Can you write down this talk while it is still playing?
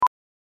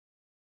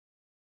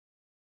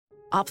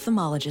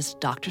Ophthalmologist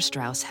Dr.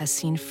 Strauss has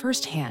seen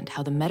firsthand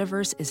how the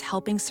metaverse is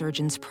helping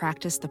surgeons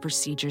practice the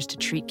procedures to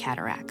treat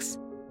cataracts.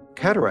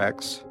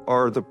 Cataracts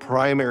are the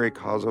primary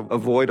cause of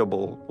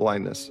avoidable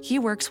blindness. He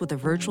works with a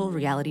virtual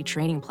reality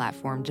training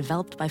platform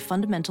developed by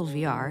Fundamental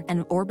VR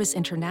and Orbis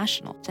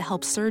International to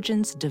help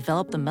surgeons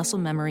develop the muscle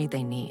memory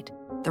they need.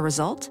 The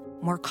result?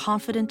 More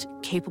confident,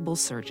 capable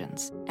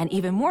surgeons. And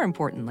even more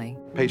importantly,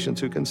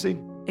 Patients who can see.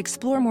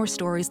 explore more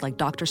stories like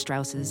Dr.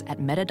 Strauss's at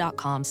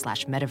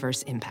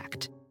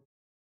meta.com/metaverseimpact.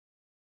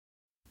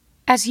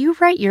 As you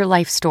write your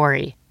life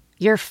story,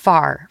 you're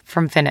far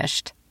from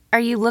finished. Are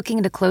you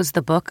looking to close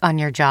the book on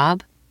your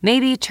job?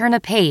 Maybe turn a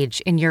page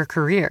in your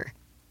career?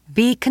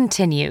 Be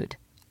continued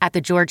at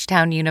the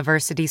Georgetown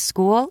University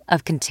School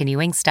of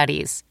Continuing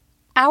Studies.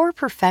 Our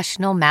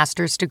professional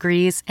master's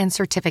degrees and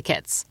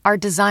certificates are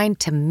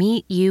designed to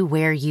meet you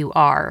where you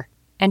are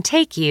and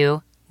take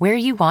you where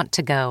you want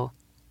to go.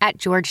 At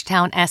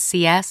Georgetown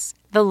SCS,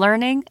 the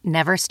learning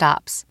never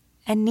stops,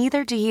 and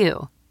neither do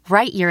you.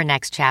 Write your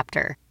next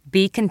chapter.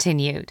 Be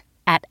continued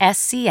at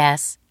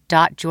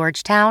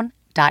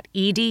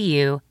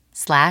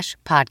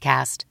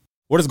scs.georgetown.edu/podcast.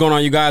 What is going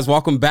on, you guys?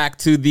 Welcome back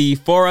to the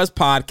For Us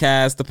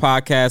podcast, the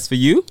podcast for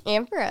you.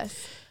 And for us.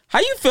 How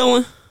you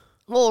feeling?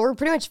 Well, we're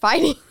pretty much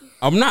fighting.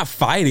 I'm not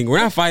fighting. We're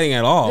not fighting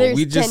at all. There's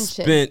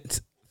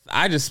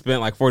I just spent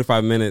like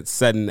 45 minutes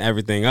setting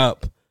everything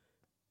up.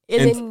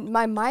 And then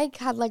my mic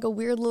had like a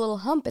weird little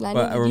hump, and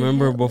I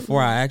remember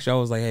before I asked you, I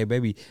was like, hey,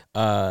 baby,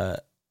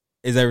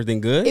 is everything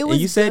good? And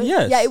you said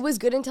yes. Yeah, it was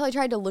good until I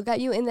tried to look at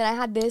you, and then I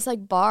had this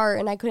like bar,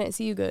 and I couldn't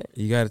see you good.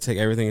 You got to take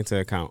everything into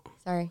account.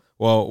 Sorry.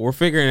 Well, we're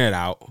figuring it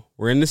out.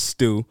 We're in the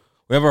stew.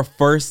 We have our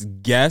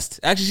first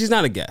guest. Actually, she's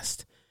not a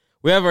guest.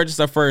 We have our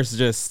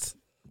first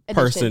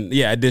person.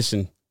 Yeah,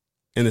 addition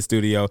in the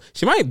studio.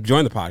 She might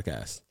join the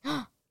podcast.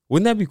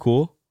 Wouldn't that be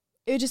cool?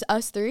 It was just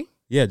us three?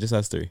 Yeah, just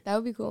us three. That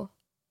would be cool.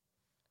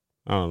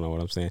 I don't know what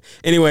I'm saying.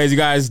 Anyways, you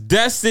guys,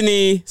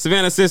 Destiny,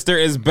 Savannah's sister,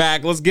 is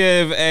back. Let's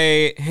give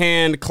a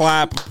hand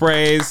clap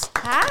praise.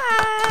 Hi.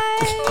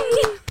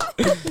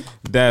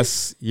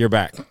 Des, you're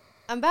back.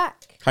 I'm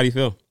back. How do you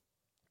feel?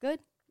 Good.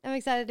 I'm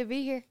excited to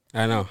be here.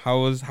 I know.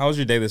 How was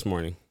your day this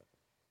morning?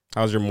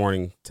 How was your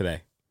morning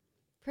today?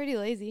 Pretty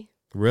lazy.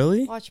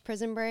 Really? Watched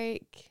Prison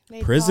Break.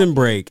 Prison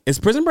Break. Is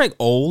Prison Break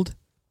old?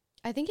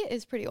 I think it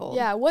is pretty old.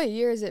 Yeah, what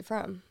year is it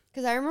from?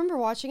 Because I remember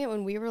watching it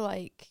when we were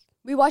like...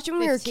 We watched it when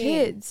 15. we were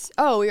kids.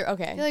 Oh, we were,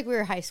 okay. I feel like we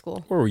were high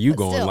school. Where were you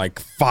going? Still. Like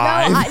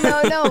 5?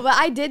 No, but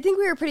I did think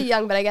we were pretty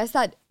young, but I guess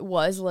that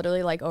was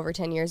literally like over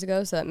 10 years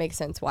ago, so that makes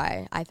sense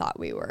why I thought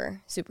we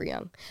were super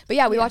young. But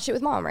yeah, we watched it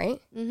with Mom, right?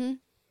 Mm-hmm.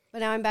 But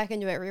now I'm back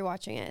into it,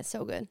 rewatching it. It's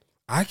so good.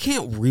 I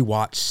can't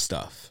rewatch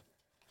stuff.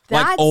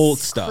 That's like old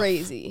stuff.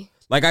 Crazy.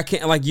 Like I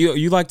can't, like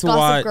you like to Gossip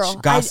watch Girl.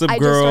 Gossip I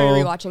Girl, just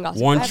started rewatching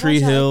Gossip One Girl. Tree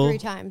I've watched Hill. That like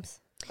 3 times.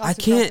 I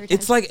can't.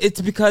 It's like, it's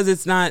because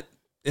it's not,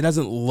 it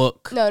doesn't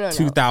look No.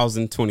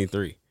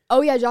 2023.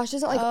 Oh yeah, Josh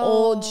doesn't like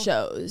old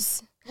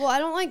shows. Well, I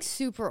don't like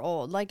super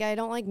old. Like, I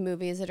don't like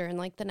movies that are in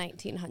like the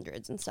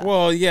 1900s and stuff.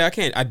 Well, yeah,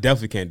 I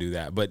definitely can't do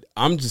that. But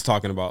I'm just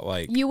talking about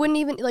like. You wouldn't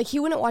even, like, he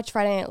wouldn't watch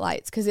Friday Night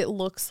Lights because it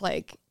looks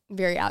like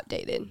very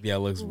outdated. Yeah, it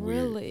looks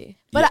weird. Really?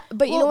 But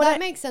you know what? That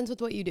makes sense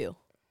with what you do.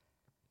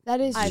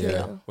 That is true.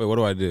 Yeah. Wait, what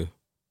do I do?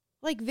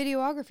 Like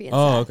videography and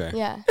stuff. Okay.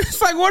 Yeah.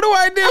 It's like, what do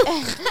I do?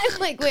 I'm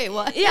like, wait,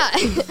 what? Yeah.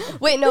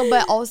 Wait, no,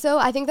 but also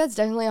I think that's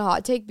definitely a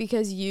hot take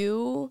because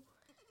you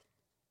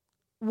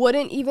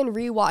wouldn't even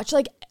rewatch.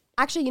 Like,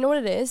 actually, you know what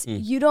it is?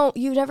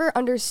 You've never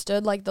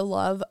understood like the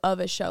love of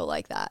a show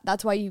like that.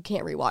 That's why you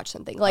can't rewatch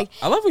something. Like,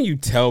 I love when you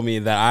tell me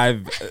that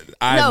I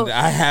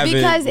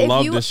haven't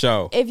loved the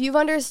show. If you've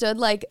understood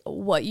like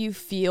what you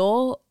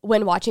feel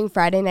when watching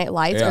Friday Night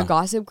Lights or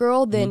Gossip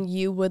Girl, then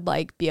you would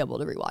like be able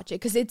to rewatch it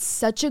because it's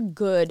such a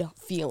good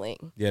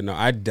feeling. Yeah, no,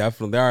 I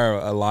definitely. There are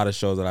a lot of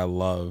shows that I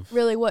love.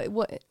 Really, what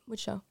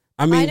show?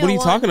 I mean, what are you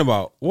talking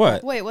about?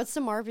 What? Wait, what's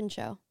the Marvin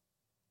show?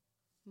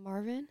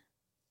 Marvin?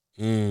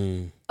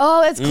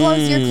 Oh, it's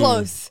close. You're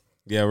close.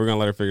 Yeah, we're gonna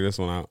let her figure this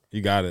one out.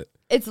 You got it.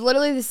 It's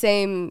literally the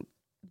same,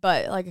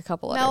 but like a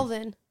couple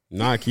Melvin.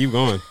 Nah, keep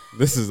going.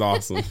 This is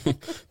awesome.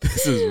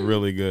 This is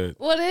really good.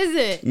 What is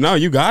it? No,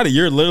 you got it.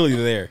 You're literally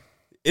there.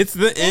 It's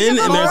the N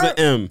and there's an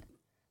M.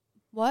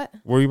 What?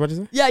 What were you about to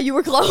say? Yeah, you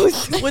were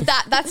close with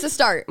that. That's the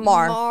start.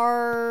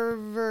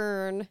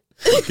 Marvern.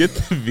 Get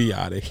the V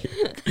out of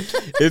here.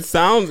 It has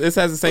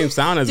the same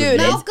sound as a V.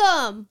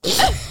 Malcolm.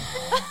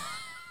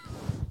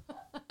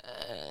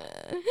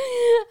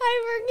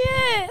 I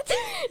forget.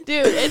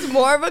 Dude, it's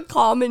more of a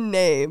common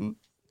name.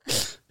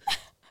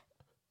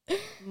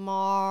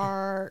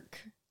 Mark.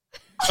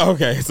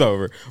 Okay, it's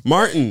over.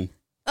 Martin.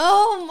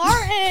 Oh,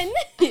 Martin.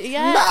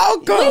 Yeah.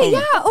 Malcolm. Wait,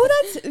 yeah. Oh,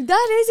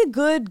 that is a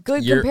good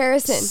Your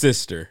comparison.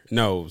 Sister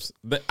knows.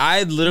 But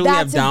I literally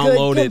That's have a good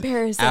downloaded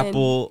comparison.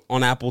 Apple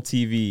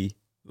TV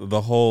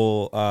the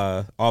whole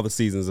all the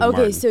seasons of Okay,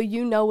 Martin. so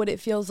you know what it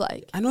feels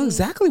like. I know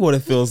exactly what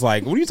it feels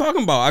like. What are you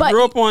talking about? I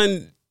grew up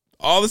on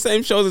all the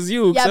same shows as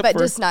you. Yeah, except but for,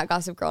 just not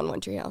Gossip Girl and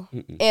One Tree Hill.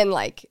 And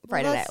like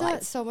Friday Night That's not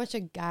Lights. so much a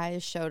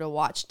guy's show to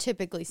watch,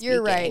 typically speaking.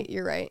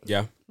 You're right.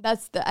 Yeah.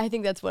 I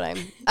think that's what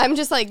I'm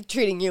just like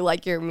treating you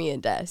like you're me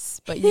and Des,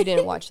 but you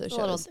didn't watch those A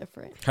little shows.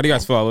 different. How do you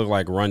guys feel I look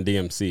like Run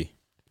DMC today?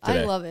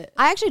 I love it.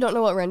 I actually don't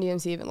know what Run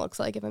DMC even looks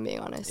like, if I'm being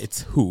honest.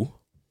 It's who?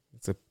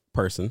 It's a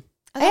person.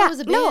 I thought Yeah, it was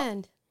a no.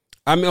 band.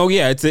 I mean,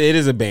 it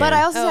is a band. But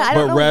I also said I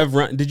don't But know. Rev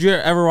Run, did you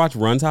ever watch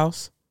Run's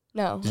House?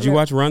 No. Did you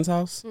watch Run's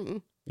House?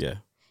 Mm-mm. Yeah.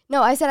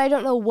 No, I said I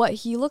don't know what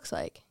he looks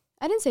like.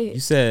 I didn't say You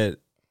said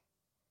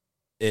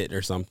it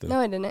or something. No,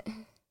 I didn't.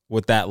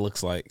 What that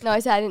looks like. No, I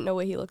said I didn't know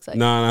what he looks like.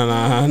 No. What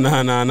did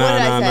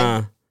I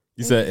say?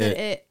 You said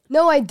it.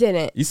 No, I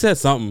didn't. You said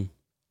something.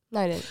 No,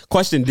 I didn't.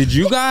 Question, did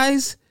you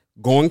guys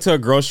going to a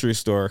grocery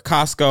store,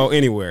 Costco,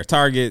 anywhere,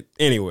 Target,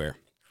 anywhere?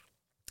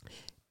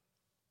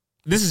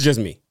 This is just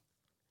me.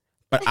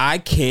 But I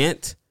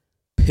can't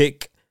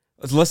pick,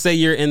 let's say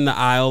you're in the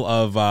aisle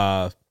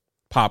of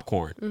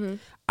popcorn. Mm-hmm.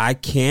 I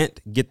can't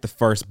get the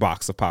first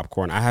box of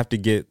popcorn. I have to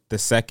get the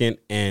second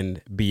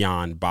and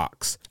beyond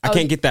box. I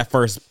can't get that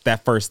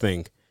first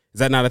thing. Is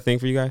that not a thing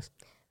for you guys?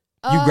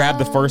 You grab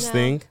the first no.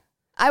 thing?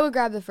 I would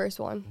grab the first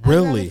one. I grabbed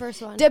Really? The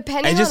first one.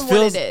 Depending It just on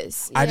feels- what it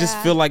is. I just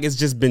Yeah. feel like it's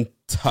just been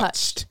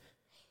touched.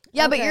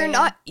 Yeah, but Okay, you're yeah.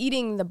 not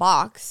eating the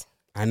box.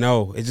 I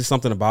know. It's just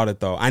something about it,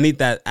 though. I need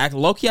that.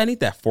 Low-key, I need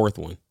that fourth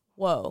one.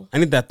 Whoa. I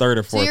need that third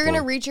or So fourth you're going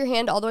to one. reach your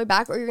hand all the way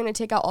back, or you're going to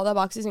take out all the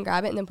boxes and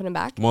grab it and then put them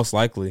back? Most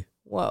likely.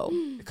 Whoa.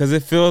 Because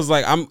it feels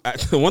like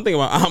one thing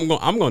about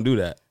I'm going to do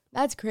that.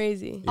 That's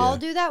crazy. Yeah. I'll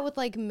do that with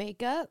like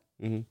makeup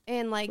Mhm.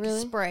 and like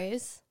Really?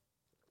 sprays.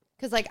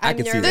 Because like I I'm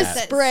can see nervous that.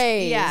 that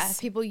Sprays. Yeah,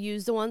 people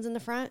use the ones in the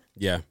front,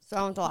 Yeah. so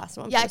I want the last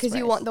one. Yeah, because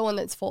you want the one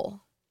that's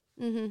full.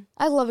 Mm-hmm.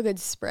 I love a good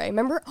spray.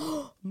 Remember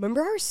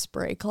our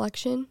spray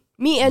collection?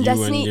 Me and You and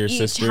Destiny your each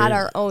sister? had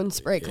our own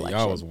spray Yeah, collection.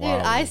 y'all was Dude,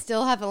 wild. I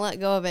still haven't let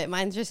go of it.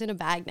 Mine's just in a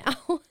bag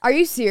now. Are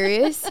you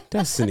serious?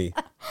 Destiny.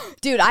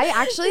 Dude, I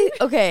actually,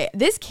 okay,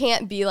 this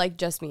can't be like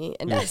just me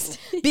and Des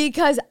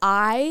because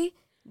I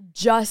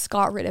just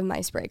got rid of my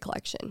spray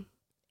collection.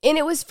 And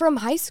it was from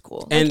high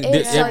school. And Like,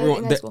 it started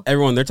in high school.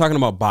 everyone, they're talking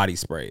about body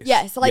sprays.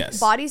 Yes, like Yes.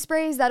 body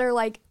sprays that are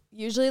like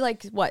usually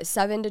like what,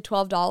 $7 to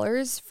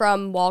 $12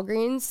 from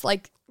Walgreens,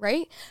 like,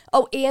 right?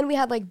 Oh, and we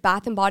had like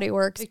Bath and Body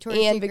Works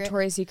Victoria's and Secret.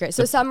 Victoria's Secret.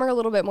 So some are a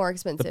little bit more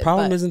expensive. The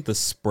problem but isn't the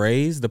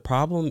sprays. The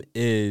problem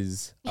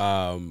is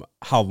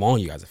how long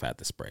you guys have had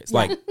the sprays.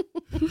 Like,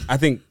 I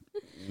think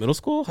middle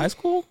school, high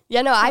school.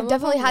 yeah, no, I've of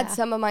definitely them, had yeah.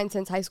 some of mine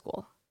since high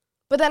school.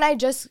 But then I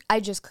just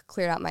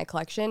cleared out my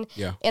collection.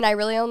 Yeah. And I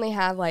really only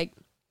have like,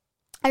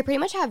 I pretty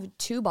much have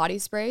 2 body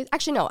sprays.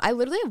 Actually, no, I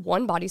literally have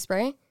 1 body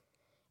spray.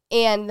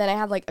 And then I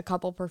have like a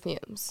couple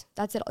perfumes.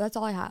 That's it. That's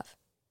all I have.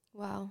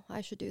 Wow,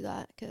 I should do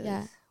that. Cause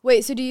Yeah.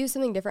 Wait, so do you use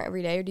something different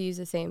every day or do you use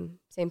the same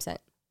scent?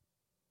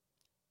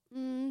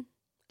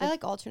 I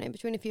like alternate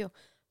between a few,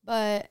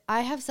 but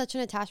I have such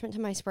an attachment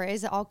to my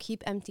sprays that I'll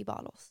keep empty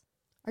bottles.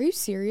 Are you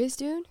serious,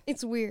 dude?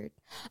 It's weird.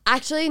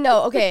 Actually,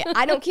 no. Okay.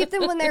 I don't keep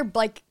them when they're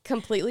like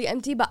completely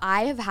empty, but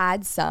I have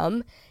had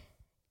some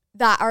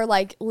that are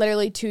like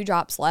literally 2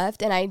 drops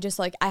left. And I just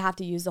like, I have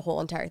to use the whole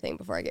entire thing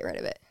before I get rid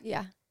of it.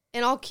 Yeah.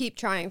 And I'll keep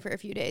trying for a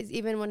few days,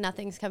 even when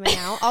nothing's coming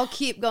out. I'll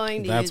keep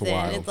going to That's use it.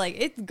 wild. And it's like,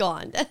 it's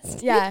gone.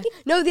 Yeah.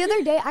 No, the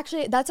other day,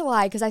 actually, that's a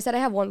lie because I said I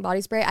have 1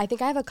 body spray. I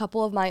think I have a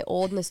couple of my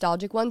old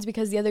nostalgic ones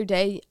because the other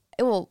day,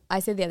 well, I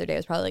say the other day, it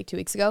was probably like 2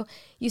 weeks ago.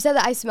 You said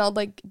that I smelled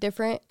like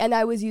different and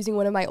I was using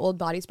one of my old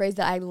body sprays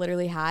that I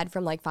literally had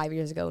from like 5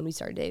 years ago when we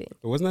started dating.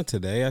 But wasn't that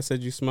today? I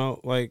said you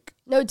smelled like.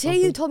 No, today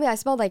you told me I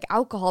smelled like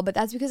alcohol, but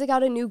that's because I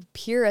got a new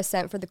Pura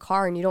scent for the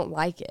car and you don't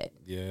like it.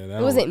 Yeah,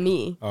 that It wasn't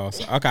me. Oh,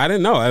 so, okay. I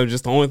didn't know. It was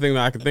just the only thing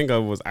that I could think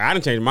of was I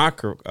didn't change my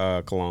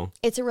cologne.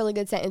 It's a really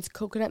good scent. It's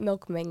coconut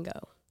milk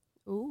mango.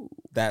 Ooh.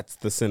 That's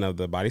the scent of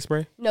the body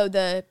spray. No,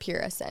 the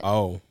Pura scent.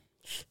 Oh,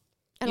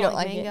 I You don't don't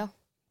like like it? mango.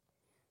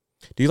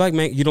 do you like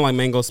you don't like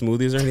mango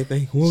smoothies or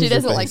anything? What was She your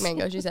doesn't like face?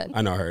 mango, she said.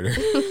 I know, I heard her.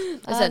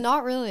 I said,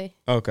 Not really.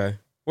 Okay.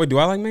 Wait, do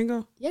I like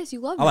mango? yes, you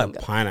love I mango.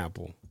 like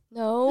pineapple.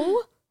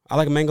 No, I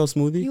like a mango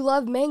smoothie. you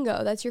love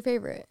mango. That's your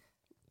favorite.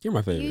 You're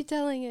my favorite. You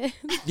telling it?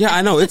 Yeah,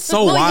 I know. It's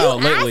so Well,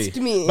 wild you lately. asked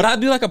me. But I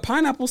do like a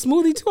pineapple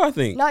smoothie too, I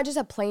think. Not just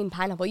a plain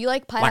pineapple. You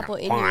like pineapple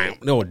like in your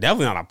No,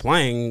 definitely not a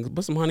plain.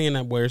 Put some honey in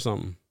that boy or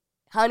something.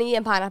 honey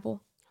and pineapple.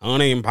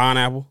 Honey and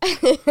pineapple.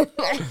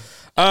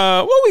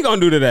 What we gonna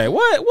do today?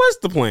 What's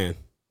the plan?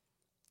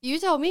 You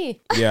tell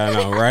me. Yeah, I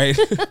know, right?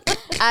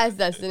 As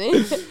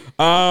Destiny.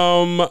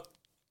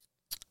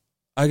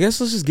 I guess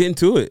let's just get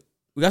into it.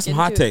 We got some Get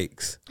hot into it.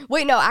 takes.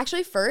 Wait, no,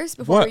 actually first,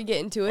 before What? we get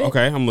into it.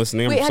 Okay, I'm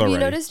listening. Wait, I'm have so you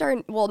ready. noticed our,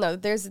 well, no,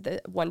 there's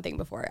the one thing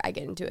before I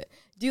get into it.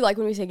 Do you like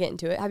when we say get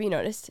into it? Have you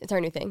noticed? It's our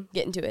new thing.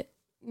 Get into it.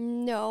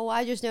 No,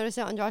 I just noticed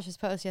it on Josh's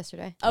post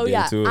yesterday. Oh, Get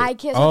yeah. into it. I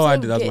can't Oh, stop I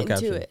saying did. That was get my into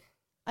caption. it.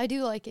 I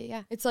do like it,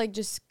 yeah. It's like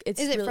just, it's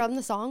Is it really- from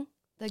the song?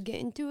 The Get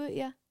Into It,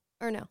 yeah?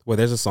 Or no? Well,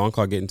 there's a song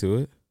called "Get Into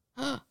It."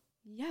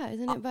 Yeah,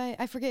 isn't it by,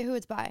 I forget who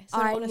it's by, so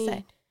I I don't want to need-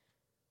 say.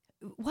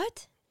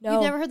 What? No.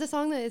 You've never heard the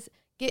song that is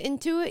Get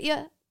Into It,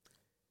 yeah?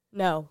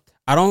 No.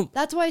 I don't.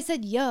 That's why I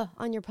said yeah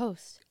on your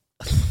post.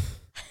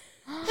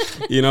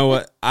 You know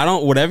what?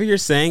 Whatever you're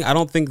saying, I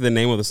don't think the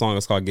name of the song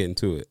is called Get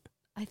Into It.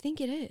 I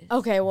think it is.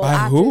 Okay, well, By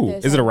after who?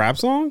 this, Is it a rap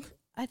song?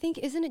 I think,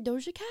 isn't it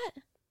Doja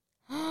Cat?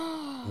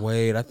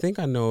 Wait, I think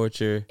I know what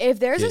you're. If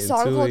there's a Get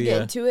song Into called It, Get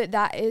yeah. Into It,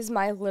 that is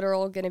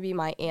gonna be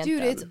my anthem.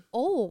 Dude, it's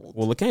old.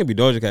 Well, it can't be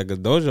Doja Cat because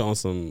Doja on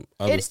some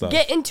other stuff.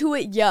 Get Into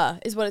It, yeah,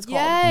 is what it's called.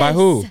 Yes. By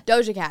who?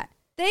 Doja Cat.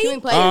 Thank Can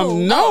we play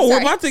you. it? No, Oh, we're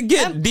sorry. about to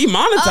get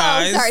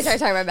demonetized. Oh,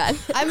 sorry, my bad.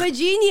 I'm a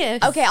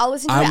genius. Okay, I'll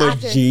listen to I'm it a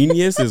after.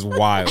 genius is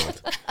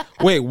wild.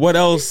 Wait, what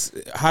else?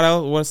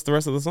 What's the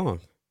rest of the song?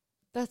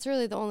 That's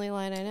really the only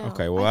line I know.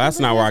 Okay, well, I that's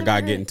can't not believe where I I've got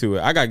never Get heard Into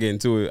It. I got Get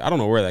Into It. I don't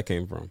know where that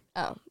came from.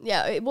 Oh,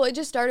 yeah. It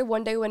just started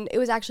one day when it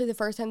was actually the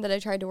first time that I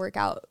tried to work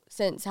out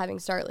since having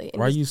Starly. And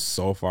Why are you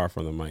so far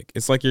from the mic?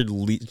 It's like you're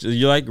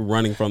like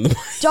running from the mic.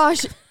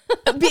 Josh,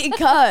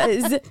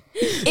 because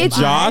it's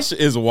Josh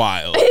is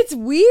wild. It's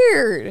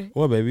weird.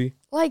 What, baby?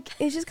 Like,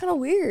 it's just kind of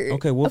weird.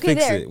 Okay, we'll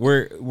fix there. it.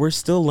 We're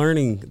still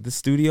learning. The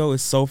studio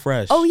is so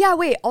fresh. Oh, yeah,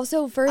 wait.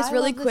 Also, first, I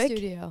really love the quick.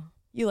 studio.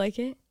 You like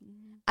it?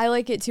 I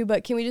like it too,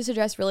 but can we just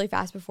address really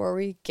fast before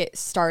we get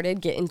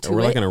started, get into We're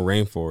it? like in a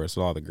rainforest with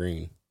all the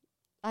green.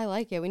 I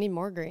like it. We need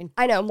more green.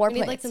 I know, more We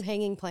need plants. like some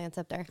hanging plants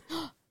up there.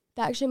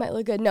 That actually might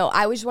look good. No,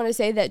 I just want to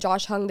say that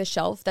Josh hung the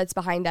shelf that's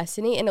behind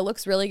Destiny, and it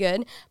looks really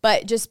good,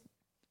 but just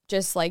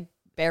like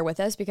bear with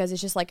us because it's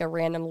just like a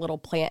random little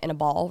plant in a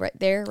ball right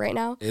there right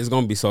now. It's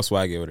gonna be so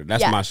swaggy with it.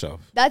 That's Yeah. my shelf.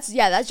 That's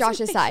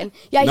Josh's side.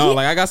 Yeah, No,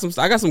 like I got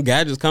some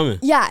gadgets coming.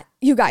 yeah,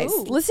 you guys,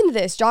 Ooh. listen to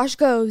this. Josh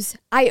goes,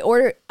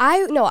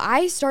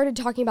 I started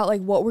talking about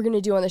like what we're going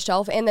to do on the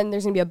shelf, and then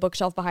there's going to be a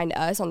bookshelf behind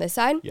us on this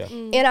side. Yeah.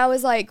 And I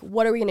was like,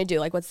 what are we going to do?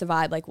 Like, what's the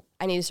vibe? Like,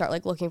 I need to start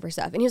like looking for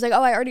stuff. And he was like,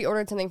 oh, I already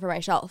ordered something for my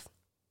shelf.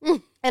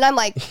 And I'm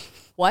like,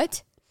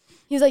 what?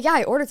 He's like, yeah,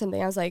 I ordered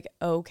something. I was like,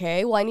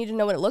 okay, well, I need to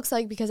know what it looks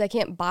like because I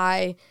can't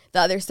buy the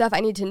other stuff. I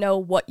need to know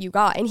what you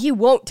got. And he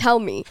won't tell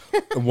me.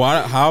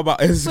 What? How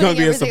about it's gonna Putting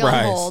be a everything on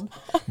surprise? hold.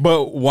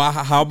 But why?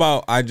 How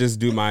about I just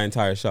do my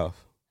entire shelf?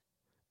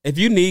 If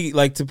you need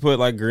like to put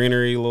like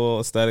greenery,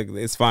 little aesthetic,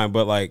 it's fine.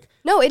 But like,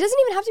 No, it doesn't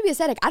even have to be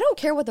aesthetic. I don't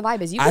care what the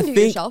vibe is. You can I do your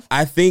think shelf.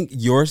 I think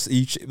yours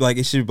each like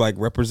it should like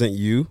represent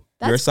you,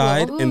 your That's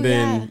side, cool. and Ooh,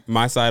 then yeah.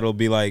 my side will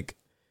be like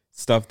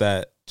stuff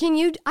that. I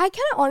kind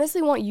of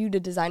honestly want you to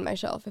design my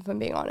shelf, if I'm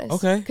being honest.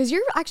 Okay. Because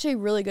you're actually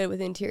really good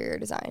with interior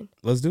design.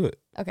 Let's do it.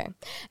 Okay.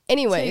 So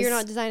Anyways. you're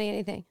not designing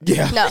anything.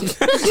 Yeah. No. I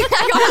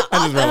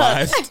just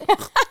realized.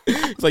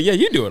 It's like, yeah,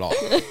 you do it all.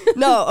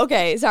 No,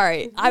 okay,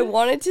 sorry. I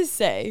wanted to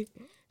say,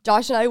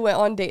 Josh and I went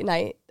on date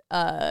night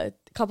a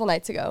couple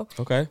nights ago.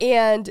 Okay.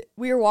 And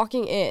we were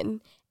walking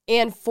in,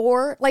 and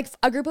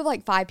a group of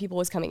like 5 people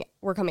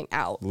were coming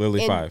out.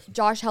 Literally And 5.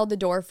 Josh held the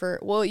door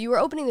you were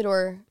opening the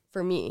door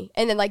for me.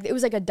 And then like it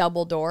was like a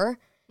double door.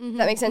 Does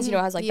that makes sense? You know,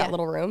 it has like Yeah. that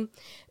little room.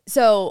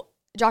 So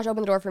Josh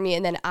opened the door for me,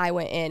 and then I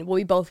went in. Well,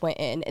 we both went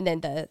in, and then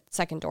the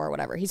second door or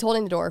whatever. He's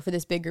holding the door for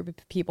this big group of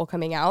people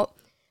coming out.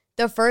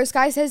 The first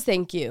guy says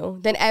thank you.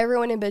 Then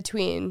everyone in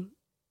between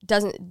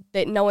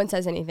no one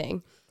says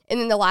anything. And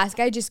then the last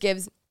guy just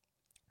gives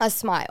a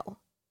smile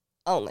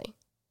only.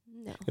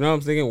 No. You know what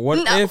I'm thinking?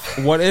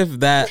 What if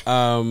that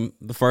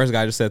the first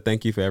guy just said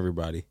thank you for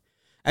everybody?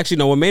 Actually,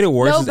 no, what made it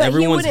worse No, is but he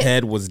everyone's wouldn't-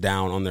 head was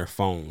down on their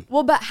phone.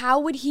 Well, but how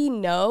would he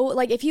know?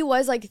 Like, if he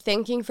was like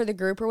thanking for the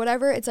group or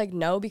whatever, it's like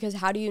no, because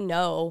how do you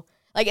know?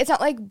 Like, it's not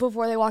like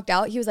before they walked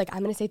out, he was like,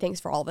 "I'm gonna say thanks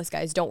for all of us,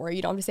 guys. Don't worry,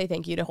 you don't have to say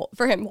thank you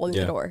for him holding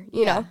Yeah. the door."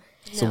 You know?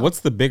 So No. what's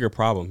the bigger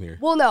problem here?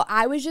 Well, no,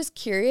 I was just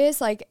curious,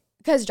 like,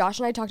 because Josh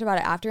and I talked about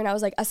it after, and I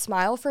was like, a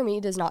smile for me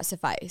does not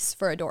suffice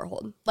for a door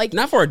hold. Like,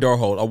 Not for a door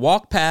hold. A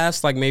walk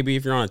past, like maybe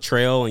if you're on a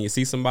trail and you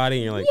see somebody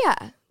and you're like,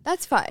 yeah,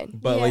 that's fine.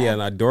 but like, yeah,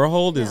 a door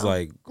hold is No.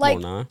 like, come Like,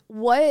 on, nah.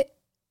 what?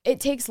 It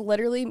takes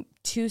literally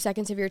 2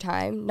 seconds of your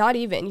time. Not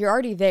even. You're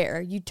already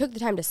there. You took the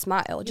time to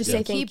smile. Just You say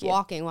keep thank you.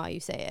 walking while you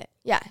say it.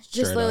 Yeah, just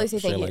Straight literally up, say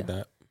thank straight you. like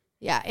that.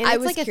 Yeah, and I it's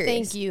was like a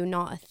curious. thank you,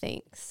 not a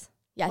thanks.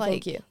 Yeah, Like,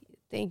 thank you.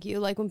 Thank you.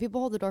 Like when people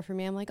hold the door for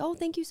me, I'm like, oh,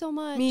 thank you so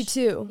much. Me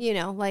too. You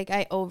know, like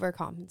I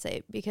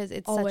overcompensate because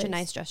it's such Always. a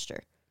nice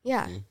gesture.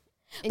 Yeah. And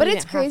But you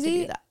it's didn't have to do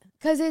crazy that.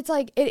 because it's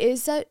like, it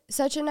is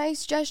such a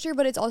nice gesture,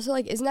 but it's also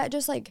like, isn't that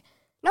just like,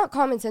 not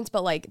common sense,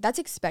 but like, that's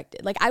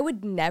expected. Like, I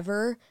would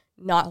never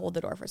not hold the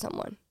door for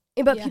someone.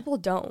 But Yeah. people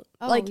don't.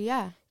 Oh, like,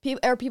 yeah.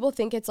 people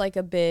think it's like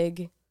a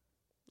big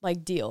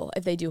like deal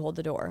if they do hold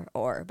the door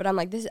but I'm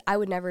like, I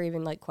would never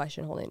even like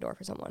question holding the door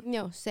for someone.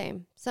 No,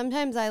 same.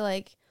 Sometimes I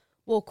like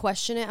will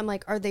question it. I'm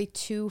like, are they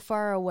too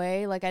far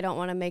away? Like, I don't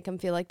want to make them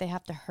feel like they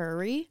have to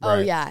hurry. Oh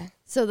Right. yeah.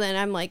 So then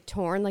I'm like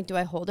torn. Like, do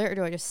I hold it or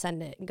do I just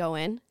send it and go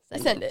in?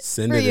 Send it.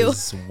 Send For it you.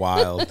 is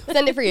wild.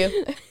 Send it for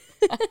you.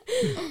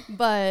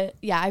 But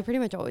yeah, I pretty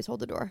much always hold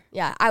the door.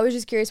 Yeah. I was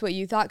just curious what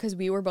you thought because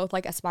we were both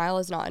like, a smile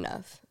is not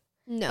enough.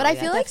 No, But I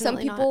yeah, feel like some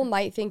definitely people not.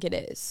 might think it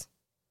is.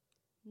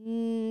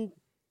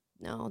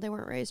 No, they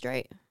weren't raised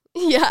right.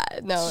 Yeah.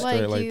 No.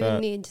 Straight Like, like you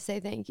that. need to say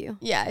thank you.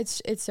 Yeah.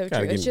 It's so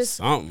Gotta true. give It's me just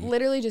something.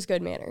 literally just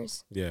good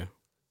manners. Yeah.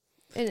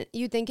 And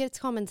you think it's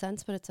common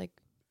sense, but it's like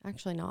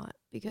actually not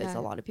because Yeah.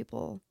 a lot of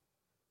people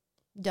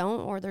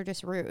don't, or they're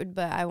just rude.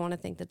 But I want to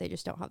think that they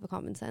just don't have the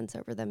common sense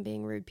over them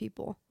being rude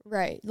people.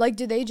 Right. Like,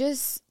 do they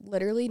just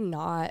literally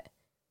not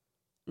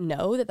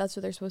know that that's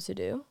what they're supposed to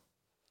do?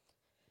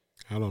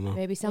 I don't know.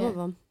 Maybe some of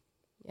them.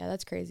 Yeah,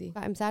 that's crazy.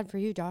 But I'm sad for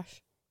you,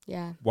 Josh.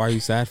 Yeah. Why are you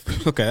sad?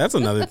 Okay, that's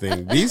another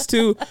thing. These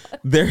two,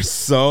 they're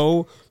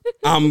so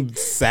I'm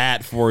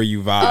sad for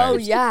you vibes. Oh,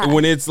 yeah.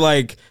 When it's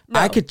like, No.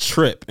 I could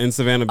trip and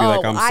Savannah be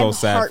like, I'm so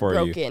sad for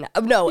you.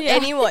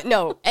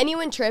 heartbroken.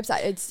 Anyone trips,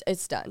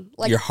 it's done.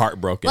 Like, You're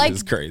heartbroken. like,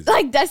 It's crazy.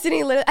 Like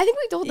Destiny, I think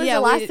we told this the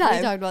last time.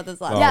 We talked about this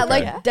last Oh, Yeah, time.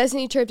 like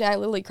Destiny tripped and I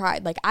literally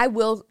cried. Like, I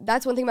will,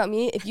 that's one thing about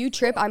me. If you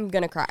trip, I'm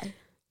going to cry.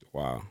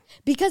 Wow.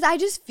 Because I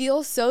just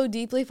feel so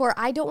deeply for,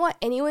 I don't want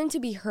anyone to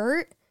be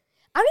hurt.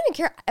 I don't even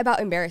care about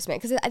embarrassment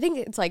because I think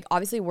it's like,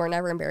 obviously we're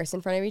never embarrassed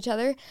in front of each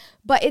other,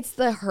 but it's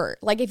the hurt.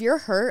 Like, if you're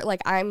hurt,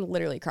 like, I'm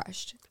literally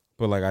crushed.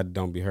 But like, I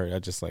don't be hurt. I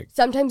just like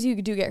Sometimes you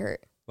do get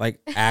hurt. like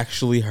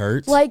actually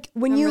hurt. Like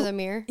when Remember you, the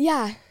mirror?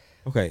 yeah.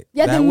 Okay.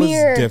 Yeah, that the was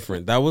mirror.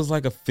 different. That was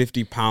like a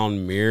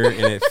 50-pound mirror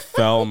and it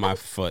fell on my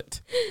foot.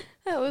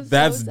 That was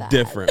That's so sad.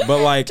 different.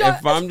 But like,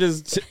 if I'm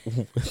just,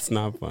 it's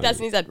not funny.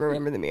 Destiny said,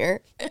 remember the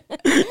mirror. Yeah,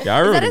 I Is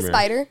remember that a the mirror.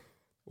 spider?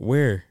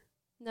 Where?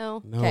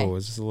 No. No, Okay.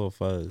 it's just a little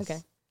fuzz. Okay.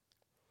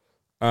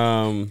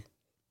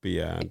 But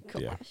yeah,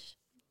 yeah.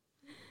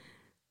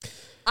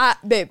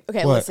 Babe,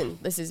 okay, What? listen.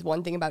 This is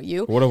one thing about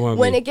you. What do I wanna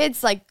When be? it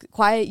gets like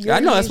quiet, you're I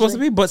know that's supposed to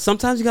usually- be, but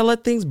sometimes you gotta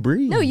let things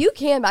breathe. No, you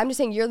can, but I'm just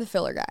saying you're the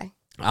filler guy.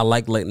 I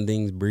like letting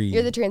things breathe.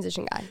 You're the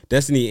transition guy.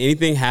 Destiny,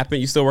 anything happen?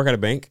 You still work at a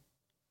bank?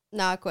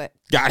 No, I quit.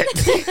 Got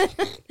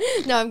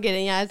it. No, I'm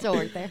kidding. Yeah, I still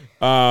work there.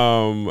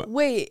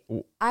 Wait,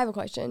 I have a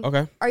question.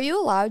 Okay. Are you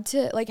allowed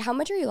to, like, how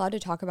much are you allowed to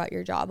talk about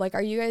your job? Like,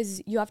 are you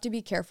guys, you have to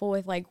be careful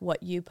with, like,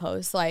 what you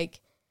post, like,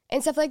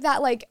 and stuff like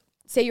that. Like,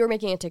 say you were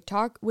making a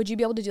TikTok, would you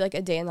be able to do, like,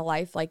 a day in the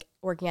life, like,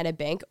 working at a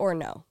bank, or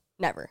no?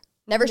 Never.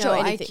 Never show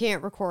No, anything. I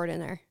can't record in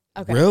there.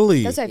 Okay.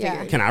 Really? That's what I Yeah.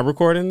 figured. Can I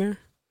record in there?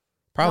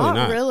 Probably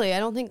not. Really. I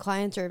don't think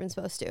clients are even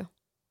supposed to.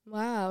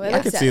 Wow. I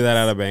could see that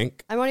at a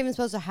bank. I'm not even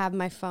supposed to have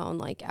my phone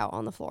like out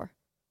on the floor.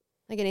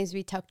 Like it needs to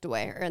be tucked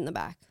away or in the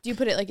back. Do you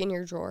put it, like, in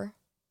your drawer?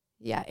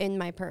 Yeah, in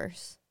my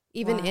purse.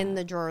 Even Wow. in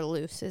the drawer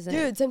loose, isn't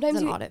Dude, it? sometimes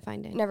It's an you- audit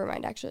finding. Never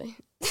mind, actually.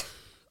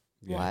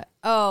 Yeah. What?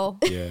 Oh,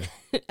 Yeah.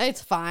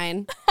 it's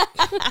fine.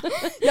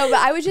 No, but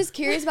I was just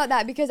curious about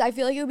that because I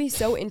feel like it would be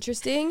so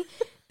interesting.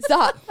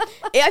 Stop.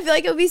 I feel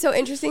like it would be so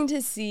interesting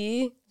to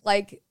see,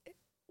 like,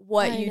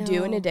 what I you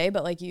do in a know. day,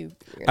 but, like,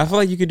 I feel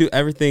like you could do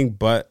everything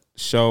but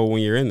show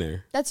when you're in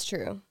there. that's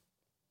true.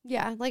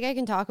 Yeah, like I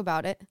can talk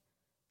about it.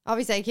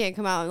 Obviously, I can't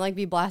come out and like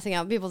be blasting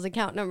out people's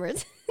account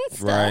numbers. and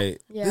stuff.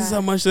 Right. Yeah. This is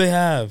how much they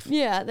have.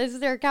 Yeah, this is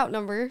their account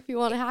number if you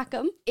want to hack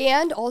them.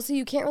 And also,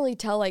 you can't really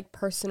tell, like,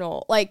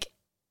 personal, like,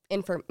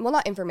 well,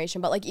 not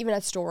information, but, like, even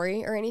a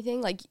story or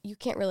anything. Like, you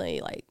can't really,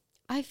 like,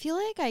 I feel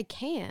like I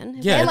can.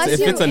 Yeah, Unless if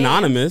you- it's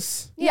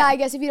anonymous. yeah, I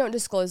guess if you don't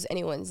disclose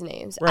anyone's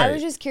names. I Right.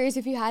 was just curious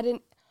if you had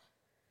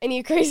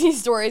any crazy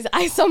stories.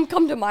 Some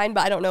come to mind,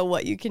 but I don't know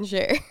what you can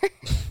share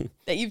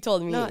that you've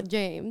told me. Not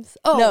James.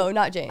 Oh, No,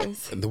 not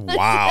James.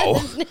 Wow.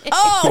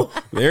 Oh,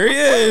 There he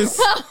is.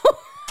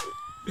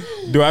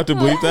 Do I have to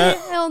bleep that?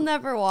 He'll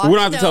never watch. We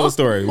don't have to tell the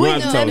story. We don't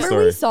have to tell the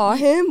remember we story. saw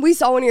him? We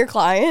saw one of your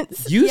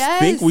clients. You Yes.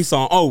 think we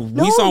saw? Oh,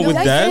 we saw him with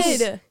I Des.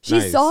 did. She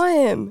Nice. saw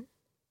him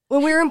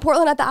when we were in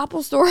Portland at the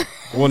Apple store.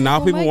 Well,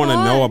 now Oh people my want to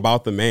know God.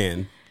 about the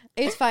man.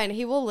 It's fine.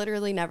 He will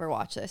literally never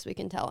watch this. We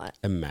can tell it.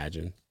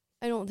 Imagine.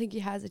 I don't think he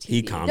has a TV.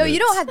 He comments. No, you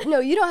don't have. No,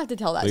 you don't have to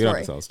tell that You don't story.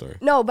 have to tell the story.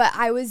 No, but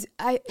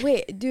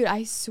wait, dude.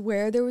 I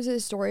swear there was a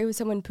story with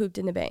someone pooped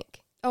in the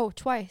bank. Oh,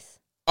 twice.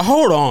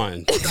 Hold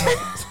on.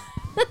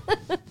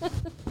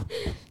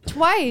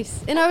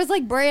 Twice. And I was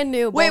like brand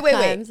new. Wait. both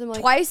times. I'm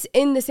like, Twice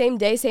in the same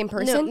day, same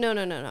person.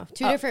 No.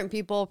 Two different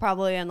people,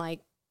 probably in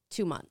like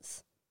 2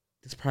 months.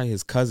 It's probably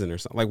his cousin or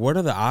something. Like, what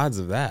are the odds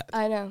of that?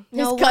 I know. His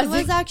No, one cousin.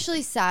 was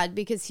actually sad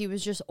because he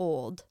was just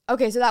old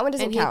Okay, so that one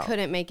doesn't and count. he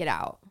couldn't make it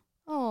out.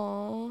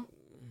 Aww.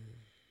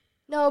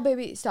 No,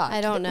 baby, stop.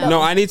 I don't know.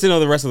 No, I need to know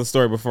the rest of the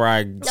story before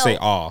I say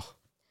 "aw."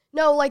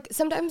 No, like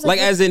sometimes, Like,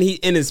 as in he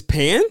in his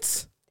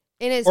pants?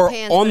 In his Or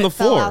pants, on but the it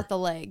fell floor. out the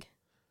leg.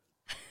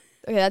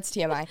 Okay, that's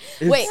TMI.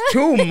 It's Wait,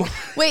 too much.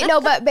 wait, no,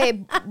 but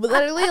babe,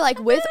 literally, like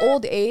with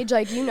old age,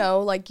 like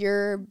like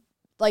your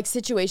like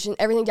situation,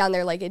 everything down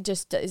there, like it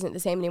just isn't the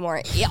same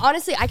anymore. Yeah,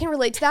 honestly, I can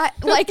relate to that.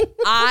 Like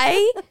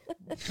I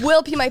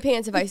will pee my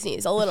pants if I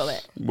sneeze a little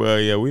bit. Well,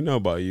 yeah, we know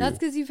about you. That's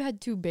because you've had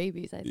 2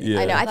 babies, I think. Yeah.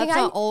 I know. I That's think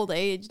not old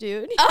age,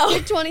 dude. Oh.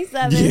 You're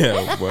 27.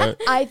 Yeah, what?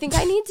 I think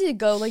I need to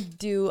go like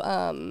do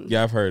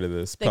Yeah, I've heard of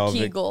this the pelvic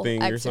Kegel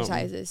thing or something.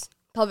 exercises,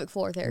 pelvic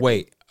floor therapy.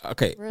 Wait,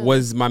 okay. Really?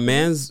 Was my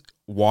man's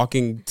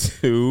walking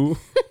too?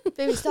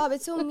 Baby, stop!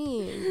 It's so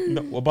mean.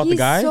 No, what about He's the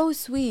guy? so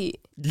sweet.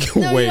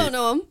 No, Wait, you don't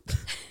know him.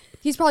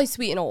 He's probably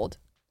sweet and old.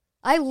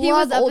 I love He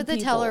was up old at the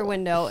people. teller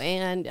window,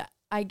 and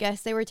I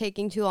guess they were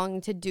taking too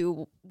long to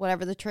do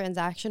whatever the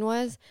transaction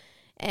was.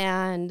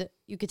 And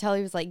you could tell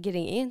he was like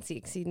getting antsy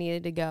because he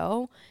needed to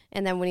go.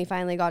 And then when he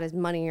finally got his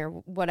money or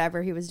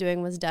whatever he was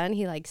doing was done,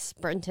 he like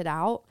sprinted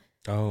out,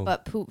 Oh,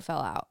 but poop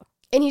fell out.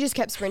 And he just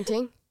kept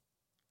sprinting.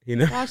 He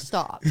never. Gosh,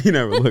 stop. He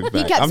never looked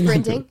back. He kept I'm not-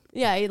 sprinting.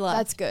 Yeah, he left.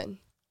 That's good.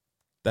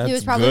 That's He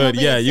was probably good.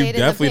 hoping Yeah, it you stayed in the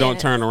definitely don't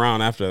pants. turn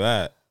around after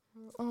that.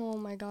 Oh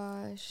my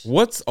gosh.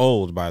 What's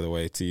old, by the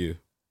way, to you?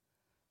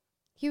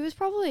 He was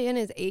probably in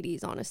his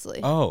 80s, honestly.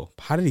 Oh,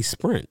 how did he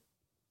sprint?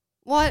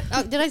 What?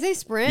 Did I say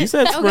sprint? You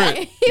said sprint.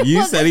 Okay. You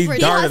wasn't said he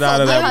sprinting. darted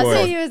out of I that would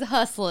say boy. he was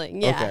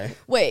hustling. Yeah. Okay.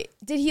 Wait,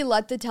 did he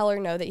let the teller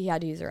know that he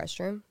had to use the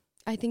restroom?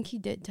 I think he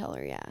did tell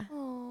her, yeah.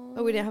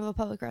 But we didn't have a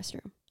public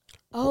restroom.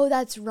 Oh,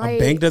 that's right. A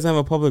bank doesn't have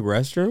a public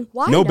restroom?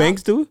 Why no not?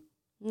 banks do?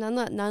 None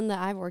that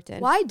I've worked in.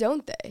 Why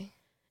don't they?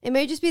 It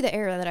may just be the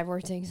area that I've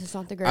worked in because it's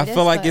not the greatest. I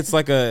feel like but it's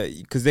like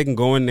because they can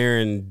go in there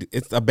and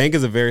a bank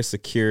is a very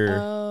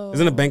secure.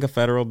 Isn't a bank a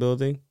federal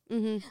building?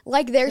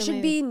 Like there So should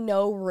maybe. be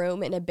no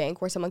room in a bank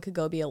where someone could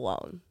go be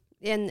alone.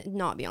 and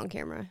not be on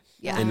camera.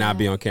 Yeah. And not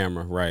be on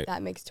camera, right?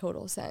 That makes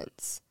total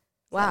sense.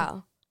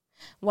 Wow.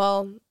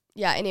 Well,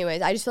 yeah,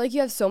 anyways, I just feel like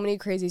you have so many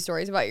crazy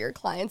stories about your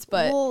clients,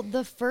 but Well,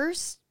 the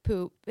first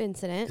poop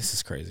incident This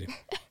is crazy.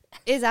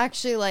 is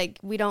actually like,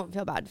 we don't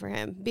feel bad for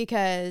him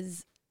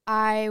because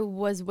I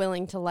was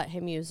willing to let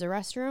him use the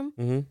restroom.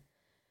 Mm-hmm.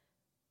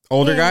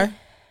 Older And- guy?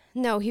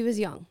 No, he was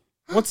young.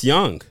 What's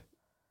young?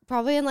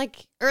 Probably in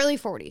like early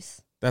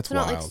 40s. That's So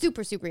wild. not like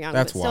super, super young,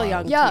 That's but still wild.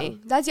 young to yeah, me.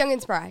 that's young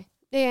and spry.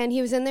 And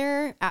he was in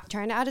there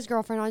trying to add his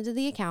girlfriend onto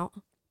the account.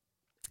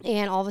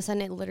 And all of a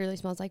sudden, it literally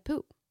smells like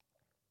poop.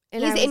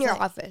 And He's I in was your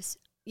like- office.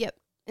 Yep.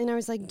 And I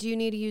was like, do you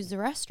need to use the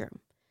restroom?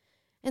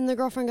 And the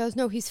girlfriend goes,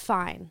 no, he's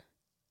fine.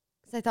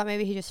 Because I thought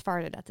maybe he just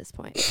farted at this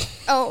point.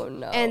 Oh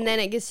no. And then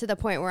it gets to the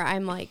point where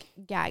I'm like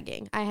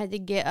gagging. I had to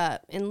get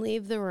up and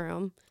leave the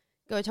room,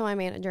 go to my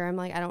manager. I'm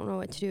like, I don't know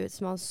what to do. It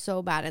smells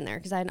so bad in there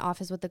because I had an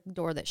office with the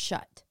door that's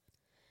shut.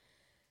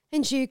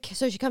 And she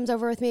comes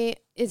over with me,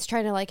 is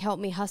trying to like help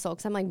me hustle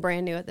because I'm like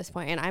brand new at this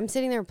point, and I'm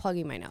sitting there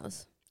plugging my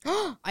nose.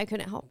 I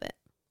couldn't help it.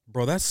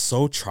 Bro, that's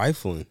so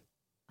trifling.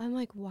 I'm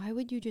like, why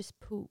would you just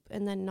poop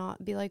and then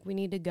not be like, we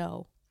need to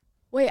go?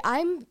 Wait,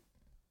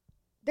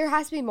 there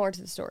has to be more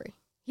to the story.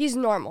 He's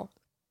normal.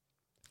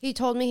 He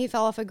told me he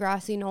fell off a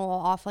grassy knoll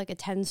off like a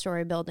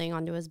 10-story building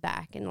onto his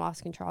back and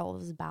lost control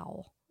of his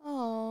bowel.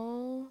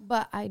 Oh,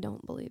 But I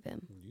don't believe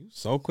him. You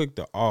so quick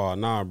to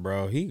nah,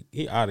 bro. He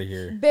out of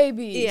here.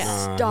 baby, Yeah.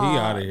 Nah, stop. he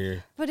out of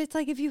here. But it's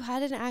like if you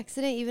had an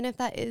accident, even if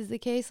that is the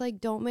case, like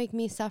don't make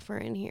me suffer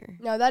in here.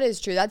 No, that is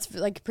true. That's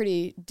like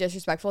pretty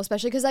disrespectful,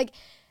 especially because like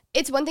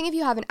it's one thing if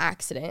you have an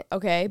accident,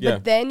 okay, but Yeah.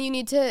 then you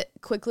need to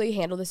quickly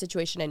handle the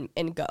situation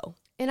and go.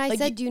 And I Like,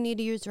 said, do you need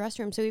to use the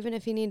restroom? So even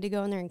if he needed to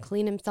go in there and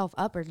clean himself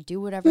up or do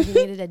whatever he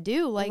needed to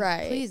do, like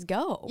Right. please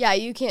go. Yeah,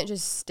 you can't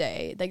just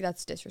stay. Like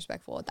that's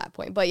disrespectful at that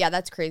point. But yeah,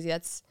 that's crazy.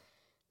 That's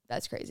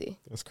crazy.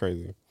 That's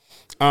crazy.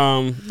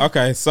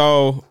 Okay,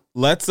 so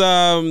let's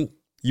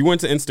you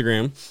went to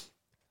Instagram.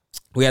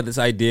 We had this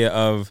idea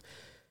of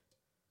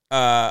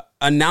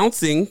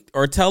announcing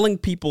or telling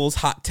people's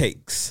hot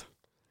takes.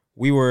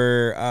 We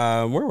were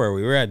where were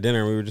we? We were at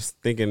dinner. We were just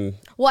thinking,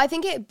 Well, I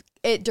think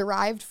it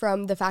derived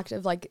from the fact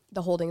of like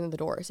the holding of the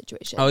door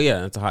situation. oh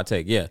yeah, it's a hot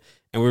take, yeah.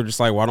 And we were just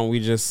like, why don't we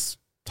just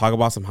talk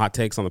about some hot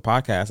takes on the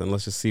podcast and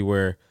let's just see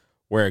where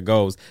it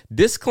goes.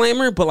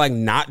 Disclaimer, but like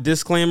not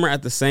disclaimer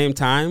at the same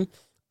time.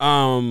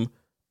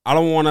 I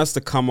don't want us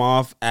to come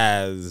off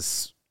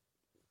as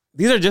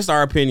these are just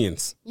our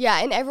opinions. Yeah,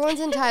 and everyone's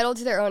entitled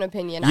to their own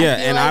opinion. Yeah,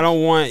 feel and like I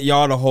don't want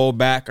y'all to hold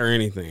back or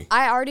anything.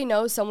 I already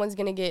know someone's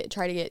gonna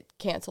try to get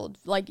canceled,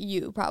 like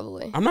you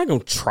probably. I'm not gonna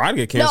try to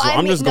get canceled.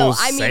 I'm just gonna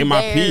say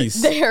my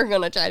piece. They're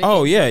gonna try to.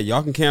 Oh yeah,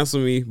 y'all can cancel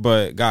me,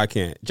 but God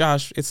can't.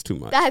 Josh, it's too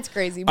much. That's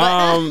crazy.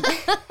 But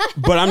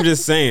But I'm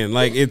just saying,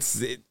 like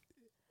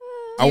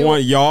I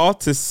want y'all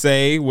to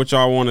say what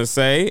y'all want to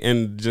say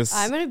and just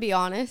I'm going to be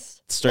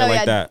honest. straight No, like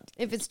yeah. that.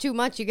 If it's too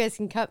much, you guys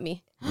can cut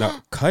me. No,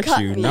 cut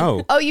you. me.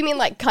 No, Oh, you mean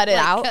like cut it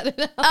out? Cut it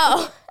out.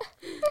 Oh,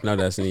 no,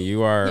 Destiny,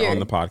 you are Here. on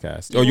the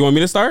podcast. Oh, you want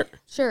me to start?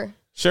 sure.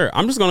 Sure.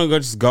 I'm just gonna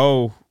just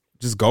go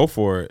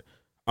for it.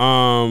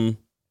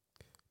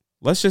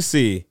 Let's just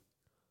see.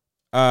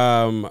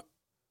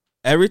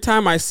 Every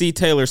time I see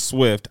Taylor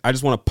Swift, I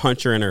just want to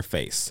punch her in her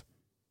face.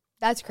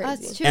 That's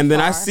crazy. That's too And then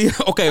I far. see,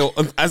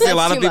 I see a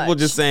lot of too people much.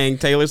 just saying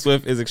Taylor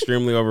Swift is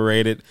extremely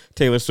overrated.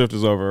 Taylor Swift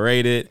is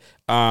overrated.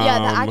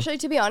 Yeah, actually,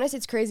 to be honest,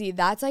 it's crazy.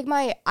 That's like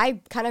I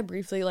kind of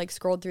briefly like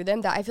scrolled through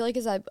them. That I feel like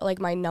is like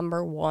my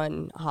number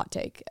one hot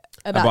take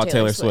about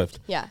Taylor Swift.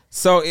 Yeah.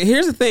 So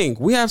here's the thing: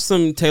 we have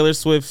some Taylor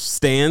Swift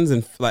stans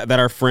and that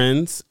are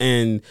friends,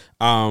 and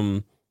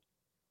I'm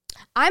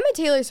a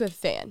Taylor Swift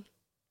fan.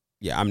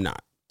 yeah, I'm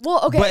not.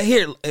 Well,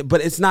 okay.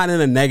 But it's not in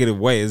a negative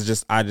way. It's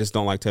just I just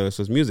don't like Taylor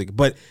Swift's music.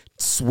 But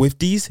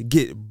Swifties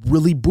get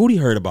really booty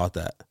hurt about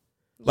that.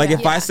 Like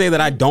if I say that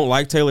I don't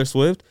like Taylor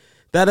Swift,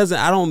 that doesn't.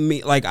 I don't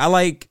mean like I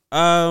like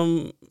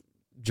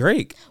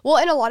Drake. Well,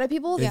 and a lot of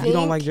people If think you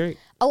don't like Drake,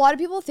 a lot of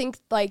people think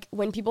like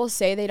when people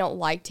say they don't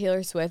like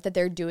Taylor Swift that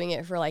they're doing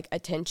it for like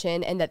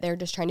attention and that they're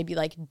just trying to be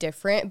like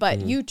different, but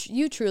Mm-hmm.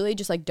 you truly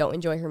just like don't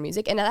enjoy her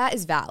music, and that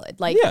is valid.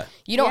 Like Yeah.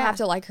 you don't Yeah. have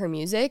to like her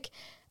music,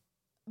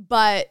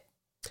 but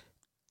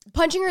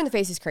punching her in the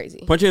face is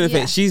crazy. Punching her in the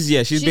Yeah. face. She's She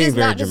being does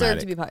very not deserve dramatic.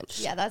 to be punched.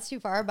 Yeah, that's too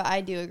far, but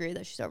I do agree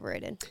that she's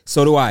overrated.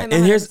 So do I. I'm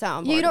And here's 100%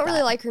 on You board don't with really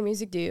that. like her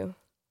music, do you?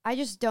 I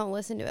just don't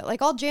listen to it.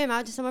 Like, I'll jam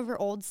out to some of her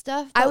old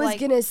stuff. I but, was like,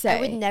 gonna say. I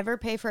would never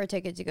pay for a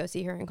ticket to go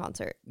see her in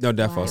concert. no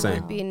defo Wow. It same.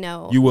 would be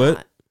no. You would?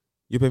 not.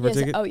 You pay for Yes, a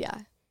ticket? oh yeah.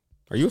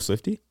 Are you a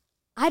Swiftie?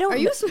 I don't. Are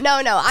you No,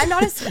 I'm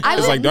not a. I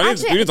It's would- like, do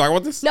actually, we need to talk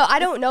about this? No, I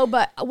don't know,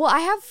 but I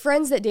have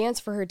friends that dance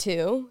for her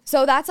too.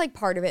 So that's like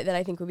part of it that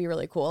I think would be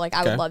really cool. Like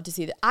I Okay. would love to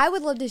see that. I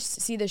would love to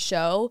see the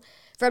show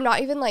from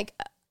not even like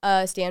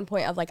a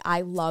standpoint of like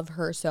I love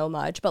her so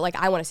much, but like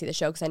I want to see the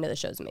show because I know the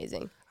show's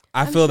amazing.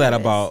 I feel that sure it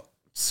is. about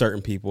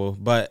certain people,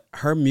 but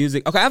her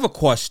music. Okay, I have a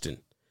question.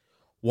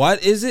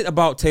 What is it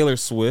about Taylor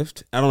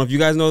Swift? I don't know if you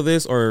guys know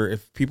this or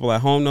if people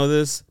at home know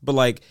this, but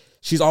like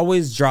she's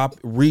always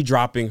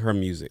redropping her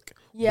music.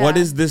 Yeah. What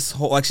is this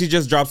whole like? She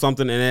just dropped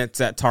something and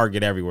it's at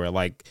Target everywhere,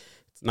 like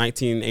it's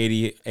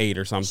 1988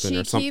 or something She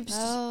or something. keeps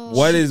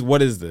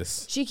What is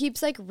this? she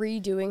keeps like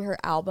redoing her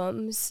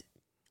albums,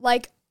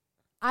 like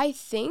I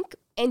think,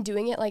 and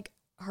doing it like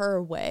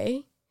her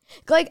way.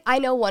 Like I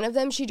know one of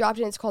them she dropped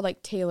and it's called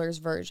like Taylor's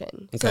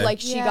version. So Okay. like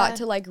she Yeah. got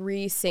to like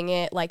re-sing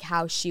it like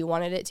how she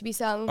wanted it to be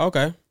sung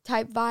Okay.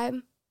 type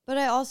vibe. But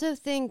I also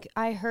think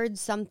I heard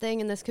something,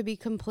 and this could be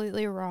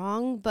completely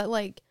wrong, but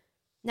like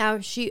now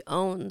she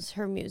owns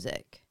her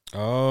music.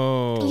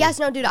 Oh. Yes,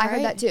 no, dude, I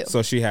heard Right? that too.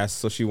 So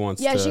she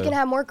wants. Yeah, to, she can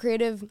have more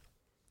creative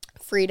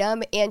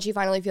freedom, and she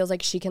finally feels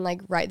like she can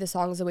like write the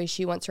songs the way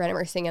she wants to write them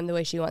or sing them the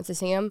way she wants to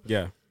sing them.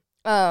 Yeah.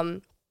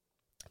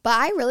 But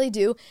I really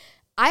do.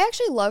 I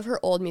actually love her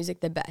old music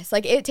the best.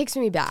 Like it takes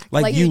me back.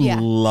 Like you yeah.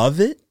 love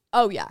it.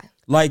 Oh yeah.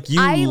 Like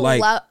you I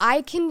like love.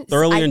 I can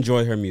thoroughly I,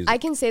 enjoy her music. I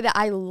can say that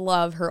I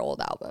love her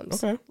old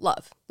albums. Okay.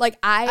 Love. Like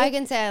I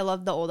can say I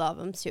love the old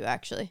albums too,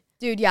 actually.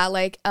 dude, yeah,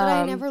 like But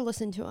I never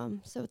listened to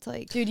them, so it's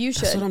like, dude, you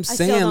should. That's what I'm still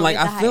saying. don't Like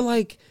get the I feel hype.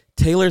 like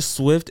Taylor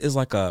Swift is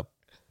like a.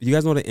 You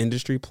guys know what an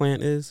industry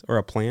plant is or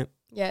a plant?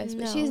 Yes,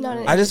 but No. she's not.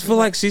 An I just feel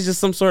like she's just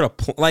some sort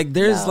of like.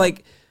 There's No.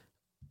 like.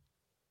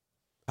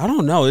 I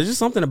don't know. There's just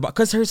something about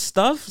because her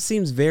stuff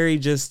seems very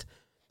just.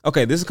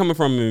 Okay, this is coming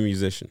from a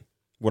musician.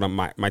 What I'm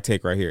my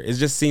take right here. It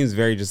just seems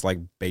very just like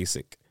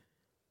basic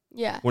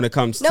Yeah. when it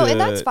comes No, to and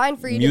that's fine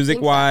for you to music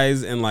think that.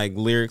 wise and like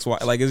lyrics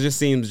wise. Like it just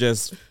seems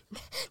just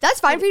That's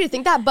fine for you to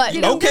think that, but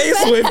okay,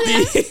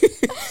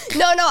 Swiftie.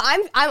 no,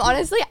 I'm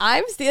honestly,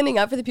 I'm standing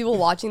up for the people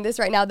watching this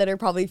right now that are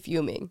probably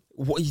fuming.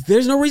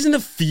 There's no reason to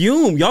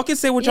fume. Y'all can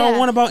say what y'all Yeah.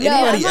 want about No,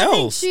 anybody I'm not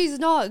saying else. she's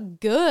not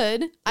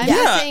good. I'm Yeah,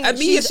 just saying I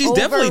mean, she's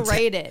definitely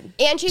overrated.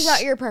 And she's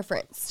not your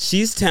preference.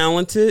 She's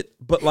talented,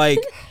 but like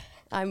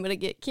I'm gonna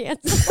get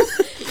canceled.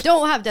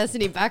 Don't have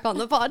Destiny back on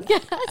the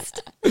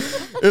podcast.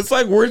 it's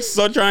like we're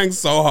so trying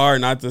so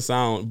hard not to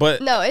sound,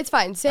 but No, it's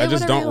fine. Say I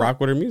just whatever don't you want. rock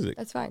with her music.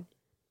 That's fine.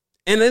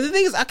 And the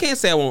thing is, I can't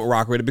say I won't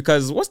rock with it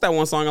because what's that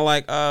one song I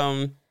like?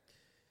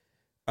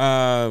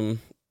 I'm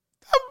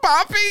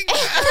bopping.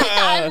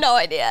 I have no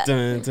idea.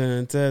 Dun,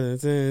 dun, dun,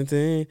 dun,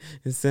 dun,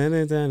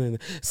 dun, dun, dun.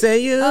 Say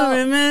you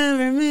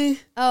remember me.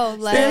 Oh,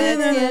 let's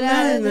get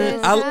out of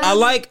this.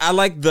 I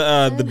like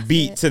the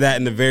beat to that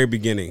in the very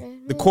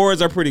beginning. The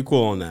chords are pretty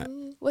cool on that.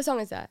 What song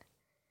is that?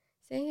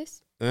 Say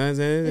yes.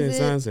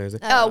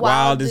 Oh,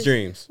 Wildest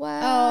Dreams.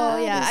 Wow.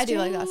 Oh, yeah, I do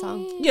like that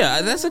song.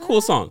 Yeah, that's a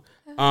cool song.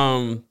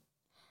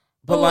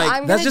 But Oh, like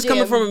I'm that's gonna just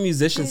coming jam. from a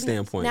musician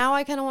standpoint. Now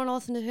I kind of want to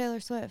listen to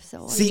Taylor Swift.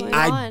 So what's See, going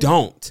I on?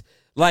 don't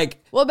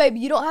like. Well, babe,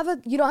 you don't have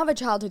a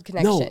childhood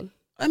No, connection.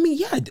 I mean,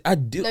 yeah, I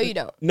do. No, you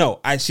don't. No,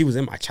 she was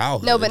in my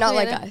childhood. No, but not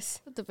like Yeah, us.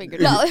 that's a figured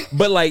No.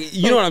 But like,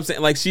 you know what I'm saying?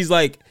 Like, she's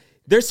like,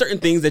 there's certain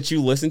things that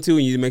you listen to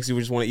and it makes you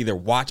just want to either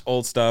watch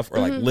old stuff or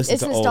like listen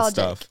It's to old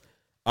nostalgic. stuff.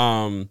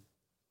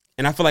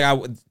 And I feel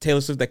like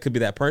Taylor Swift that could be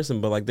that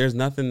person, but like, there's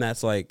nothing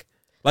that's like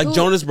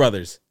Jonas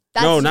Brothers.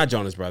 No, That's- not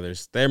Jonas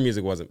Brothers. Their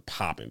music wasn't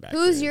popping back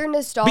Who's then. your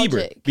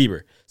nostalgic?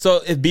 Bieber. So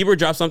if Bieber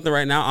drops something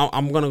right now,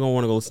 I'm gonna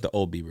want to go listen to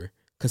old Bieber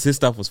because his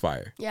stuff was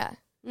fire. Yeah.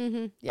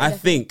 Mm-hmm. Yeah, I definitely.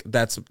 think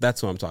that's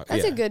what I'm talking.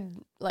 That's yeah. a good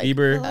like.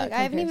 Bieber. Like, I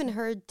haven't comparison. even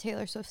heard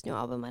Taylor Swift's new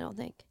album. I don't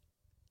think.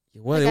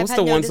 What, Like, what's I've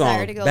the had no one desire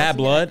song? to go Bad listen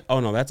to Blood. it. Oh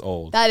no, that's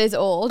old. That is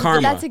old.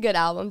 Karma. But that's a good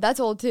album. That's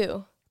old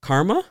too.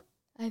 Karma.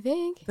 I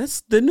think.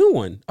 That's the new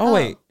one. Oh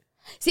wait.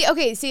 See,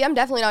 I'm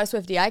definitely not a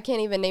Swiftie. I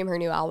can't even name her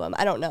new album.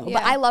 I don't know, but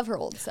Yeah. I love her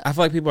old stuff. I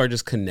feel like people are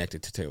just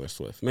connected to Taylor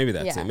Swift. Maybe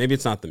that's Yeah. it. Maybe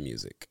it's not the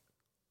music.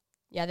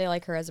 Yeah, they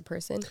like her as a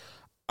person.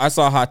 I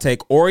saw a hot take.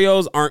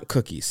 Oreos aren't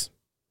cookies.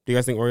 Do you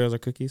guys think Oreos are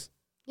cookies?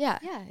 Yeah,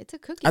 Yeah, it's a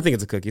cookie. I think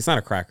it's a cookie. It's not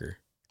a cracker.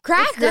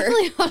 cracker. It's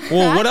definitely not a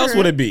Well, what else cracker.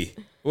 would it be?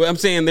 Well, I'm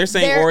saying they're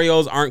saying They're-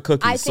 Oreos aren't I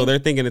cookies, so think- they're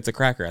thinking it's a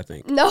cracker, I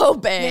think. No,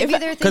 babe. Maybe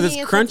they're 'Cause thinking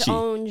it's it's its crunchy.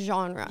 own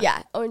genre.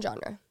 Yeah, own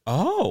genre.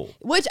 Oh.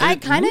 Which I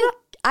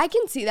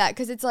can see that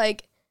because it's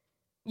like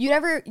you'll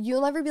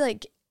never be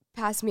like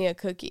pass me a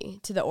cookie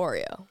to the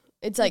Oreo.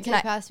 It's like Can can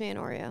I pass me an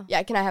Oreo?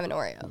 yeah can I have an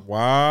Oreo?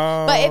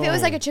 Wow. But if it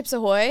was like a Chips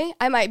Ahoy,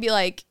 I might be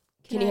like,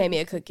 can Can you I hand me a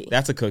have cookie?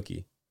 That's a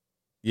cookie.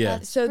 Yeah.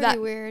 That's so pretty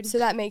that weird. So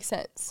that makes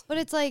sense. But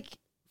it's like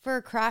for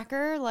a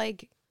cracker,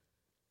 like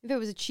if it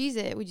was a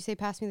Cheez-It, would you say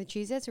pass me the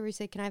Cheez-Its or would you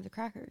say can I have the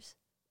crackers?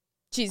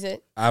 Cheese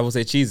it. I will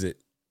say Cheez It.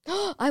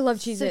 I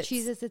love So Cheez-Its.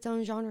 Cheez-Its its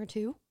own genre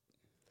too.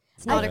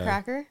 It's not a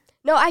cracker.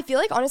 No, I feel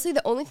like honestly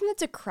the only thing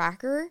that's a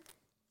cracker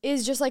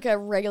is just like a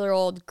regular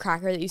old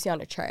cracker that you see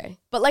on a tray.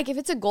 But like if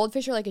it's a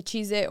Goldfish or like a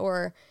Cheez-It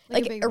or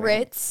Like like a Big a Red.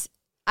 Ritz,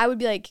 I would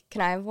be like,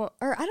 can I have one?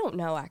 Or I don't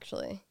know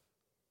actually.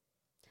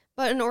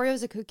 But an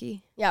Oreo's a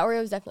cookie. Yeah,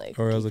 Oreo's definitely a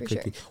cookie. Oreo's a for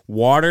cookie. Sure.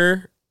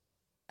 Water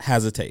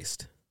has a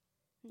taste.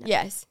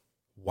 Yes.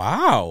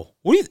 Wow.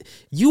 What do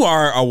you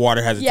are a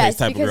water has a Yes, taste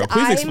type of because girl.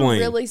 Please I'm explain.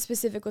 really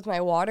specific with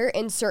my water,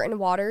 and certain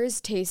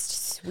waters taste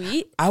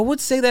sweet. I would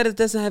say that it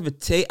doesn't have a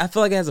taste. I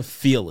feel like it has a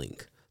feeling.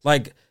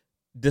 Like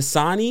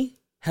Dasani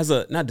has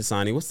a not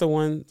Dasani. What's the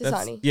one?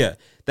 Dasani. Yeah,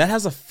 that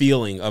has a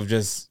feeling of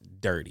just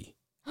dirty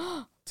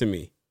to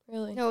me.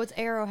 Really? No, it's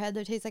Arrowhead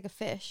that tastes like a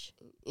fish.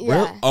 Yeah.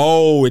 Really?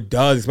 Oh, it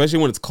does, especially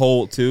when it's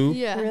cold too.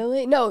 Yeah.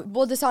 Really? No.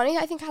 Well, Dasani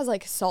I think has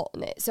like salt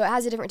in it, so it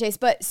has a different taste.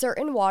 But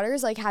certain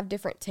waters like have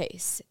different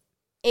tastes,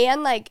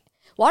 and like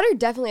water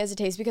definitely has a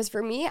taste because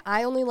for me,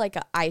 I only like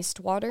a iced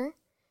water,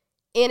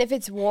 and if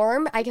it's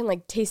warm, I can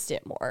like taste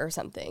it more or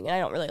something, and I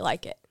don't really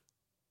like it.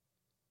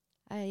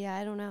 Yeah,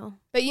 I don't know.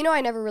 But you know,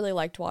 I never really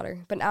liked water,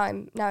 but now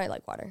I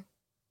like water.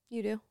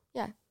 You do?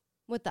 Yeah.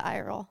 With the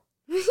eye roll.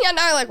 Yeah,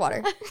 now I like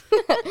water.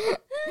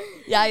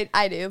 Yeah,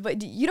 I do,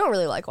 but you don't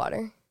really like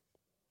water.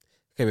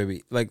 Okay,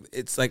 baby. Like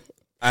it's like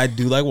I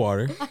do like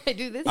water. I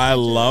do this. I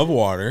love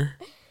water,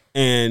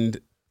 and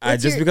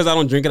What's just your- because I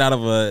don't drink it out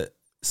of a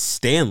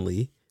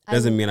Stanley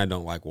doesn't mean I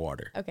don't like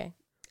water. Okay.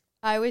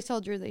 I always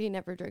told Drew that he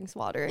never drinks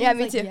water. And Yeah, he's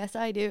me like, too. Yes,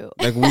 I do.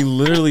 Like we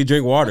literally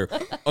drink water.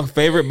 A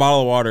favorite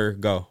bottle of water?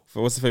 Go.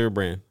 What's the favorite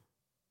brand?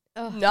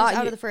 Oh, Not just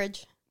out you- of the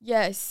fridge.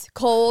 Yes,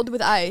 cold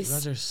with You guys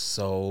ice. are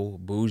so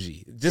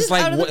bougie. Just Just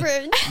like out of the what?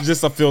 fridge.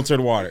 Just a filtered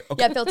water.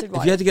 Okay. Yeah, filtered If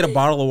water. you had to get a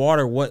bottle of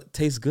water, what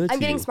tastes good I'm to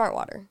getting you? smart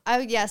water.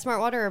 Yeah, Smart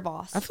Water or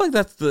Boss. I feel like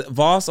that's the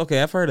Voss.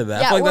 Okay, I've heard of that.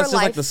 I Yeah, feel like or that's just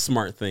like Life. the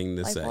smart thing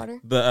to Life say. water?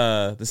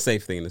 The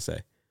safe thing to say.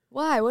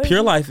 Why? What?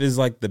 Pure Life is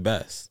like the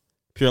best.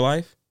 Pure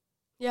Life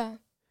Yeah.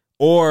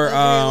 or Those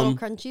are your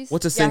little crunchies.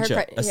 what's Yeah, her Essentia?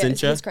 crun- yeah,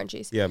 Essentia. his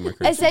crunchies. Yeah, my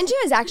crunchies. Essentia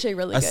is actually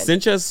really good.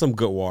 Essentia is some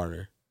good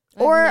water.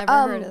 I've Or never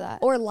heard of that.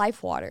 or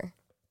Life water.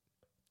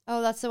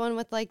 Oh, that's the one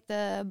with like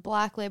the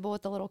black label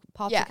with the little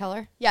pops Yeah. of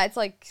color. Yeah, it's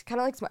like kind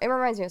of like smart. It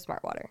reminds me of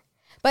smart water.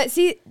 But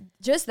see,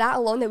 just that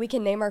alone that we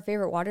can name our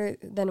favorite water,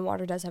 then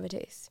water does have a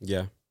taste.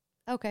 Yeah.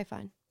 Okay,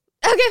 fine.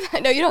 Okay,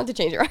 fine. No, you don't have to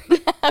change it right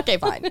now. Okay,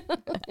 fine.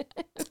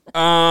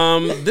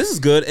 This is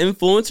good.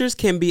 Influencers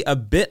can be a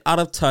bit out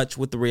of touch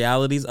with the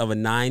realities of a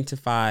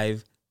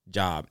 9-to-5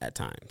 job at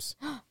times.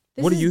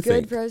 This What do is you good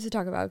think? for us to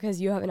talk about because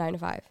you have a 9 to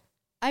 5.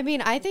 I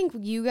mean, I think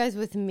you guys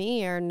with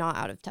me are not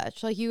out of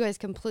touch. Like, you guys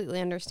completely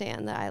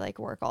understand that I like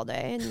work all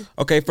day. And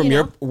Okay, from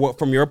You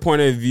from your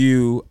point of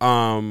view,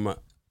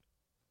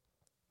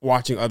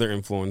 watching other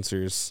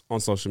influencers on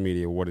social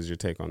media, what is your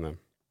take on them?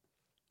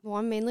 well,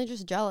 I'm mainly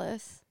just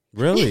jealous.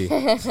 Really?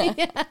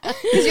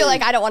 Because you're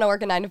like, I don't want to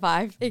work a 9 to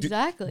 5.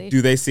 Exactly.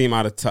 Do they seem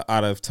out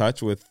of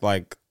touch with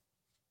like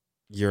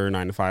your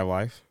 9-to-5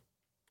 life?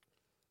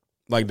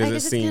 Like, does I it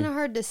guess it's seem? kind of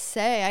hard to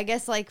say. I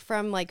guess like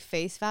from like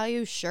face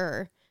value,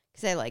 sure,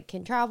 because they like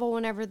can travel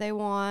whenever they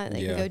want.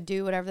 They Yeah. can go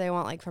do whatever they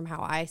want. Like from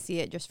how I see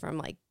it, just from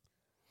like,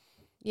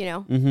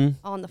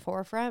 Mm-hmm. on the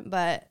forefront.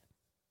 But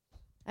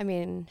I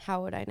mean,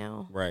 how would I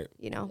know? Right.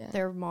 Yeah.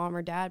 Their mom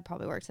or dad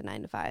probably works a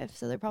 9 to 5,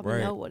 so they probably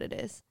Right. know what it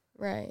is.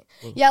 Right.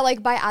 Yeah,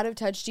 like by out of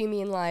touch, do you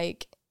mean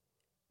like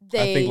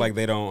they I think like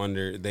they don't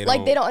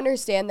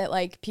understand that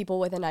like people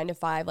with a 9 to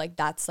 5 like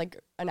that's like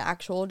an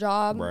actual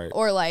job, Right.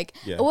 or like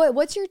Yeah.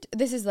 what's your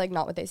this is like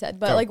not what they said,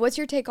 but Go. like what's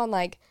your take on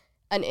like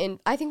I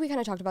think we kind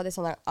of talked about this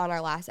on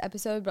our last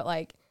episode, but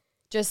like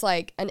just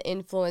like an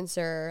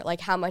influencer,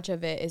 like how much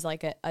of it is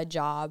like a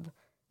job,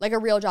 like a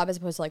real job as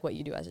opposed to like what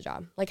you do as a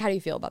job. Like how do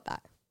you feel about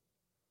that?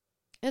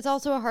 It's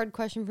also a hard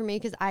question for me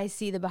because I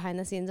see the behind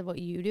the scenes of what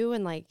you do,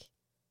 and like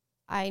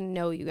I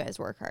know you guys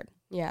work hard.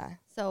 Yeah.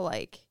 So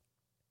like,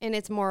 and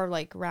it's more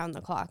like round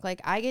the clock. Like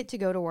I get to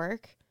go to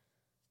work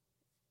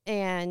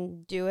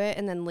and do it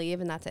and then leave,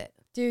 and that's it.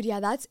 Dude, yeah,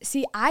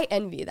 I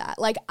envy that.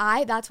 Like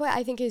that's what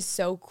I think is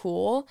so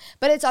cool.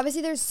 But it's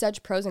obviously there's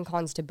such pros and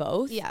cons to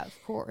both. Yeah, of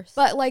course.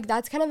 But like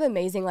that's kind of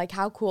amazing, like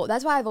how cool.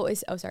 That's why I've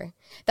always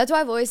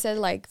said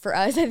like for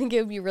us, I think it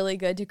would be really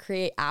good to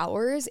create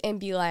hours and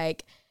be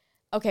like,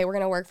 okay, we're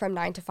gonna work from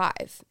 9 to 5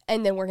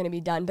 and then we're gonna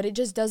be done. But it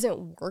just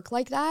doesn't work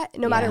like that,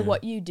 no matter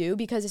what you do,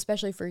 because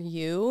especially for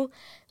you,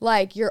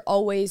 like you're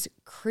always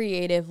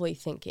creatively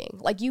thinking.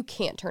 Like you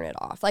can't turn it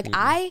off. Like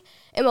I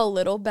am a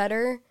little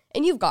better,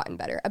 and you've gotten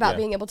better about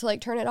being able to like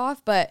turn it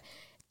off. But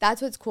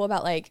that's what's cool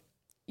about like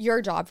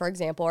your job, for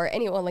example, or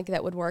anyone like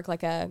that would work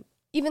like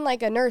even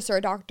like a nurse or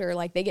a doctor,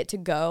 like they get to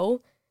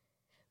go.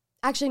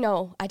 Actually,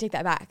 no, I take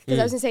that back. Because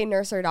I was gonna say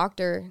nurse or a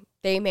doctor,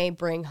 they may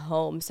bring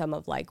home some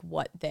of like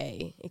what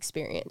they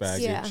experienced.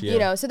 Baggage, Yeah. You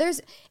know, so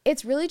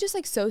it's really just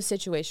like so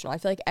situational. I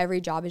feel like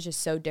every job is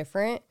just so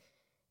different.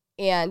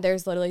 And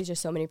there's literally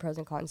just so many pros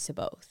and cons to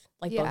both,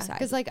 like both sides.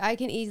 Because like I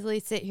can easily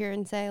sit here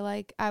and say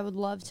like I would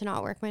love to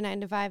not work my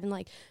 9 to 5 and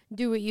like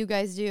do what you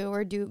guys do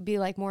or be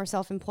like more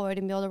self-employed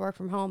and be able to work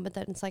from home. But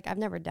then it's like I've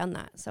never done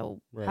that,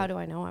 so how do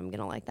I know I'm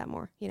gonna like that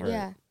more? You know?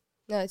 Yeah,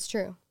 no, it's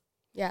true.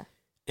 Yeah,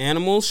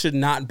 Animals should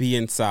not be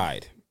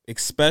inside,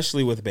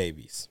 especially with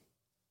babies.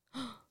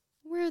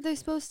 Where are they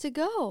supposed to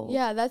go?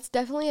 yeah, that's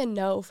definitely a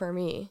no for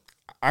me.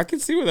 I can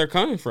see where they're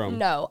coming from.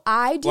 No,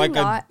 I do like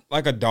not.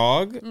 like a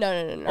dog. No. Or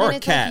And a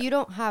it's cat. like you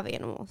don't have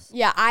animals.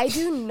 Yeah, I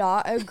do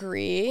not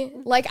agree.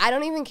 Like, I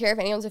don't even care if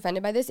anyone's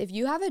offended by this. If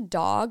you have a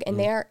dog and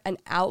they are an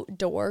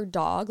outdoor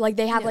dog, like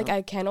they have like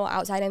a kennel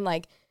outside and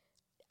like,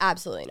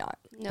 absolutely not.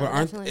 No,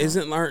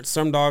 But aren't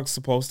some dogs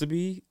supposed to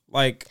be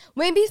like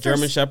Maybe for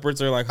German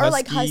Shepherds or like or Huskies?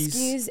 like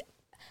Huskies.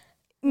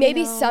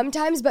 Maybe No.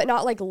 sometimes, but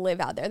not like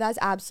live out there. That's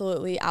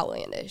absolutely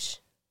outlandish.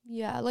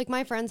 Yeah, like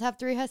my friends have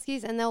 3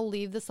 Huskies and they'll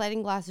leave the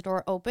sliding glass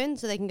door open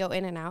so they can go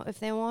in and out if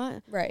they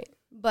want, Right.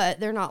 but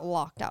they're not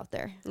locked out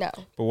there. No.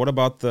 But what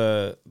about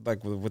the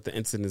like with the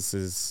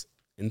incidences?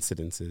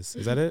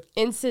 Is that it?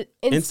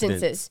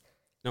 Instances.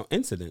 No,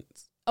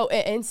 incidents. Oh,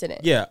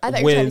 incident. Yeah, I thought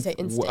you were trying to say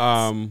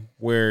instance.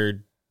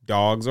 Where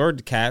dogs or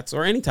cats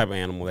or any type of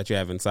animal that you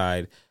have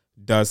inside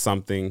does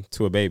something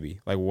to a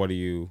baby. Like, what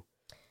do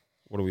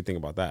we think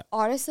about that?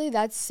 Honestly,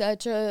 that's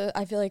such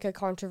I feel like a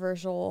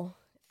controversial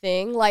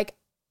thing. Like,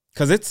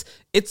 Because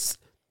it's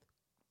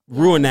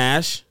Rue and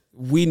Nash.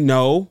 We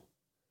know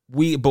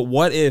but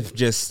what if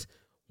just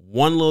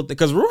one little thing?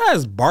 Because Rue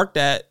has barked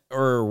at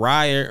or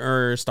Rye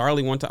or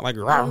Starly one time, like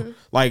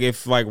like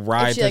if like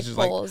Rye if she, touches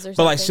like, like, pulls or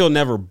but like something. she'll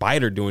never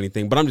bite or do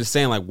anything. But I'm just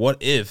saying, like, what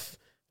if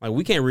like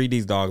we can't read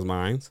these dogs'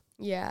 minds?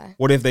 yeah.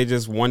 What if they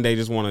just one day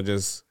just want to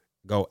just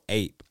go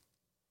ape?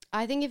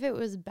 I think if it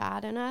was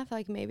bad enough,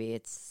 like maybe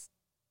it's,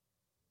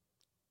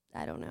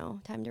 I don't know,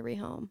 time to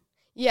rehome.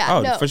 Yeah,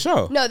 Oh, no, for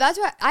sure. No, that's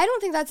what I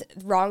don't think that's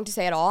wrong to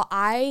say at all.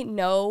 I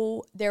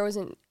know there was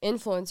an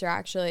influencer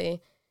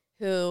actually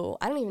who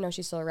I don't even know if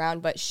she's still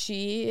around, but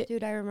she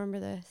remember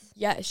this.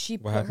 she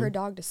What put her happened?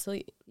 dog to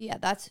sleep. Yeah,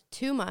 that's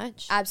too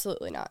much.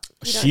 Absolutely not.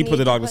 You don't She put the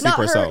need dog to to put- sleep Not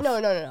her. herself.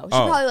 No. She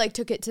Oh. probably like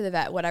took it to the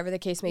vet, whatever the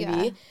case may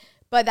Yeah. be.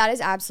 But that is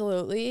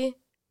absolutely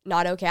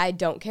not okay. I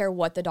don't care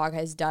what the dog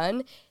has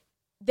done.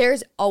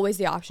 There's always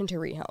the option to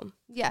rehome.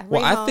 Yeah.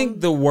 Well, I rehome.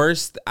 think the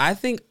worst. I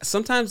think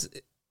sometimes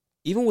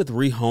even with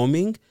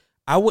rehoming,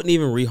 I wouldn't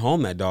even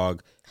rehome that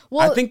dog.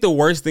 Well, I think the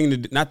worst thing to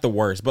do, not the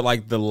worst, but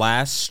like the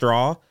last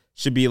straw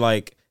should be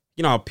like,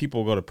 you know how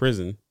people go to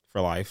prison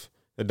for life.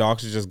 The dog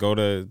should just go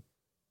to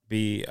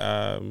be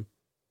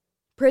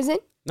prison?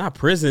 not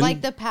prison.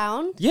 like the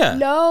pound. yeah.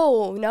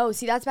 No.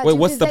 See, that's bad. Wait, too,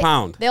 what's 'cause the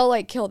pound? They'll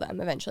like kill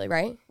them eventually,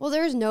 right? Well,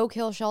 there's no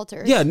kill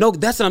shelters. Yeah, no,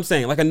 that's what I'm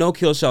saying. Like a no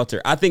kill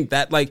shelter. I think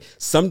that like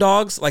some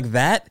dogs like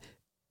that.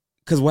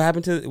 Because what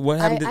happened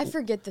to I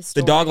forget the the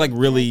story. dog like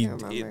really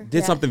can't remember.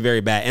 did something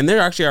very bad, and there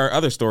actually are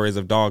other stories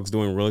of dogs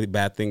doing really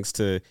bad things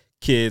to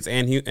kids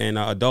and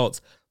adults.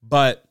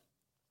 But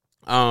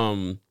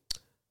what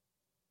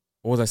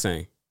was I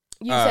saying?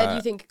 You said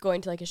you think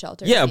going to like a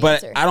shelter. Yeah, is the but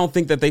answer. I don't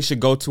think that they should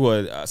go to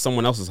a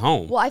someone else's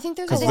home. Well, I think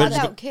there's a 'Cause I lot think they're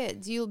of about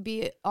kids, you'll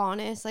be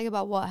honest like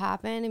about what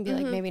happened and be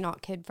Mm-hmm. like maybe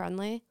not kid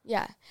friendly.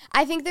 yeah.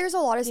 I think there's a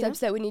lot of You know? steps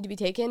that would need to be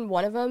taken.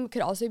 One of them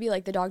could also be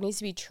like the dog needs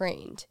to be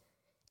trained,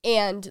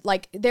 and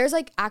like there's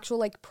like actual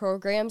like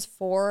programs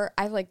for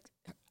I've like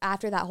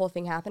after that whole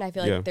thing happened, I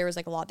feel like Yeah. there was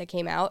like a lot that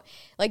came out.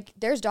 Like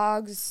there's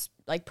dogs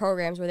like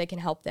programs where they can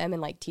help them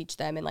and like teach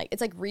them and like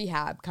it's like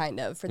rehab kind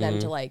of for them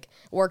to like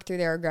work through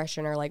their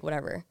aggression or like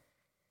whatever.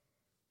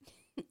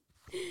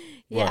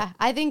 Yeah,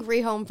 I think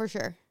rehome for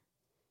sure.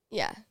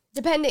 Yeah,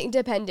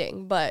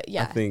 depending, but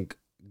yeah. I think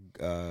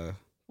Well,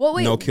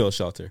 wait, no kill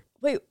shelter.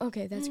 wait.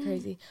 Okay, that's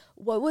crazy.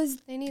 What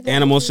was? They need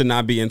Animals should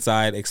not be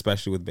inside,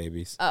 especially with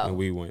babies. Oh. And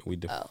we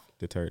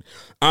deterred.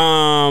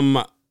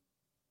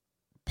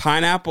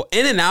 Pineapple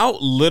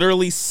In-N-Out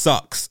literally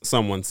sucks,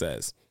 someone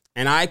says.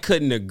 And I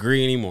couldn't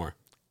agree anymore.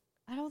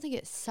 I don't think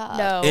it sucks.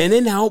 No.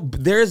 In-N-Out,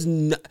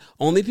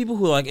 only people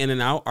who like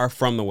In-N-Out are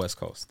from the West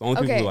Coast. The only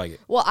people Okay. who like it.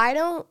 Well,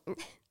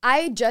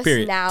 I just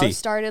Period. now T.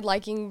 started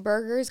liking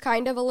burgers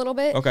kind of a little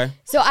bit. Okay.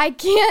 So I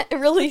can't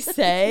really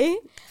say.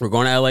 We're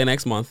going to LA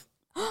next month.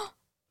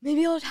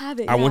 Maybe I'll have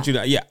it. I want you to,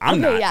 I'm Okay,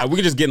 not. yeah. We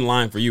could just get in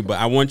line for you, but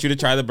I want you to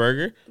try the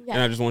burger. Yeah.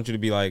 And I just want you to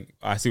be like,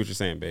 I see what you're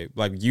saying, babe.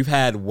 Like, you've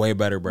had way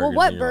better burgers. Well,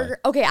 what in your life. burger?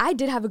 Okay, I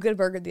did have a good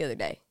burger the other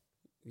day.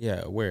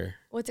 Yeah, where?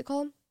 What's it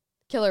called?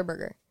 Killer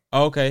Burger.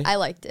 Oh, okay. I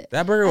liked it.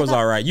 That burger was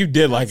all right. You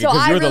did like it So because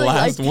I you're the really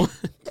last liked one.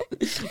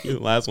 You're the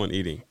last one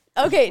eating.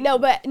 Okay, no,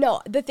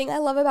 the thing I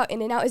love about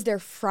In-N-Out is their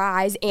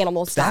fries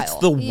animal style. That's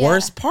the Yeah.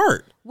 worst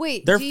part.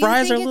 Wait, Their do you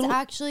fries think are it's little-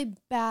 actually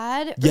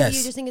bad? Or Yes. do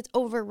you just think it's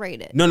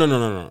overrated? No.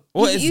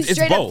 Well, you it's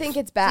straight both. up think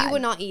it's So bad. you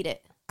would not eat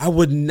it. I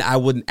wouldn't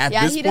at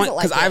Yeah, this he point doesn't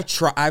like because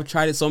it. I've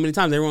tried it so many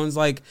times. Everyone's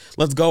like,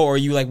 "Let's go," or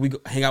you like we go,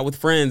 hang out with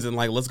friends and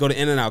like let's go to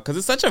In-N-Out because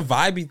it's such a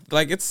vibe.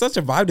 Like it's such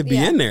a vibe to be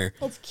Yeah. in there.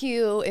 It's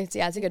cute. It's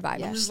a good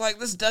vibe. I'm just like,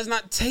 this does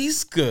not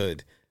taste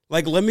good.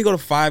 Like, let me go to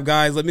Five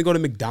Guys. Let me go to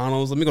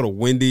McDonald's. Let me go to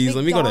Wendy's.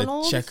 Let me go to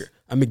McDonald's? Checker.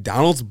 A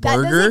McDonald's That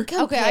burger.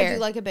 doesn't Okay, I compare. do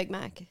like a Big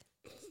Mac.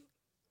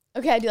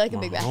 Okay, I do like a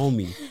My Big Mac.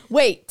 homie.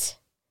 Wait.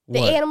 The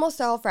What? animal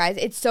style fries,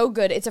 it's so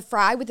good. It's a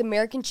fry with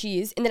American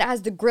cheese, and then it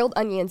has the grilled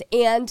onions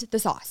and the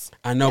sauce.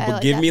 I know, I but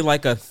like give that. me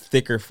like a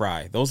thicker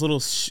fry. Those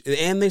little,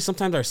 and they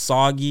sometimes are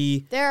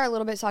soggy. They're a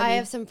little bit soggy. I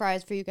have some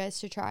fries for you guys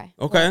to try.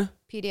 Okay.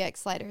 PDX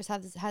Sliders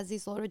has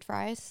these loaded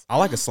fries. I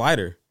like a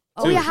slider.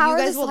 Oh, too. yeah, how you are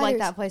guys the would like sliders?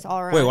 that place all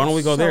around. Wait, why don't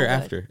we go So there good.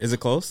 after? Is it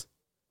close?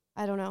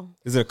 I don't know.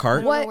 Is it a I cart?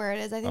 don't What? know where it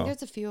is. I think Oh.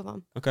 there's a few of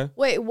them. Okay.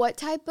 Wait, what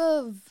type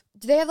of...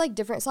 Do they have, like,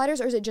 different sliders,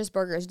 or is it just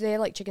burgers? Do they have,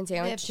 like, chicken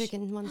sandwich? They have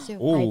chicken ones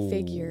too. Ooh. I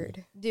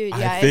figured. Dude, I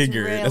yeah,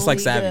 figured. it's really That's like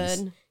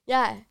Savvy's. good.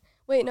 Yeah.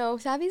 Wait, no.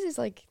 Savvy's is,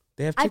 like...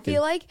 They have I chicken.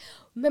 feel like...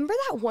 Remember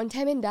that one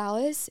time in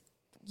Dallas?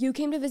 You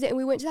came to visit, and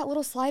we went to that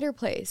little slider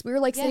place. We were,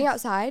 like, sitting Yes.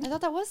 outside. I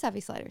thought that was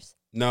Savvy Sliders.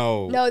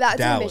 No, that's in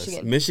Dallas.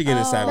 Michigan. Michigan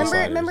is Oh. Savvy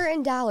Sliders. Remember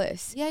in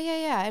Dallas? Yeah. I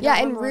Yeah, don't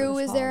and remember what it Rue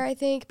was there, called. I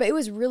think. But it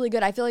was really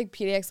good. I feel like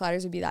PDX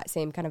sliders would be that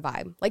same kind of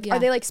vibe. Like, Yeah. are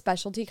they like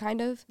specialty kind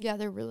of? Yeah,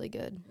 they're really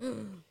good.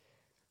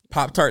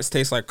 Pop-Tarts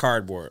taste like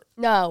cardboard.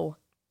 No.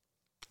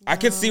 I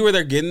can see where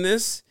they're getting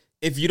this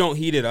if you don't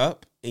heat it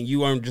up and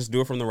you just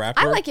do it from the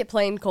wrapper. I like it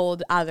plain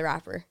cold out of the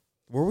wrapper.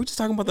 Were we just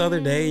talking about the other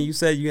day and you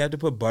said you had to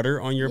put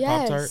butter on your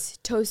Pop-Tart? Yes.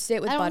 Toast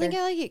it with I don't butter. think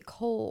I like it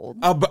cold.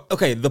 But,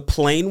 okay, the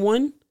plain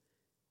one.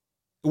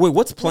 Wait,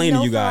 what's plain No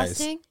to you guys?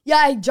 frosting?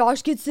 Yeah,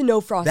 Josh gets the no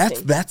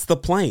frosting. That's the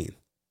plain.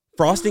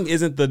 Frosting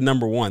isn't the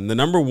number one. The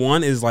number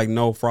one is like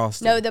no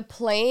frosting. No, the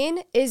plain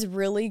is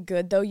really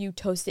good though. You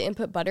toast it and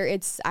put butter.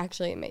 It's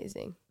actually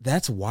amazing.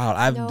 That's wild.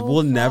 I No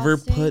will never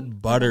frosting?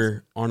 put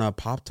butter on a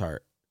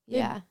Pop-Tart.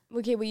 Yeah.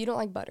 Okay, well you don't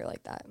like butter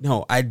like that.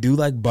 No, I do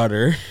like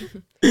butter.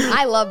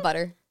 I love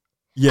butter.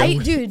 Yeah.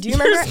 Dude, do you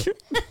remember?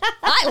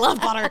 I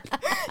love butter.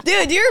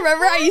 Dude, do you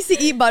remember I used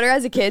to eat butter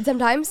as a kid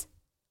sometimes?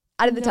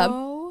 Out of the tub.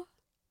 No.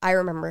 I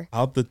remember.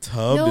 Out the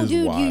tub No, is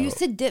dude, wild. you used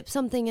to dip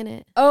something in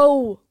it.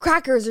 Oh,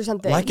 crackers or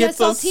something. like Yeah, it's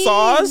a saltines.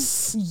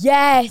 sauce?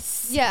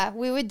 Yes. Yeah,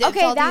 we would dip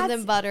Okay, saltines that's-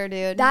 in butter,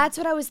 dude. That's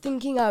what I was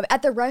thinking of.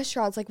 At the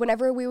restaurants, like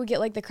whenever we would get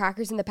like the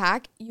crackers in the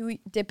pack, you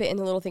dip it in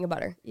a little thing of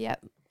butter.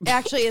 Yep. It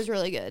actually is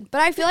really good.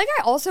 But I feel like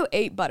I also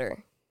ate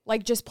butter.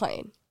 Like just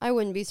plain. I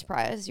wouldn't be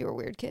surprised. You're a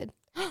weird kid.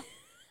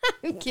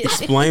 I'm kidding.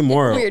 Explain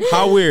more. Weird.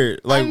 How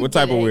weird? Like I'm what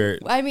type of kidding.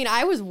 weird? I mean,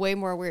 I was way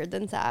more weird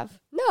than Sav.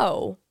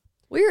 No.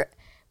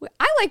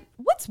 I like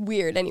what's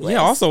weird anyway. Yeah,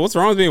 also, what's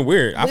wrong with being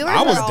weird? We were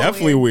I was all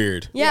definitely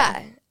weird.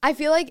 Yeah. I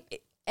feel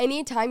like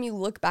anytime you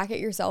look back at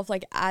yourself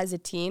like as a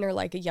teen or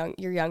like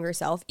your younger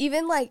self,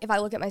 even like if I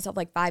look at myself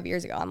like 5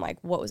 years ago, I'm like,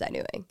 what was I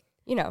doing?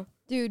 You know.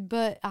 Dude,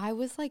 but I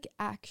was like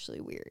actually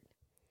weird.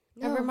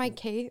 Remember my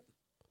cape?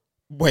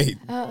 Wait,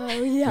 Oh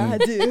yeah,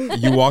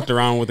 dude. you walked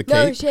around with a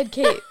No, cape? she had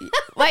cape.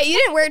 Wait, you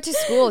didn't wear it to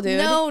school, dude.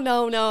 No,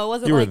 it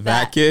wasn't You were like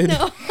that kid?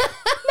 No.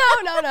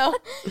 No,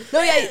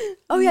 yeah.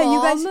 Oh yeah,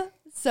 you guys. Mom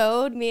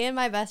sewed me and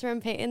my best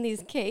friend Peyton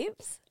these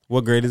capes.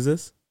 What grade is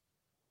this?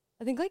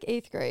 I think like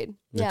 8th grade.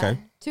 Yeah. Okay.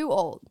 Too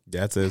old.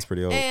 That's it. It's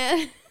pretty old.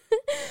 And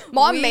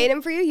Mom we- made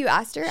them for you. You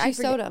asked her. She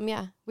sewed them,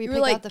 yeah. We You were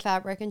picked like- out the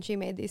fabric and she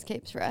made these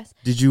capes for us.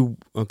 Did you?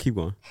 Oh, keep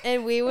going.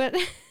 And we would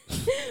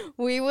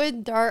we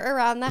would dart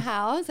around the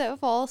house at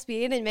full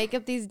speed and make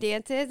up these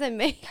dances and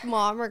make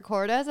Mom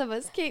record us of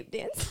us cape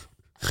dance.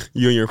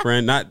 You and your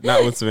friend, not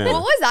with Savannah.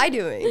 What was I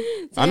doing?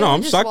 I know. we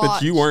I'm just shocked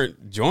that you watched.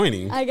 weren't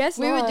joining. I guess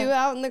We not. would do it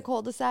out in the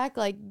cul-de-sac,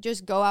 like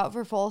just go out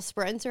for full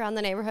sprints around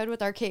the neighborhood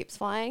with our capes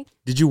flying.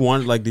 Did you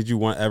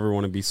ever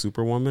want to be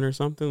Superwoman or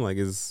something? Like,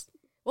 is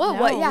Well,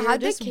 No, what? Yeah, we were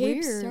how'd the just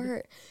cape weird.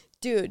 start?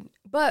 Dude,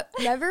 but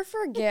never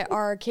forget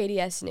our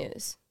KDS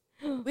news.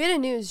 We had a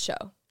news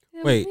show.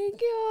 Wait. Oh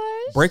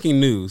my gosh. breaking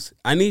news?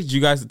 I need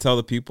you guys to tell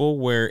the people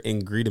where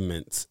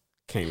ingredients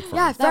came from.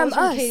 Yeah, That from was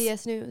from us.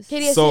 KDS News.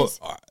 KDS So news.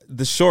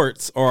 the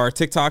shorts or our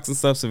TikToks and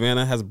stuff,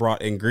 Savannah has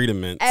brought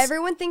ingredients.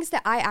 Everyone thinks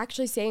that I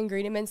actually say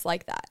ingredients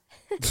like that.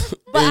 And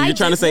I you're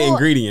trying do- to say well,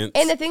 ingredients.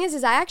 And the thing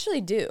is I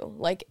actually do.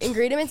 Like,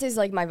 ingredients is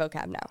like my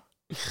vocab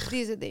now.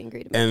 These are the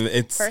ingredients.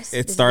 And First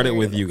it is started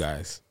with ingredients. you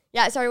guys.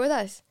 Yeah, it started with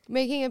us.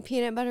 Making a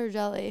peanut butter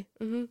jelly.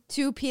 Mm-hmm.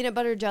 2 peanut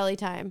butter jelly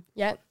time.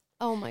 Yep.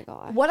 Oh my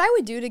god. What I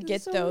would do to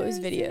get so those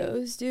embarrassing.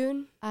 videos,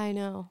 dude, I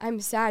know. I'm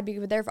sad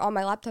because they're on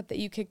my laptop that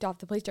you kicked off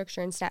the play structure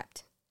and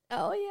snapped.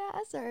 Oh yeah,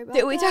 sorry about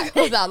Did we that. talk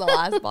about that on the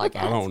last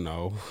podcast? I don't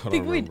know. I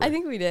don't remember. I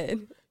think we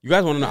did. You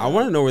guys want to know? I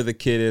want to know where the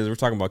kid is. We're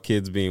talking about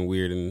kids being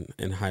weird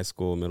in high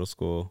school, middle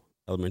school,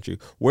 elementary.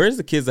 Where's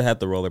the kids that had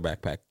the roller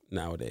backpack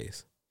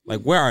nowadays? Like,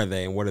 where are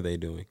they and what are they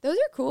doing? Those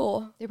are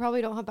cool. They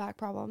probably don't have back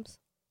problems.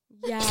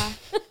 Yeah.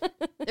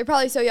 They're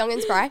probably so young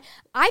and spry.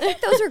 I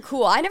think those are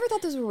cool. I never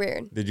thought those were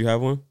weird. Did you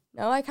have one?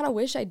 No, I kind of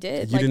wish I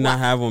did. You Like, did not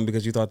why- have one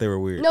because you thought they were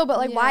weird. No, but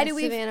like, why Yeah, do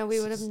we? Savannah, we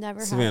would have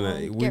never Savannah,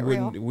 had one. we Get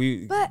wouldn't. real.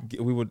 We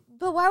would.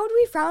 But why would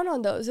we frown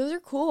on those? Those are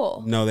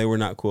cool. No, they were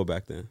not cool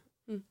back then.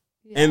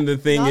 Yeah. And the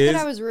thing Not is, that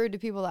I was rude to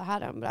people that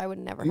had them, but I would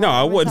never. no, have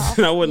I them wouldn't.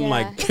 myself. I wouldn't Yeah.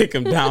 like kick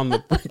them down the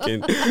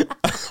freaking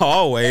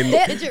hallway.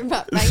 Get your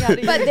backpack out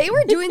of But here. they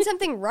were doing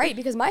something right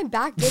because my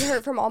back did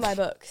hurt from all my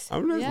books.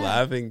 I'm just Yeah.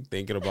 laughing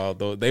thinking about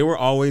those. They were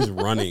always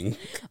running.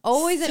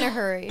 Always in a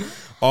hurry.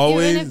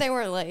 Always. Even if they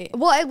weren't late.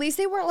 Well, at least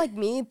they weren't like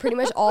me. Pretty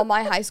much all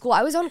my high school,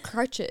 I was on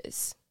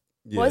crutches.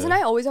 Yeah. Wasn't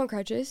I always on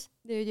crutches?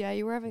 Dude, yeah,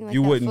 you were having like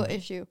You that wouldn't- foot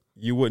issue.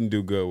 You wouldn't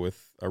do good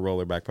with a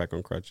roller backpack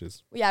on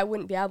crutches. Yeah, I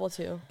wouldn't be able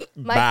to.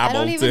 I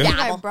don't even think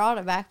I Babble. brought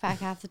a backpack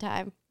half the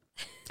time.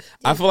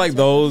 I feel like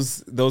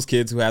those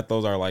kids who had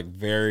those are like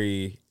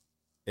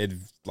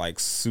like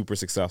super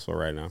successful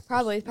right now.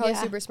 Probably Yeah.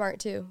 super smart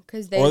too,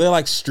 because Or they're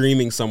like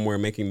streaming somewhere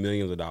making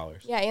millions of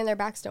dollars. yeah, and their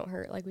backs don't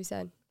hurt, like we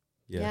said.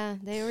 Yeah,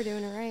 they were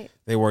doing it right.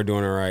 They were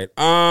doing it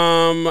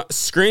right.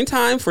 Screen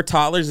time for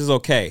toddlers is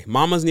okay.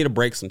 Mamas need a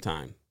break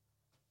sometime.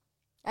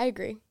 I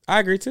agree. I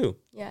agree too.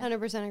 Yeah,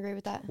 100% agree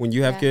with that. When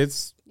you have Yeah.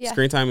 kids, Yeah.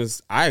 screen time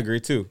is. I agree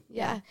too.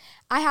 Yeah.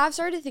 I have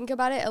started to think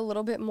about it a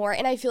little bit more,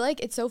 and I feel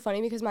like it's so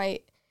funny because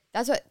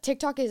that's what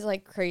TikTok is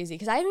like crazy,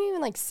 because I don't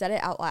even like said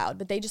it out loud,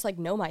 but they just like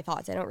know my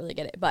thoughts. I don't really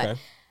get it, but Okay.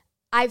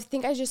 I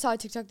think I just saw a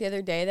TikTok the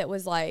other day that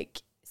was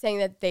like saying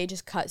that they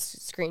just cut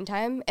screen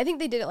time. I think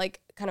they did it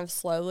like kind of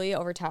slowly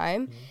over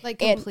time.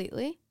 Like And-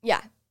 completely.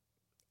 Yeah.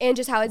 And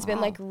just how it's been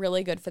Wow. like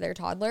really good for their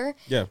toddler.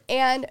 Yeah.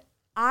 And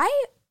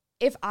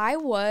if I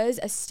was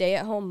a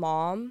stay-at-home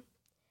mom,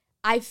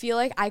 I feel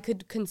like I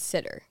could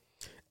consider.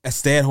 A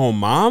stay-at-home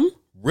mom?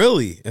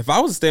 Really? If I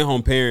was a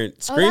stay-at-home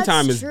parent, screen that's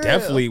time is true.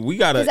 definitely we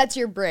gotta. Because that's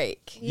your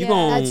break. You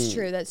gon- That's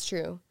true. That's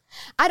true.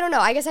 I don't know.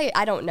 I guess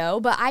I don't know,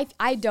 but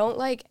I don't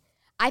like.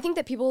 I think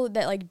that people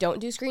that like don't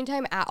do screen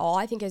time at all,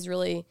 I think is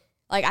really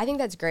like, I think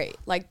that's great.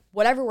 Like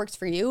whatever works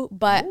for you,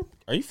 but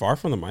Are you far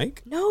from the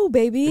mic? no,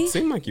 baby. It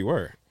seemed like you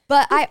were.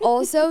 But I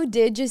also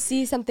did just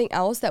see something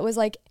else that was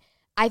like,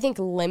 I think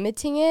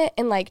limiting it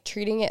and like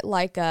treating it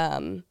like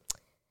A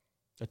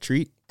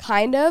treat.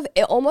 kind of,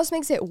 it almost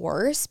makes it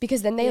worse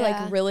because then they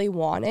Yeah. like really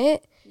want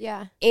it.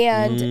 Yeah.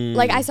 And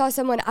like I saw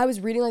someone, I was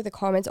reading like the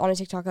comments on a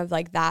TikTok of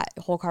like that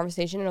whole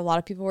conversation, and a lot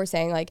of people were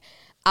saying like,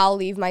 I'll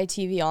leave my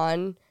TV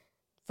on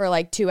for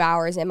like 2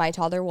 hours and my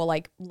toddler will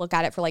like look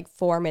at it for like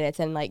 4 minutes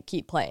and like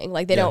keep playing.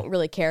 Like they Yeah. don't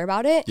really care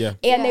about it. Yeah.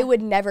 And they Yeah.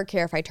 would never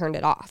care if I turned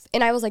it off.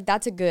 And I was like,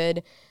 that's a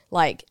good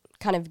like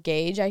kind of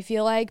gauge, I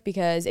feel like,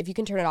 because if you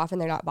can turn it off and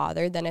they're not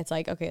bothered, then it's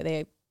like, okay,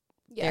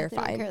 they're They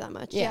fine. don't care that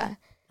much. Yeah.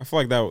 I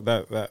feel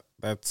like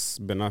that's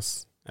been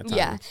us at times.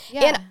 Yeah.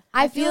 Yeah. And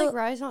I feel feel like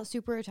Rye's not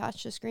super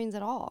attached to screens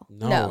at all.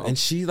 No. And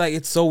she like,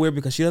 it's so weird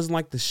because she doesn't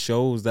like the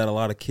shows that a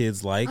lot of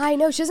kids like. I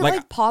know she doesn't Like,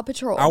 like Paw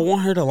Patrol. I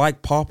want her to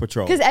like Paw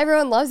Patrol. because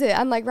everyone loves it.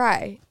 I'm like,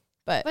 right.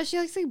 But she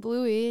likes like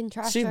Bluey and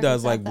Trash She Truck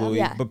does and like stuff, though. Bluey,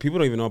 Yeah. but people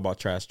don't even know about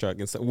Trash Truck,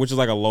 and stuff, which is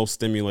like a low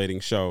stimulating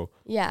show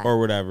Yeah. or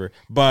whatever.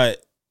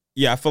 But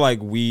yeah, I feel like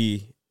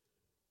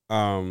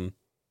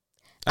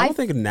I don't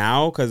think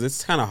now, because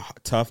it's kind of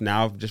tough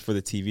now just for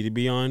the TV to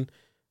be on,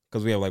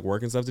 because we have like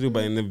work and stuff to do.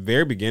 But in the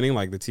very beginning,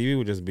 like the TV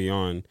would just be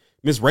on.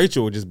 Miss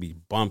Rachel would just be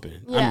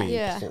bumping. I Yeah. mean,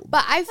 Yeah.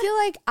 But I feel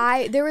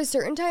like there was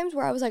certain times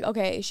where I was like,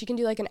 okay, she can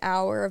do like an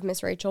hour of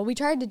Miss Rachel. We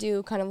tried to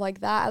do kind of like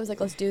that. I was like,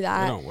 let's do it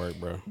that. don't work,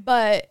 bro.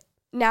 But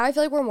now I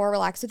feel like we're more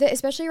relaxed with it,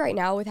 especially right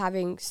now with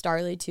having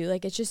Starly too.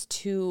 Like it's just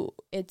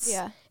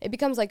it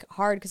becomes like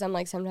hard because I'm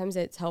like, sometimes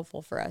it's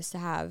helpful for us to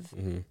have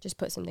just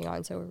put something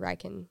on so I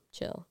can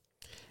chill.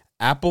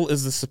 Apple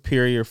is the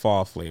superior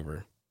fall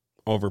flavor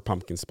over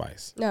pumpkin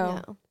spice.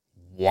 No. No.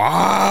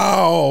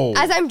 Wow.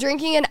 As I'm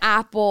drinking an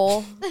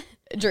apple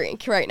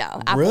drink right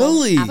now. Apple,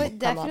 Really? apple But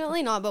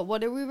definitely not. But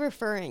what are we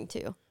referring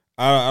to?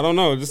 I don't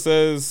know. It just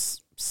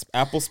says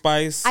apple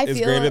spice I is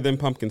feel greater like- than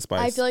pumpkin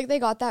spice. I feel like they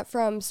got that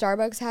from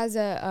Starbucks has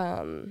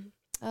a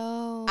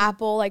Oh,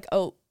 apple like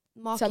oat.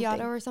 macchiato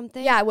something. or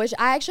something. Yeah, which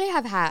I actually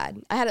have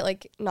had. I had it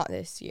like not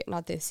this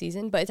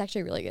season, but it's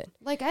actually really good.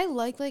 Like I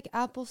like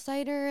apple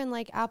cider and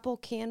like apple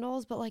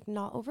candles, but like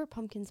not over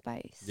pumpkin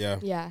spice. yeah.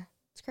 Yeah,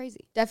 It's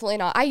crazy. definitely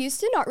not. I used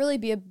to not really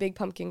be a big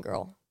pumpkin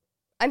girl.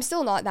 I'm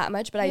still not that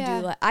much, but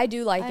Yeah. I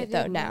do like I it though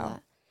didn't know now.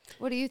 that.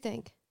 What do you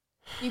think?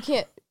 You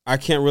can't. I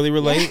can't really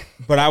relate,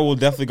 but I will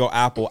definitely go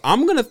apple.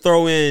 I'm gonna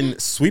throw in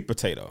sweet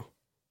potato.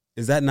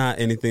 Is that not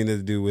anything to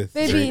do with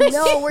Baby, drinks?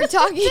 no, we're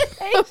talking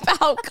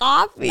about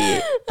coffee.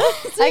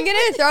 I'm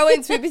gonna throw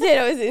in sweet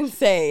potato is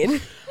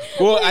insane.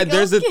 Well,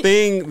 there's a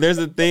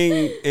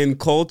thing in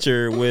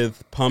culture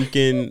with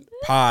pumpkin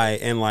pie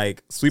and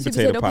like sweet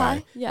potato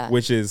pie, Yeah.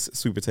 which is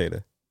sweet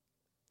potato.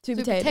 Sweet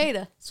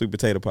potato. Sweet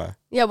potato pie.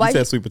 Yeah, why? You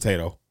said sweet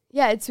potato.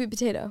 Yeah, it's sweet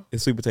potato.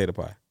 It's sweet potato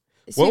pie.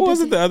 Sweet What was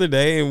it the potato. other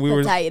day? And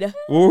Potato.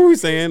 what were we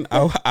saying?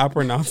 I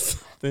pronounced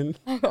something.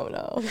 I don't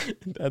know.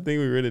 I think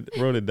we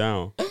wrote it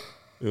down.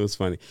 It was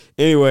funny.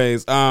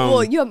 Anyways,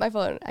 Well, you have my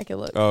phone. I can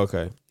look. oh,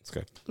 okay. It's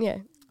okay. Yeah.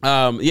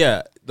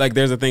 Yeah, like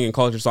there's a thing in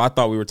culture. So I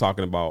thought we were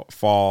talking about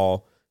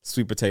fall,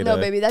 sweet potato, No,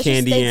 baby, that's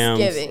candy just yams.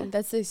 Thanksgiving.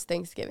 That's just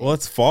Thanksgiving. Well,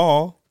 it's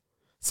fall.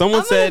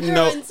 Someone said throw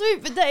no. in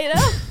sweet potato.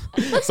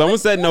 Someone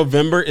said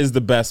November is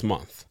the best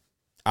month.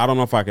 I don't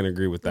know if I can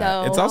agree with that.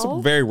 No. It's also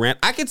very random.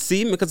 I could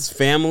see because it's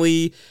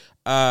family.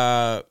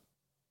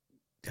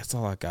 That's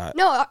all I got.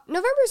 No,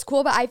 November is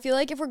cool, but I feel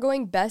like if we're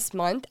going best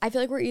month, I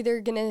feel like we're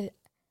either gonna.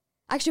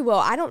 Actually, well,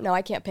 I don't know.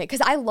 I can't pick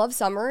because I love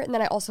summer and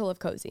then I also love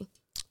cozy.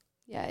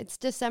 Yeah, it's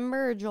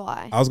December or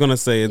July. I was gonna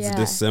say it's Yeah.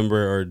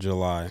 December or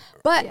July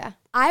But Yeah.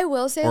 I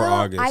will say or though,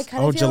 August. I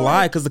kind of feel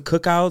July like, because the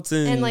cookouts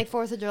And like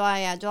 4th of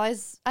July, yeah.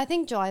 I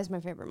think July is my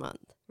favorite month.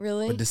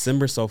 really. But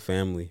December's so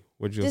family.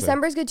 What'd you say?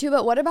 December's good too,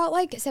 but what about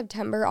like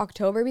September,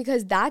 October?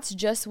 Because that's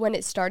just when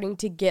it's starting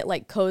to get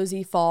like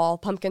cozy fall.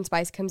 Pumpkin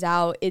spice comes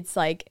out. It's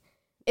like,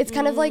 it's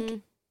kind of like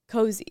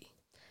cozy.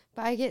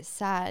 But I get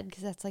sad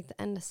because that's like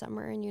the end of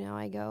summer and, you know,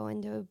 I go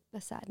into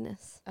a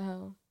sadness.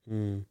 Oh.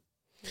 Mm.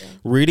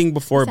 Reading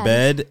before Sadness.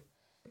 bed.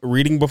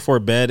 Reading before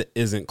bed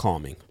isn't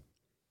calming.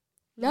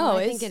 No,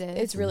 I it's, think it is.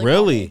 It's really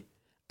Really?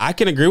 I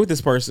can agree with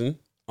this person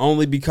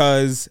only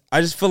because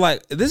I just feel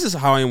like this is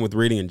how I am with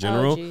reading in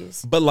general.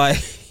 jeez. But like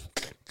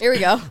Here we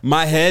go.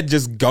 my head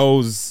just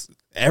goes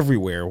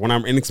everywhere when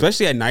and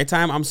especially at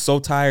nighttime, I'm so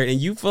tired and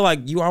you feel like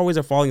you always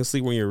are falling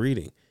asleep when you're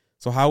reading.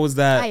 So how was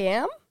that? I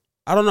am.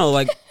 I don't know,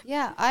 like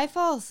Yeah, I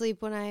fall asleep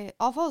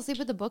I'll fall asleep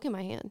with the book in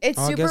my hand. It's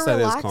Oh, I super guess that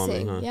is relaxing.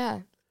 calming, huh? Yeah.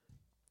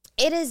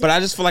 It is. but I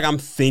just feel like I'm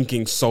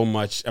thinking so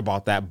much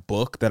about that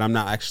book that I'm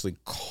not actually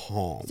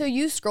calm. So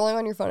you scrolling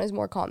on your phone is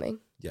more calming.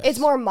 Yes. It's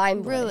more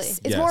mindless. Really?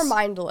 It's Yes. more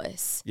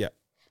mindless. Yeah.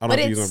 I But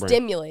have to it's use my brain.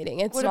 stimulating.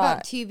 It's What not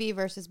about TV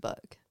versus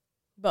book?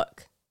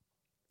 book.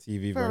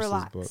 TV For versus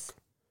relax. book.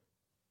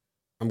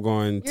 I'm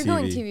going You're TV.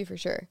 going TV for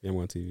sure. Yeah, I'm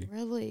going TV.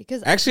 Really?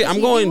 Because Actually, I'm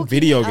going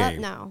video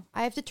game. now.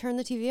 I have to turn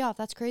the TV off.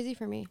 That's crazy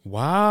for me.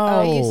 Wow.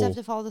 I used to have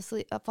to fall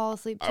asleep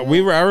to we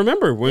it. were. I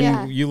remember when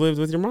Yeah. you lived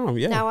with your mom.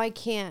 Yeah. Now I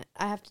can't.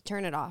 I have to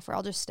turn it off or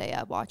I'll just stay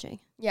up watching.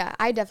 Yeah,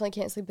 I definitely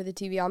can't sleep with the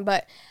TV on.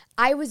 But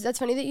that's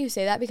funny that you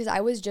say that because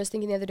I was just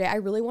thinking the other day, I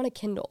really want a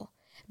Kindle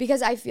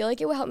because I feel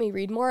like it will help me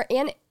read more.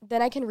 And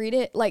then I can read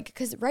it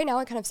because right now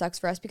it kind of sucks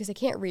for us because I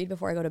can't read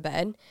before I go to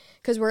bed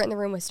because we're in the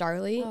room with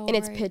Starly Oh, and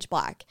it's right. pitch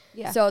black.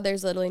 Yeah. So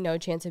there's literally no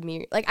chance of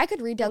me, I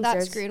could read But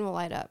downstairs. that screen will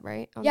light up,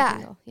 right? On the Yeah,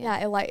 Kindle. yeah,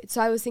 it lights.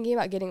 So I was thinking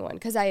about getting one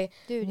because I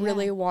Dude,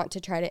 really yeah. want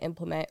to try to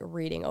implement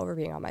reading over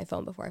being on my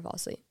phone before I fall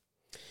asleep.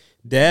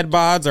 Dad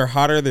bods are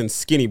hotter than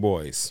skinny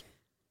boys.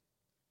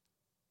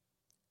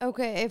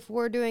 Okay, if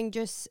we're doing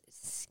just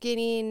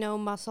skinny, no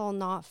muscle,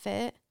 not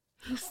fit,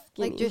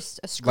 like Skinny. just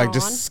a scrawn, Like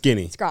just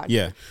skinny. Scrawny.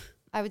 Yeah.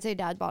 I would say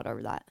dad bod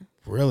over that.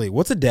 Really?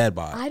 What's a dad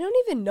bod? I don't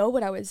even know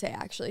what I would say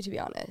actually, to be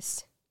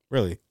honest.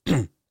 Really?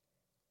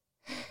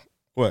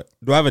 What?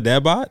 Do I have a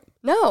dad bod?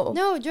 No,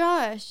 No,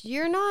 Josh,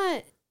 you're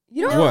not.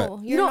 you don't. No,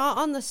 What? you're don't- not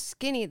on the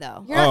skinny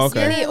though. You're not Oh, okay.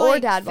 skinny You're, or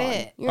like, dad bod.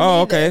 fit. You're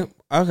Oh, neither. okay.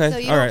 Okay. So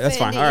you All right. don't That's fit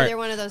fine. into All right. either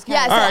one of those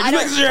Yeah, categories. so All right. I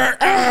Just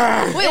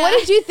making sure. Wait, what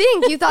did you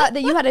think? You thought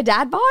that you had a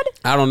dad bod?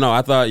 I don't know.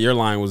 I thought your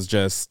line was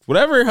just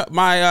whatever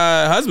my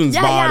husband's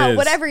bod is.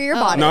 whatever your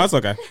bod No, is.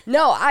 that's okay.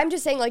 No, I'm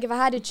just saying, if I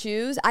had to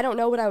choose, I don't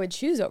know what I would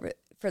choose over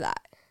for that.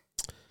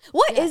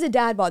 What is a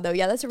dad bod though?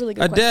 Yeah, that's a really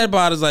good A question. dad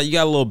bod is like you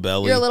got a little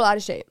belly. You're a little out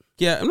of shape.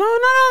 Yeah. No, not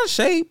out of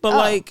shape, but Oh,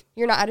 like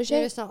you're not out of You're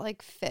shape. just not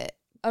like fit.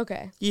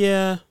 Okay,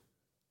 yeah.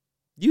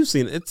 You've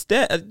seen it. It's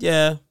dad.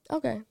 Yeah.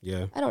 okay.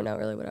 Yeah. I don't know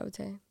really what I would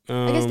say.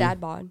 I guess dad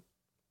bod.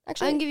 I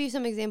Actually, can give you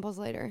some examples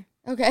later.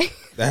 okay.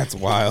 That's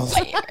wild.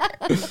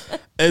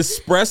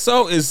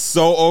 Espresso is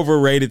so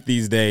overrated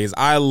these days.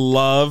 I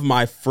love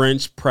my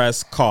French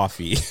press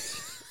coffee.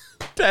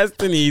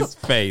 Destiny's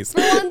face.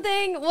 For one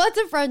thing, what's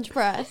a French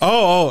press?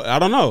 Oh, I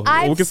don't know.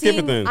 We can skip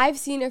it then. I've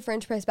seen a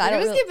French press, but I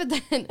We're don't. gonna Really,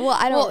 skip it then. Well,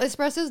 I don't- Well,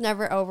 espresso's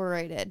never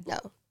overrated. no,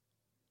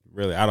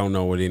 Really, I don't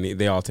know what any.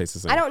 They all taste the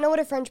same. I don't know what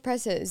a French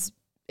press is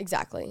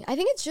exactly. I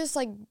think it's just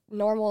like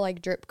normal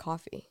drip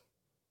coffee.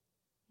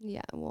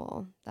 Yeah,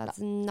 well, that's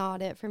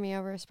not it for me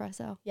over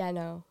espresso. Yeah,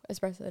 no,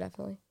 espresso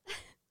definitely.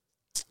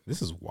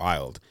 This is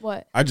wild.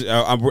 What? I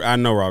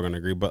know we're all gonna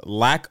agree, but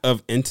lack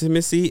of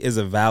intimacy is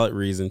a valid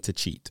reason to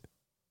cheat.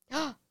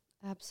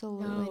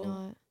 Absolutely No.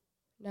 not.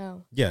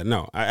 No. Yeah,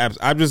 no,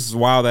 I'm just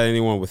wild that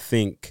anyone would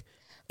think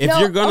if no,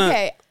 you're gonna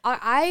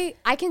okay,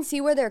 I can see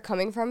where they're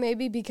coming from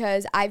maybe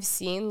because I've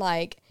seen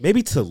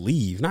maybe to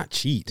leave, not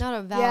cheat. Not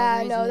a valid yeah,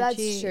 reason no, to that's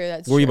cheat. true.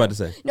 That's What were you true. about to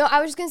say? No, I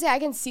was just gonna say I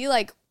can see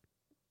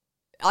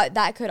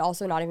that could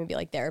also not even be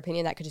their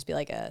opinion. That could just be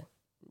a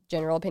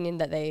general opinion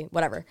that they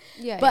whatever.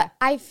 Yeah, But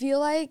I feel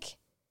like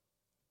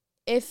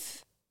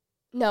it's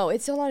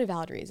still not a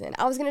valid reason.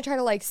 I was gonna try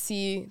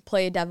to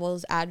play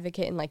devil's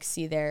advocate and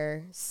see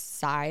their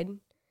side.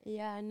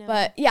 yeah, no.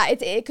 But yeah,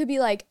 it could be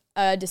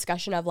a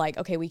discussion of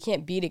okay, we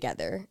can't be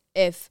together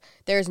if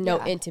there's no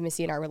Yeah.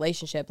 intimacy in our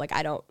relationship.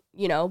 I don't,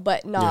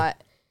 but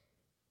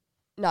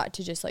not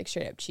to just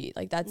straight up cheat.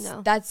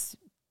 No. That's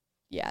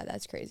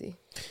crazy.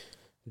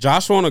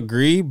 Josh won't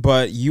agree,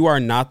 but you are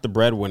not the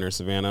breadwinner,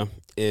 Savannah,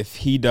 if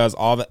he does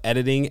all the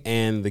editing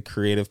and the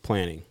creative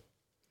planning.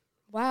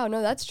 Wow,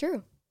 no, that's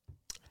true.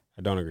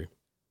 I don't agree.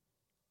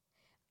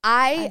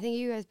 I think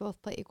you guys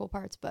both play equal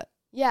parts, but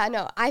Yeah,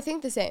 no, I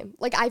think the same.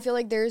 I feel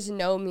like there's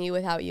no me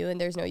without you and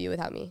there's no you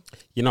without me.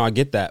 You know, I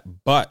get that,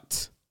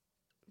 but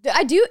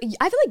I feel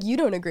like you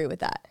don't agree with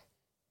that.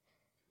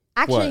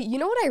 Actually, What? you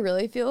know what I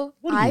really feel?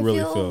 what do you I really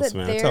feel feel, that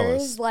Savannah? Tell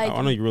there's us.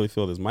 I know you really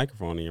feel this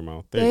microphone in your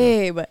mouth.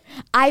 There you babe,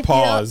 I go. feel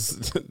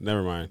Pause.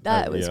 Never mind.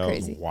 That was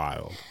crazy.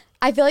 Wild.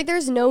 I feel like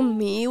there's no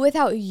me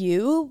without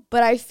you,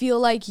 but I feel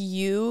like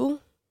you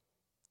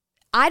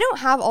I don't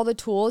have all the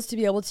tools to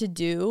be able to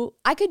do.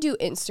 I could do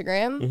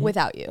Instagram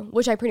without you,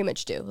 which I pretty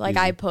much do. Like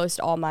I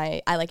post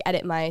I like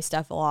edit my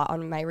stuff a lot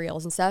on my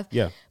reels and stuff.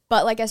 Yeah.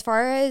 But like as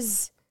far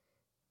as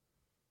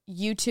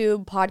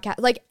YouTube, podcast,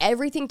 like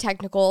everything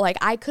technical, like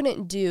I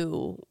couldn't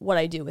do what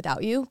I do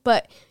without you.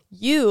 But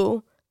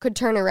you could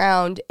turn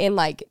around and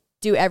like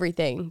do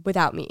everything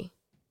without me.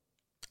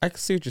 I can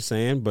see what you're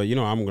saying, but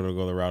I'm going to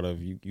go the route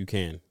of you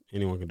can.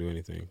 Anyone can do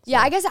anything. So.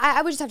 Yeah, I guess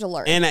I would just have to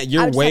learn. And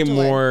you're way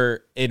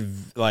more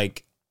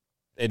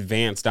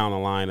advanced down the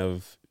line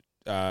of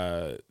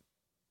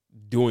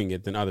doing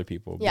it than other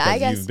people. Yeah, because I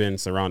guess you've been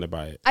surrounded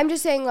by it. I'm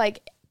just saying,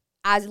 like,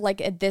 as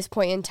like at this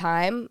point in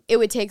time, it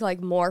would take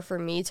like more for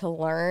me to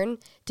learn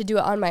to do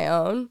it on my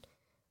own.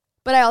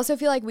 But I also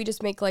feel like we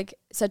just make like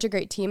such a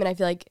great team, and I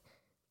feel like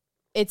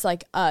it's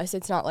like us.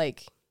 It's not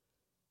like,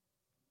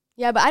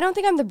 yeah, but I don't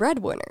think I'm the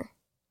breadwinner.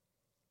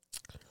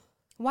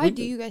 Why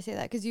do you guys say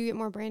that? Because you get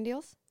more brand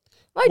deals?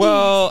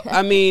 Well,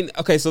 I mean,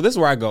 okay, so this is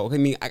where I go. I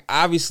mean,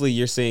 obviously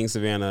you're seeing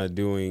Savannah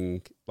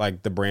doing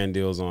like the brand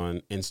deals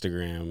on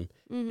Instagram,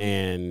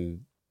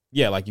 and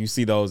yeah, like you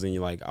see those and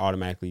you like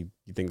automatically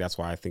you think that's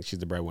why I think she's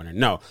the breadwinner.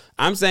 No,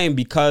 I'm saying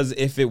because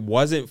if it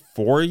wasn't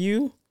for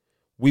you,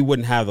 we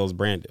wouldn't have those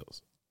brand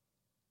deals.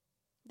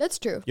 That's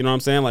true. You know what I'm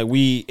saying? Like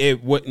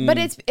it wouldn't. But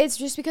it's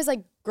just because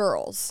like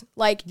girls,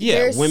 like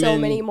there's so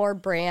many more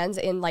brands,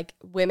 and like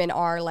women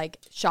are like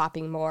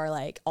shopping more,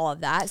 like all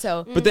of that.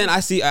 So, but then I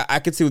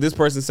could see what this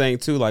person's saying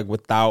too. Like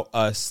without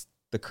us,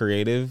 the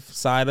creative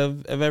side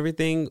of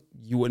everything,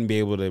 you wouldn't be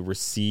able to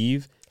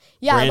receive.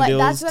 Yeah, brand like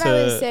deals that's what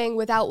I was saying.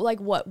 Without like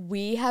what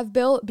we have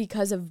built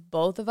because of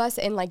both of us,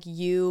 and like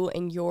you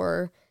and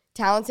your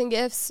talents and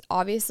gifts,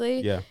 obviously.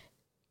 Yeah,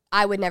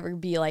 I would never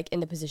be like in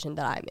the position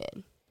that I'm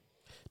in.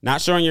 Not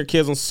showing your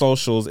kids on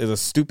socials is a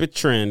stupid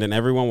trend, and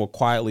everyone will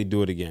quietly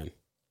do it again.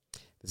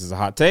 This is a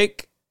hot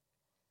take,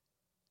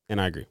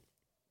 and I agree.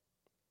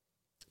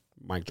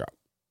 Mic drop.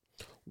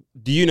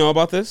 Do you know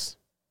about this?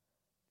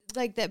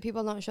 Like that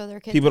people don't show their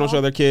kids. People don't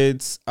show their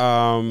kids.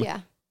 Yeah.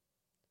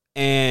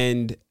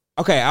 And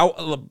okay,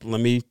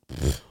 let me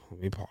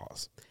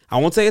pause.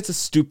 I won't say it's a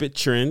stupid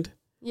trend.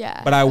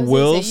 Yeah. But I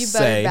will you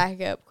say, better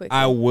back up quickly.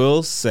 I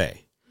will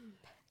say,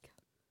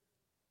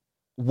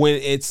 when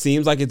it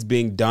seems like it's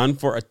being done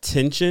for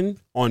attention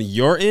on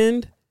your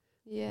end,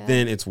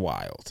 then it's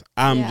wild.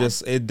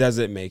 It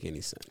doesn't make any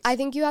sense. I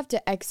think you have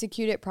to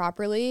execute it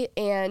properly,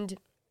 and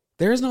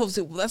that's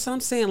what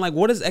I'm saying. Like,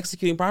 what is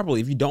executing properly?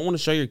 If you don't want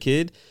to show your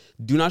kid,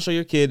 do not show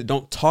your kid.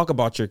 Don't talk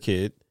about your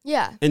kid.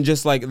 Yeah. And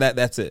just like that,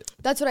 that's it.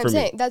 That's what I'm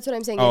saying. That's what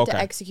I'm saying. You have to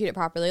execute it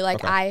properly.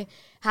 Like I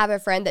have a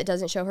friend that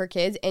doesn't show her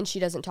kids, and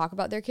she doesn't talk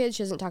about their kids.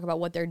 She doesn't talk about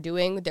what they're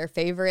doing with their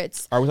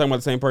favorites. Are we talking about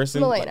the same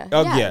person? Milena.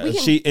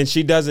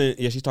 She doesn't.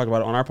 Yeah, she's talked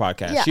about it on our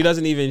podcast. Yeah. She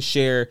doesn't even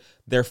share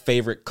their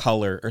favorite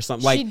color or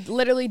something. Like she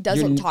literally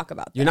doesn't talk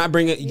about that. You're not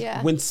bringing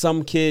when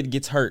some kid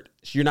gets hurt.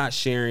 You're not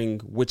sharing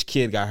which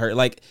kid got hurt.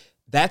 Like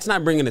that's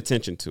not bringing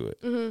attention to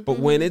it. But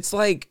when it's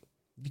like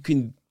you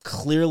can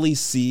clearly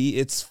see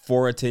it's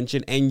for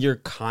attention and your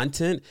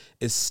content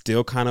is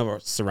still kind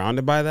of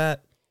surrounded by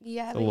that.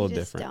 Yeah, it's a little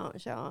different.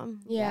 Don't show them.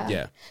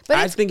 Yeah. But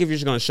I think if you're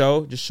just going to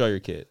show, just show your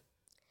kid.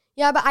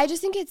 Yeah, but I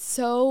just think it's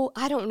so,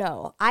 I don't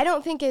know. I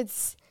don't think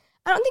it's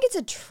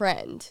a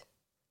trend.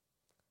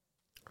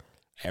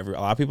 A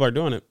lot of people are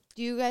doing it.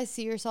 Do you guys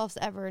see yourselves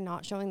ever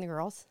not showing the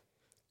girls?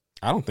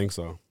 I don't think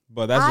so.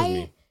 But that's just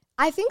me.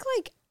 I think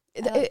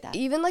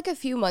even like a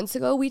few months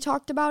ago we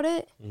talked about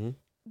it.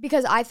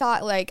 Because I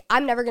thought, like,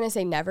 I'm never going to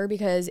say never,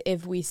 because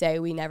if we say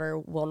we never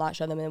will not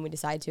show them and then we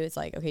decide to, it's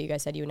like, okay, you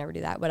guys said you would never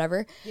do that,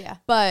 whatever. Yeah.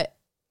 But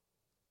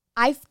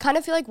I kind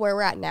of feel like where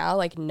we're at now,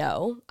 like,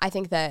 no. I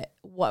think that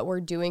what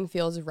we're doing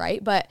feels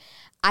right, but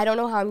I don't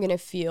know how I'm going to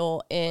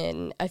feel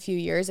in a few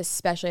years,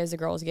 especially as the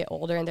girls get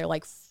older and they're,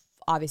 like,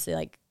 obviously,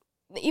 like,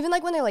 even,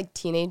 like, when they're, like,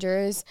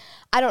 teenagers.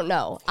 I don't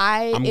know.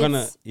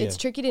 It's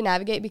tricky to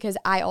navigate because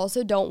I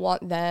also don't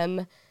want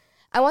them...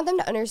 I want them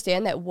to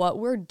understand that what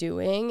we're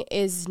doing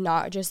is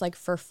not just like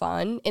for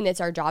fun and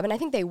it's our job. And I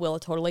think they will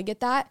totally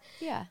get that.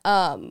 Yeah.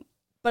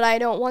 But I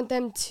don't want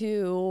them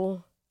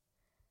to,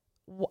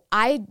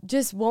 I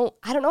just won't,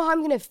 I don't know how I'm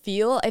going to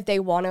feel if they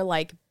want to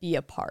like be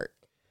a part.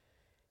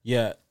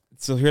 Yeah.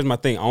 So here's my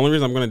thing. Only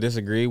reason I'm going to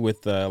disagree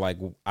with like,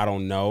 I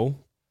don't know,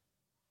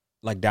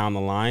 like down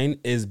the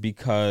line is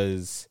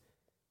because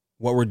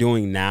what we're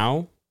doing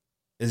now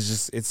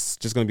is it's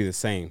just going to be the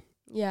same.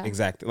 Yeah.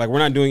 Exactly. Like we're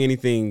not doing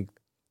anything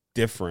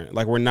different.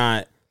 Like we're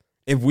not,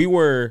 if we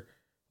were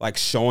like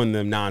showing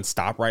them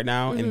nonstop right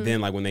now and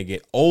then like when they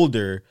get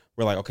older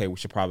we're like, okay, we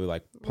should probably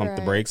like pump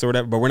the brakes or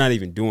whatever, but we're not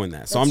even doing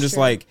that. So I'm just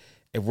like,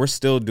 if we're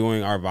still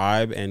doing our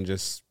vibe and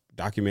just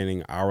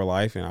documenting our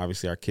life, and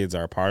obviously our kids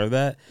are a part of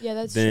that,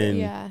 that's then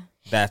true. Yeah,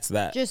 that's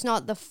that. Just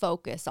not the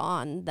focus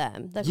on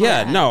them.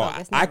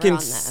 I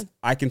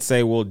can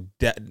say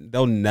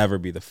they'll never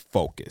be the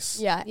focus.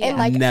 Yeah. And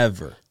like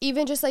never.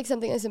 Even just like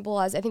something as simple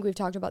as, I think we've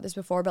talked about this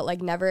before, but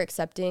like never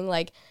accepting,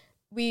 like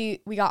we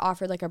got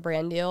offered like a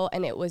brand deal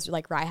and it was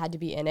like Rye had to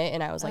be in it,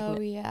 and I was like,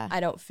 I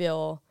don't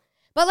feel,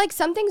 But like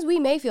some things we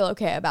may feel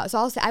okay about.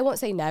 So I won't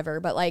say never,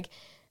 but like,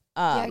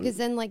 Yeah, because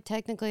then like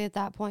technically at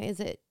that point, is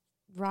it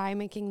Rye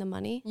making the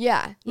money?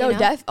 yeah, You no,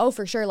 know? oh,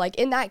 for sure. Like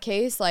in that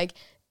case, like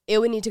it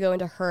would need to go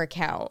into her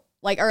account,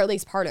 like, or at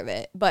least part of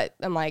it. But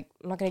I'm like,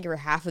 I'm not going to give her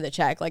half of the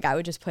check. Like I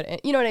would just put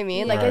it, you know what I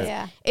mean? Like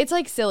it's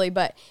like silly,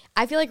 but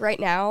I feel like right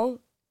now,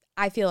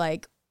 I feel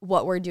like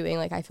what we're doing,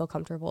 like I feel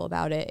comfortable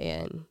about it.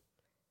 And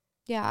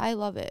Yeah, I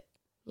love it.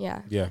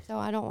 yeah. Yeah. So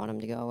I don't want him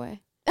to go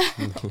away.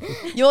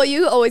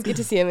 You always get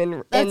to see him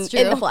in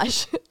the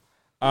flesh.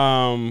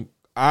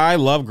 I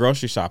love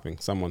grocery shopping,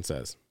 someone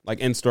says. Like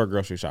in-store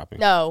grocery shopping.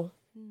 No.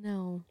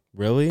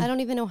 Really? I don't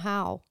even know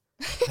how.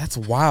 That's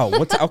wild.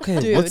 What's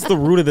Dude. what's the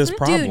root of this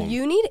problem? Dude,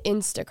 you need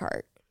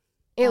Instacart.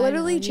 It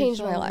literally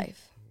changed my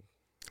life.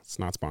 It's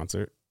not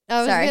sponsored. I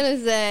was Sorry. going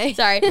to say.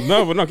 Sorry.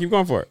 No, keep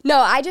going for it.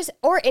 No,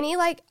 or any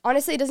like,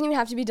 honestly, it doesn't even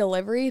have to be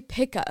delivery.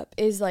 Pickup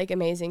is like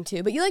amazing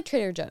too. But you like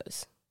Trader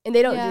Joe's and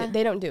they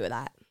don't do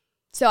that.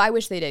 So I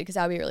wish they did because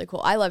that would be really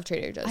cool. I love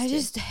Trader Joe's. I too.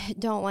 just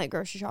don't like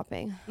grocery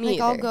shopping. Me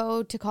I'll either.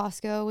 go to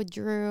Costco with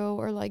Drew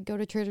or like go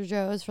to Trader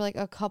Joe's for like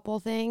a couple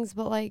things,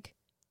 but like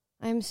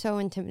I'm so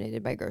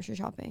intimidated by grocery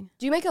shopping.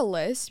 Do you make a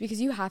list? Because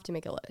you have to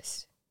make a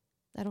list.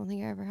 I don't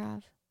think I ever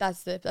have.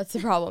 That's the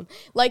problem.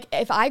 Like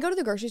if I go to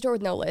the grocery store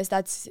with no list,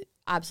 that's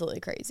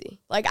absolutely crazy.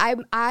 Like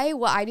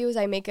what I do is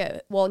I make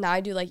now I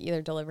do like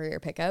either delivery or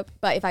pickup.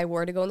 But if I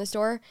were to go in the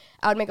store,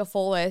 I would make a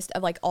full list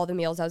of like all the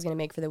meals I was gonna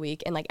make for the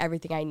week and like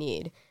everything I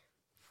need,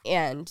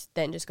 and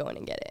then just go in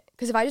and get it.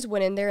 Because if I just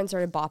went in there and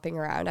started bopping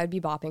around, I'd be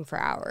bopping for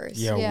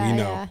hours. Yeah, Yeah, we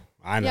know. yeah.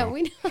 I know. Yeah,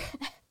 we know.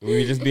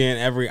 We just be in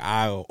every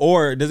aisle.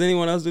 Or does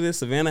anyone else do this?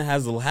 Savannah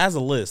has a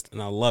list,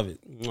 and I love it.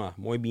 Mwah,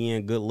 muy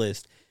bien, good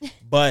list.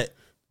 But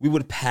we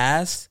would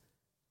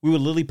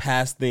literally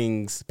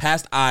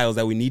pass aisles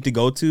that we need to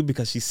go to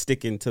because she's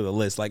sticking to the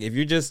list. Like if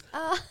you're just,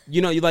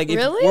 you like, if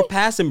Really? we're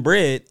passing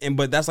bread,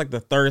 but that's like the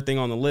third thing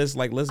on the list.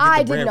 Like let's get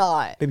I the bread. did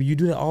not. Baby, you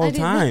do that all the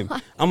time.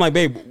 I'm like,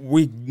 babe,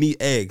 we need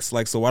eggs.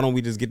 Like, so why don't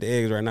we just get the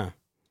eggs right now?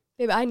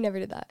 Babe, I never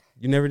did that.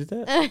 You never did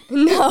that?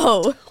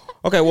 No.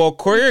 Okay, well,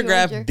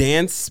 choreographed Roger.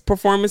 dance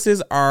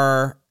performances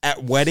are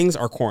at weddings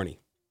are corny.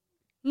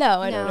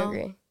 No, I don't No.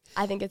 agree.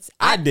 I think it's.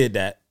 I did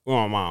that with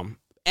my mom,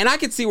 and I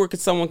could see where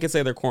someone could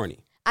say they're corny.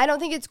 I don't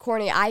think it's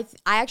corny. I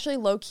actually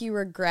low key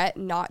regret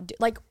not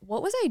like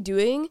what was I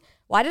doing?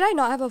 Why did I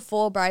not have a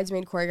full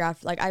bridesmaid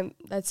choreographed? Like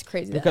that's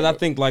crazy. Because I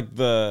think like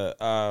the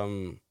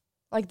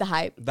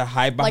hype. the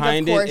hype Like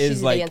behind of course it is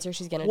she's like the dancer.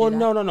 She's gonna. well, do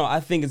that. no. I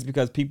think it's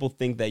because people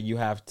think that you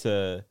have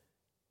to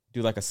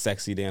do like a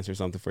sexy dance or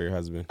something for your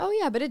husband. Oh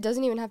yeah, but it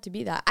doesn't even have to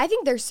be that. I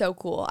think they're so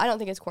cool. I don't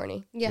think it's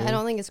corny. Yeah, I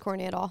don't think it's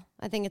corny at all.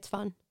 I think it's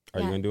fun. Are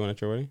you gonna do one at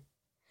your wedding?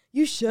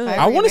 You should, Right.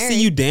 I want to married.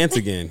 see you dance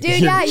again, dude.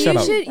 Yeah, Shut you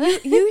up.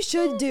 should. You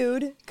should,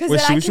 dude. Because Wait,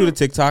 should we shoot a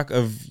TikTok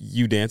of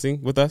you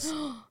dancing with us?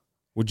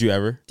 Would you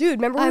ever? Dude,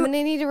 remember? I'm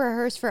gonna need to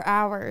rehearse for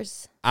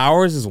hours.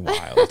 Ours is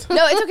wild.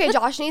 No, it's okay.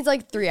 Josh needs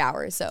like 3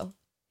 hours. So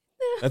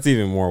That's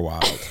even more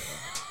wild.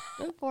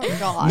 Poor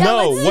God.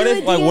 No, let's what do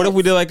if a like what if dance.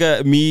 we did like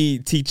a me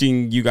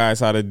teaching you guys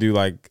how to do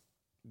like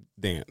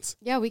dance,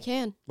 Yeah, we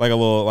can. like a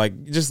little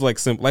like just like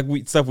simple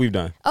like stuff we've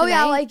done. oh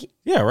yeah, Tonight? like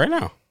Yeah, right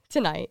now.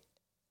 tonight.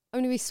 I'm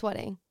gonna be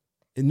sweating.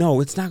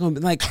 No, it's not gonna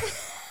be like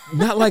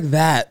not like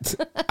that.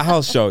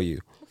 I'll show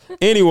you.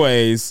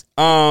 Anyways,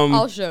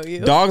 I'll show you.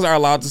 dogs are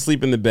allowed to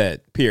sleep in the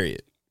bed.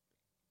 Period.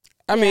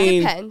 I Yeah,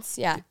 mean, depends.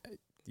 Yeah.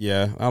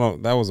 yeah, I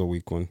don't. That was a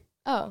weak one.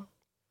 Oh,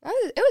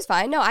 it was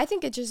fine. No, I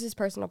think it's just his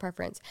personal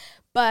preference.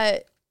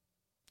 But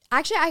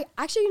actually,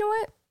 you know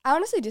what? I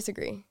honestly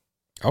disagree.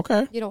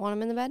 Okay. You don't want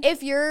him in the bed?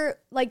 If you're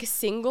like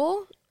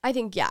single, I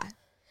think yeah.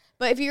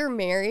 But if you're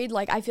married,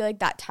 like I feel like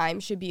that time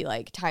should be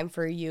like time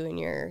for you and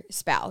your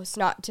spouse,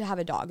 not to have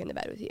a dog in the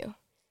bed with you.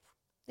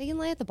 They can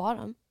lay at the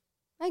bottom.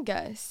 I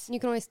guess. You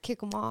can always kick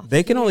them off.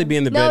 They can only be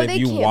in the No, bed they if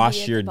you can't be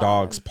wash at your the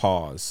bottom. dog's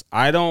paws.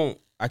 I don't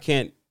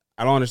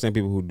understand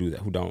people who do that,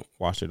 who don't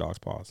wash their dog's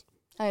paws.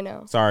 I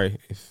know. Sorry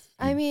if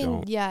I you mean,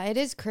 don't. yeah, it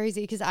is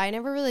crazy because I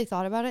never really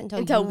thought about it until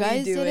Until you we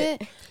guys do did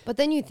it. it. But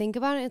then you think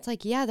about it, it's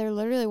like, yeah, they're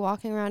literally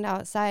walking around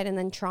outside and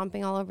then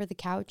tromping all over the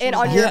couch And the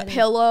on your bed.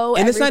 pillow.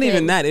 And it's not even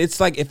everything. that. It's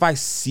like if I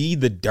see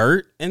the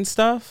dirt and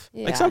stuff.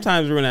 Yeah. Like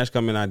sometimes when Ash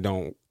come in, I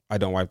don't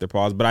wipe their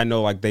paws, but I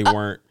know like they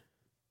weren't.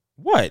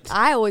 What?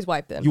 I always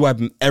wipe them. You wipe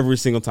them every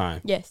single time.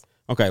 Yes.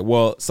 Okay.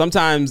 Well,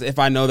 sometimes if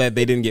I know that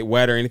they didn't get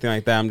wet or anything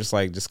like that, I'm just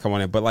like, just come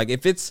on in. But like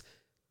if it's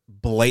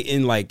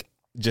blatant, like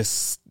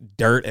just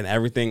dirt and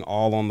everything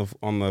all on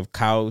the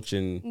couch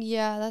and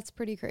Yeah, that's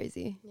pretty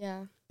crazy.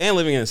 Yeah.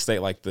 living in a state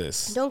like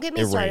this. Don't get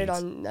me it started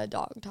rains. on the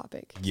dog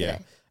topic. Yeah.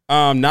 today.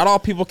 Not all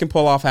people can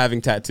pull off having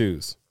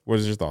tattoos. What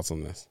is your thoughts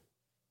on this?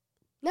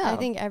 No. I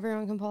think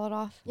everyone can pull it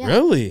off. Yeah.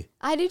 Really?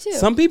 I do too.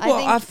 Some people,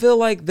 I I think- feel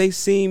like they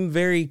seem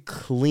very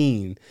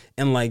clean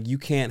and like you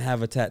can't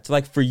have a tattoo.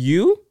 Like for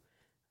you,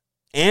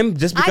 and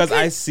just because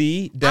I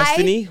see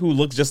Destiny, who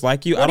looks just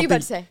like you, What I are you don't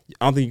about think to say?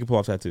 I don't think you can pull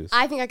off tattoos.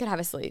 I think I could have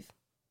a sleeve.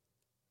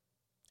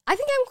 I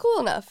think I'm cool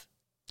enough.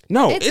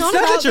 No, It's it's not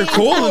not that about you're being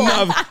cool cool.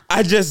 enough.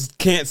 I just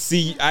can't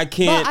see. I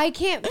can't But I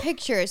can't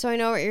picture it, so I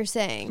know what you're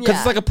saying. because Yeah.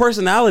 it's like a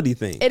personality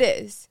thing. It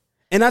is.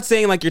 And not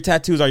saying like your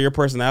tattoos are your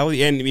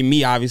personality, and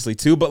me obviously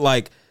too, but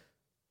like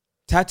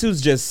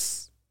tattoos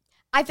just.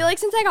 I feel like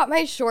since I got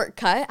my short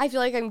cut, I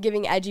feel like I'm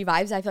giving edgy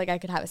vibes. I feel like I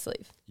could have a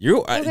sleeve.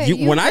 You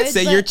when I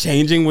say you're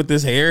changing with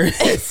this hair,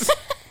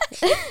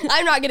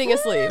 I'm not getting a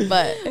sleeve,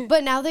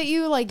 but now that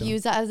you like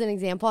use that as an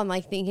example, I'm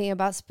like thinking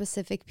about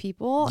specific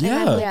people. Yeah. And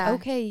I'm like, Yeah.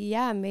 okay,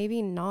 yeah,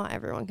 maybe not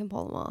everyone can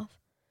pull them off.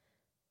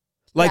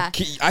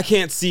 like I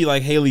can't see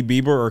like Hailey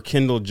Bieber or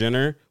Kendall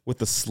Jenner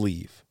with a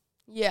sleeve.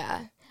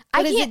 yeah.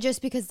 But is it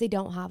just because they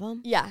don't have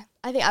them? Yeah,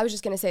 I think I was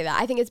just gonna say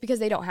that. I think it's because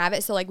they don't have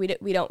it, so like we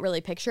don't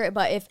really picture it.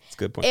 But That's a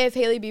good point. if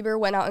Hailey Bieber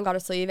went out and got a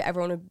sleeve,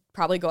 everyone would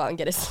probably go out and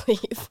get a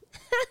sleeve.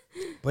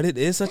 But it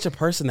is such a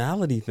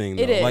personality thing,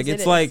 though. It is, Like it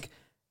it's is. like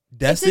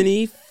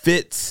Destiny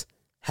fits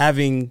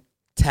having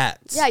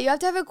tats. Yeah, you have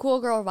to have a cool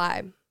girl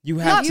vibe. You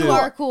have to. You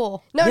are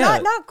cool. No, Yeah.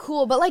 not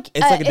cool, but like It's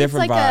like a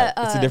different vibe.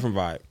 it's It's a different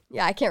vibe.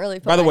 Yeah, I can't really.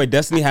 Put By the my- way,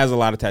 Destiny has a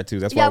lot of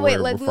tattoos. That's why wait,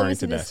 we're let me referring see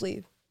to the Destiny.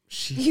 sleeve.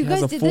 She You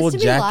has guys a did full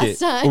this to me last jacket.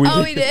 time.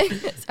 Oh, we did.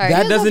 Sorry. That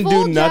has a doesn't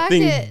full do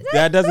nothing. jacket.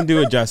 That doesn't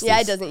do it justice. Yeah,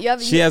 it doesn't. You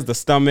have- She has the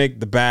stomach,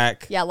 the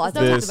back. Yeah, lots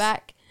Don't of hit this. the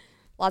back.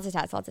 Lots of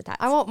tats. Lots of tats.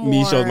 I want more.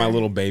 Me shows my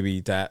little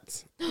baby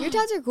tats. Your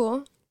tats are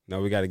cool.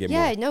 No, we got to get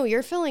Yeah, more. no,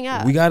 you're filling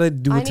up. We got to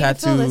do I a need to fill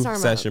tattoo this arm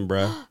up. session,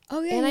 bro.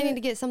 Oh yeah. And I yeah. need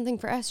to get something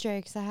for SJ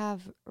because I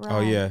have. Oh,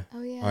 yeah.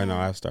 Oh yeah. Oh, I know.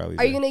 I have Starly J.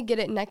 Are you gonna get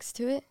it next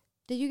to it?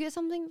 Did you get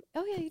something?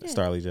 Oh yeah, you did.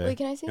 Starly J. Wait,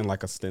 can I see? In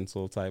like a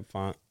stencil type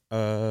font.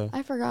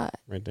 I forgot.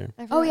 Right there.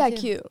 I Oh forgot yeah, too.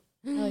 cute.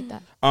 I like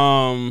that.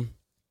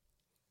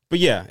 But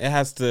yeah, it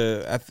has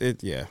to.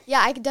 Yeah.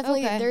 Yeah, I could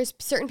definitely. Okay. There's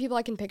certain people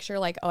I can picture.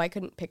 Like, oh, I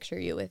couldn't picture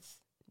you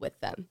with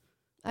them.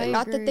 I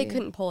Not that they agree.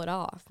 couldn't pull it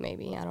off.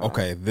 Maybe I don't know.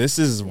 Okay, this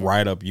is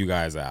right up you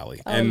guys'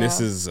 alley, Oh, and this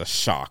no. is a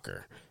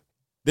shocker.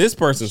 This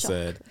person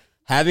said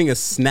having a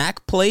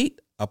snack plate,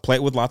 a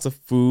plate with lots of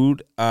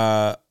food,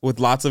 with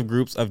lots of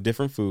groups of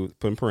different food,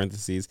 put in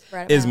parentheses,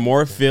 Right is about.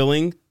 more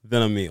filling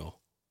than a meal.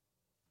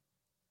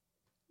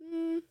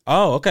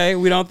 Oh, okay.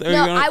 We don't.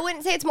 No, I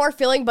wouldn't say it's more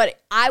filling, but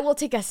I will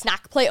take a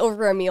snack plate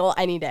over a meal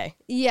any day.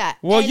 Yeah.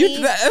 Well,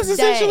 any that's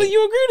essentially day.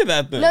 you agree to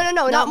that then.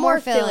 No, not more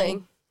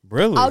filling.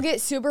 Really? I'll get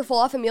super full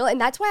off a meal,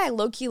 and that's why I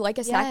low key like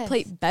a snack Yes.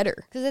 plate better.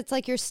 Because it's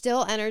like you're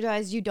still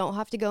energized. You don't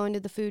have to go into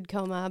the food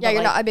coma. Yeah, but,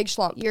 you're like, not a big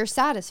schlump. You're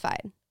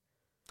satisfied.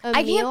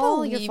 I can't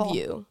believe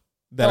you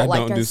that I like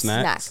don't a do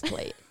snacks. snack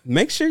plate.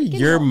 Make sure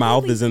your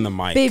mouth is in the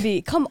mic.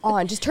 Baby, come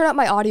on. Just turn up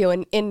my audio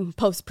in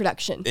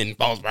post-production. In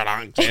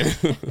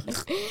post-production.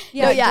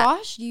 Yeah, No, yeah.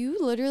 Josh, you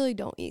literally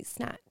don't eat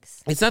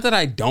snacks. It's not that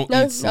I don't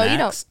No, eat snacks. no, you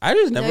don't. I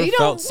just never you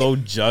felt don't. so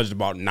judged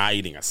about not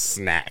eating a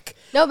snack.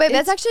 No, babe,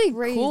 that's It's actually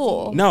crazy.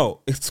 cool.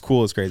 No, it's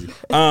cool. It's crazy.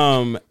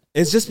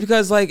 It's just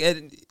because like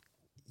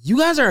you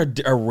guys are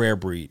a rare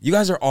breed. You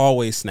guys are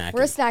always snacking.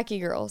 We're snacky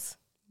girls.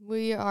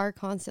 We are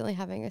constantly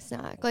having a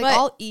snack. Like But-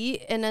 I'll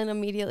eat and then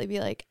immediately be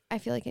like, I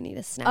feel like I need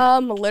a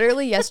snack.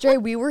 Literally yesterday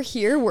we were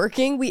here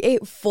working. We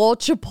ate full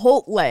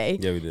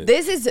Chipotle. Yeah, we did.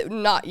 This is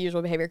not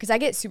usual behavior because I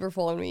get super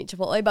full when we eat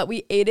Chipotle, but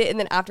we ate it and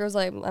then afterwards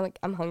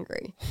I'm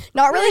hungry.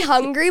 Not really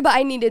hungry, but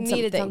I needed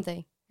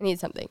something. I need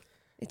something.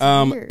 It's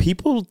weird.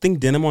 People think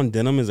denim on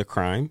denim is a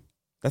crime.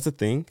 That's a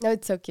thing. No,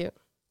 it's so cute.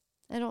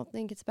 I don't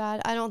think it's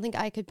bad. I don't think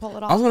I could pull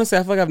it I was off. gonna say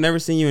I feel like I've never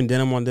seen you in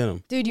denim on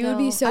denim. Dude, you would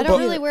be so I don't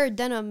cute. really wear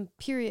denim,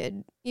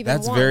 period. Even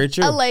That's once. very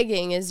true. A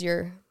legging is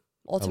your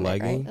ultimate,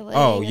 legging? right? A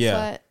Oh, legging, a yeah.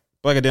 sweat,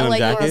 Like a denim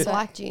legging or or a jacket. sweat.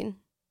 black jean.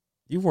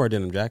 You wore a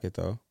denim jacket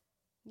though.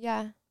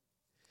 Yeah.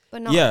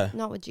 But not, Yeah.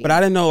 not with jeans. But I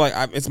didn't know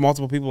like it's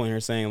multiple people in here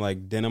saying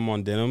like denim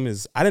on denim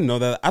is. I didn't know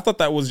that. I thought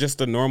that was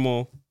just a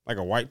normal like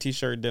a white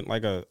t-shirt.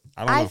 Like a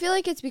I don't know. I feel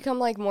like it's become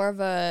like more of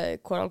a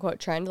quote unquote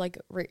trend like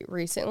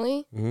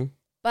recently. Mm-hmm.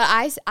 But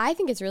I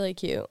think it's really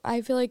cute.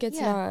 I feel like it's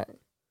not.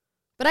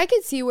 But I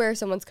could see where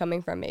someone's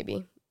coming from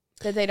maybe.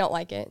 That they don't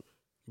like it.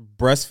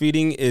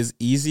 Breastfeeding is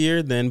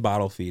easier than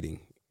bottle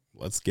feeding.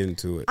 Let's get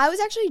into it. I was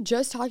actually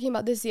just talking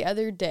about this the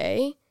other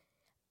day.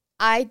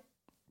 I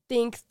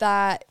think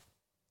that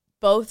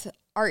both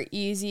are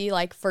easy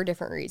like for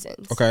different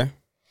reasons. Okay.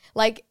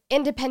 Like,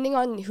 and depending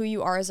on who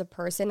you are as a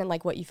person and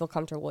like what you feel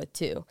comfortable with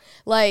too.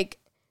 Like,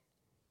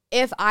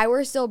 if I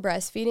were still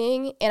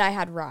breastfeeding and I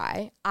had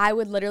Rye, I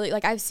would literally,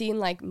 like, I've seen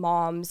like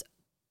moms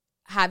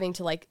having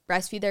to like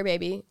breastfeed their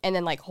baby and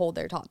then like hold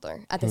their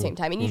toddler at the same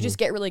time. And you just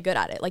get really good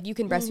at it. Like, you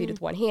can breastfeed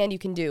with one hand, you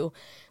can do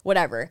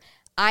whatever.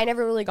 I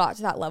never really got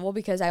to that level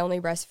because I only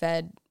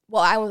breastfed,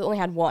 well, I only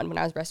had one when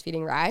I was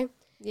breastfeeding Rye.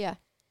 Yeah.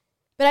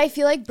 But I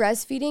feel like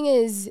breastfeeding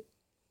is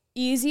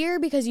easier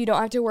because you don't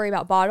have to worry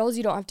about bottles.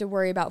 You don't have to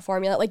worry about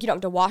formula. Like, you don't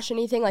have to wash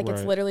anything. Like, it's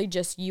Right. literally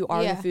just you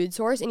are Yeah. the food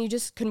source and you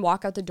just can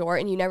walk out the door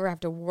and you never have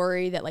to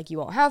worry that, like, you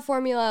won't have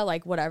formula,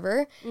 like,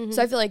 whatever.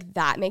 So I feel like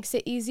that makes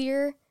it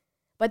easier.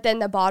 But then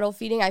the bottle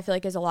feeding, I feel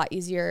like, is a lot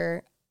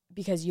easier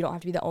because you don't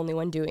have to be the only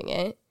one doing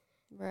it.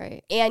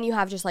 Right. And you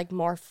have just, like,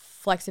 more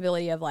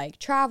flexibility of, like,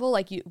 travel.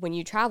 Like, when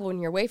you travel, when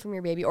you're away from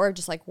your baby or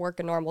just, like, work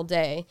a normal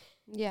day,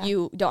 Yeah.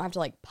 you don't have to,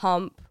 like,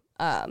 pump.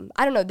 I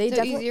don't know. They so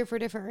definitely... easier for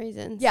different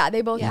reasons. Yeah,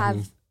 they both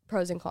have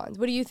pros and cons.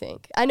 What do you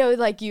think? I know,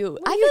 like, I feel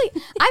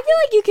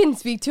like you can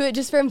speak to it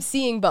just from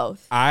seeing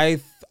both. I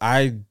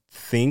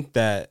think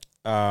that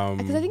I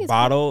think it's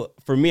bottle.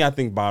 For me, I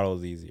think bottle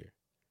is easier.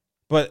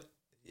 But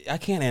I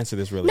can't answer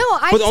this really. No,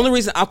 but the only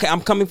reason, okay,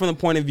 I'm coming from the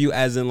point of view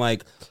as in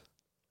like,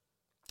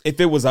 if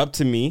it was up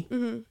to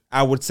me,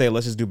 I would say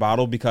let's just do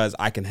bottle because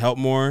I can help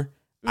more.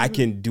 I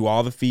can do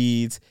all the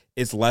feeds.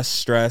 It's less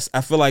stress.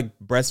 I feel like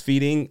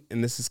breastfeeding,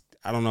 and this is,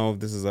 I don't know if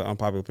this is an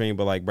unpopular opinion,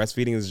 but like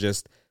breastfeeding is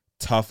just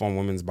tough on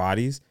women's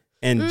bodies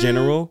in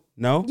general.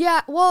 No?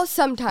 Yeah, well,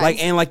 sometimes.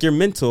 Like, and like your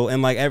mental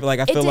and like,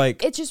 I feel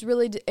like. It just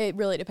really, it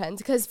really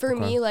depends. Because for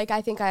me, like,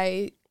 I think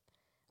I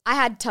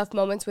had tough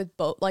moments with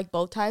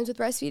both times with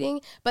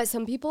breastfeeding, but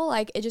some people,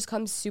 like, it just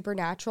comes super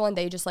natural and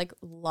they just like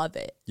love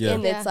it. Yeah.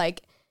 And it's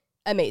like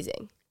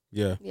amazing.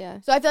 Yeah. Yeah.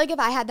 So I feel like if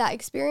I had that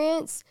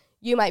experience,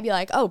 you might be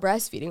like, oh,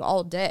 breastfeeding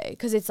all day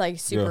because it's like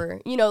super,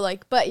 you know,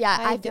 like, but yeah.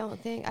 I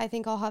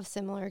think I'll have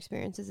similar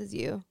experiences as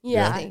you.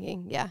 Yeah. I'm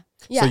thinking, yeah.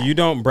 Yeah. So you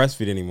don't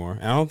breastfeed anymore.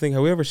 And I don't think,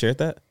 have we ever shared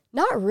that?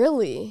 Not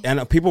really.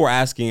 And people were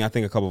asking, I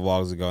think a couple of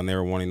vlogs ago, and they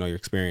were wanting to know your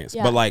experience.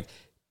 Yeah. But like,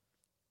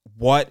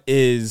 what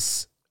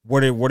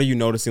are you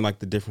noticing like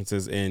the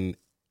differences in,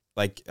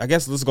 like, I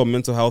guess let's go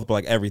mental health, but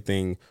like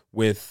everything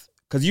with,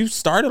 because you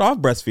started off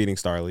breastfeeding,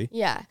 Starly.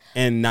 Yeah.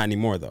 And not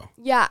anymore though.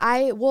 Yeah.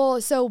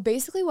 So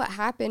basically what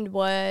happened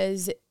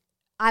was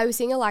I was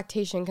seeing a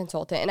lactation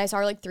consultant and I saw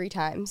her like 3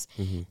 times.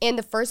 And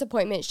the first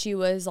appointment, she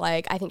was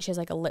like, I think she has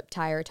like a lip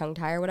tie or tongue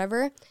tie or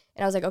whatever.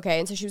 And I was like, okay.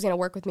 And so she was going to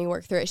work with me,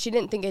 work through it. She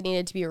didn't think it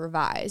needed to be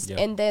revised. Yep.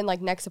 And then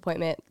like next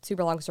appointment,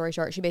 super long story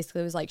short, she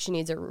basically was like, she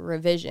needs a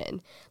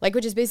revision. Like,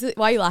 which is basically,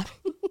 why are you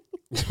laughing?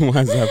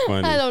 Why is that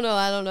funny? I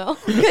don't know.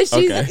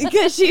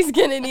 Because she's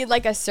going to need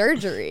like a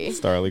surgery.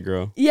 Starly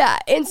girl. Yeah.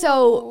 And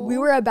so we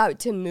were about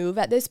to move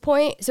at this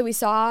point. So we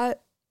saw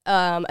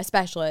a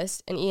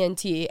specialist, an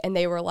ENT, and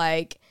they were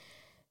like,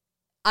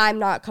 I'm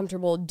not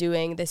comfortable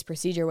doing this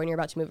procedure when you're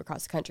about to move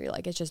across the country.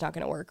 Like, it's just not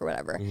going to work or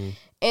whatever.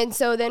 And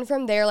so then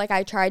from there, like,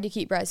 I tried to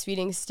keep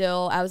breastfeeding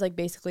still. I was, like,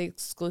 basically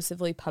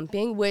exclusively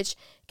pumping, which,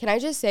 can I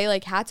just say,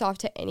 like, hats off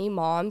to any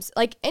moms.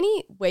 Like,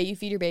 any way you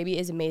feed your baby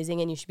is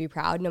amazing and you should be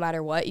proud no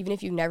matter what, even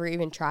if you've never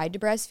even tried to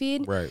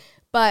breastfeed. Right.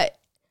 But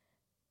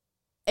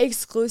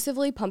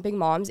exclusively pumping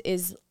moms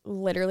is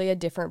literally a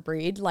different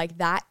breed. Like,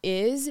 that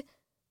is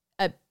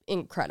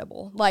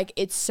incredible. Like,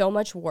 it's so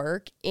much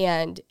work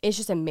and it's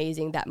just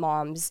amazing that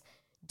moms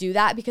do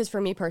that, because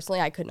for me personally,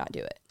 I could not do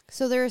it.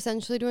 So they're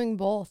essentially doing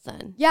both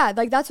then. Yeah,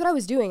 like that's what I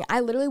was doing. I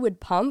literally would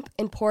pump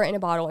and pour it in a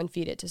bottle and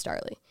feed it to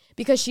Starly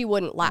because she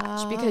wouldn't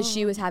latch because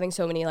she was having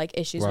so many like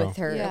issues with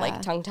her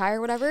like tongue tie or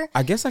whatever.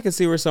 I guess I can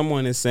see where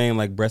someone is saying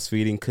like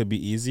breastfeeding could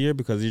be easier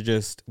because you're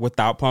just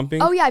without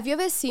pumping. Oh yeah, if you have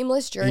a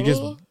seamless journey, you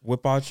just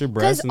whip out your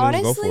breast and then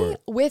honestly, go for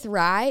it. with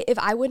Rye, if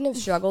I wouldn't have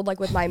struggled like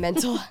with my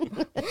mental,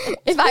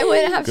 if I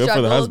wouldn't have Good for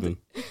struggled the husband.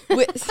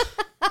 with.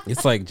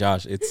 It's like,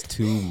 Josh, it's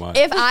too much.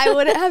 If I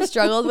wouldn't have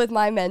struggled with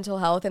my mental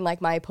health and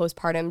like my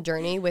postpartum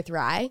journey with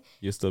Rye,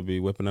 You'll still be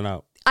whipping it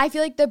out. I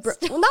feel like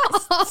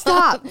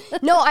stop.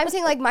 No, I'm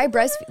saying like my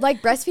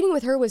breastfeeding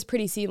with her was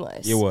pretty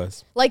seamless. It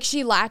was. Like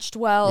she latched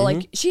well.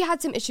 Like she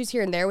had some issues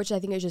here and there, which I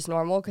think is just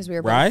normal because we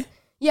were both, Right?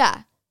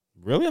 Yeah.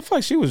 Really? I feel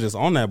like she was just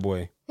on that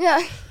boy.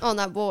 Yeah. On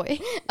that boy.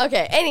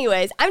 Okay.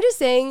 Anyways, I'm just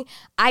saying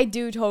I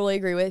do totally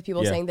agree with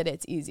people saying that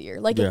it's easier.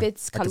 Like if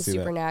it's I can comes see that.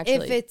 super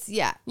naturally. If it's,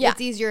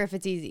 it's easier if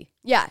it's easy.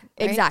 Yeah,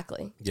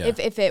 exactly. Yeah.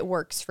 If it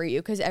works for you,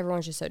 because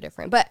everyone's just so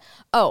different. But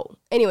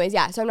anyways,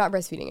 yeah. So I'm not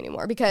breastfeeding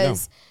anymore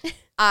because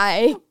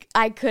I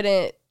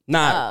couldn't.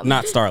 Not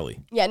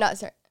Starly. Yeah, not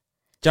sorry.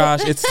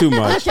 Josh, it's too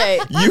much. Okay.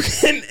 You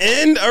can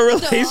end a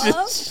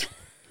relationship.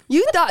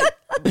 You thought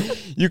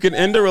You can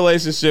end a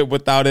relationship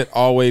without it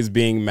always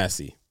being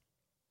messy.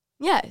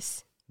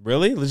 yes.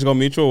 Really? Let's go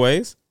mutual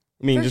ways?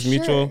 I mean, For just sure.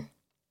 mutual.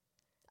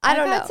 I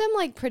don't I've know. had some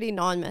like pretty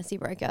non-messy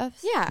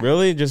breakups. Yeah.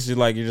 Really? You're just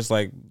like,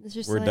 It's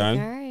just we're like, done?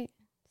 all right,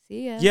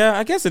 see ya. Yeah,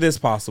 I guess it is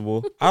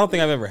possible. I don't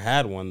think I've ever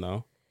had one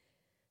though.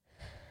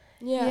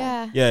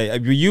 Yeah. Yeah. Yeah,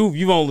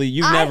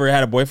 you've never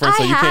had a boyfriend,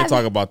 so I you can't have-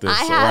 talk about this,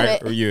 I right?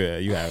 haven't. Or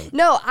you have.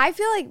 No, I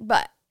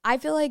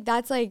feel like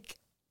that's like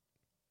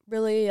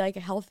really like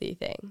a healthy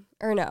thing.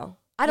 Or no.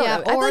 I don't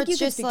know. I feel Or like you it's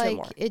can just speak to it like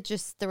more.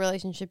 the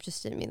relationship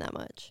just didn't mean that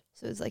much,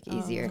 so it's like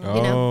easier. Oh.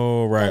 You know,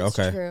 Oh, right, That's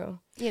okay. true.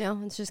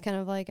 it's just kind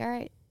of like, all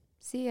right,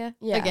 see ya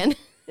Yeah. again.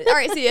 All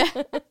right, see ya.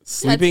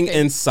 Sleeping That's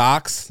great. in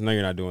socks, no,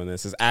 you're not doing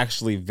this, is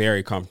actually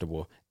very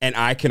comfortable. And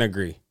I can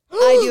agree.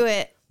 I do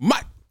it.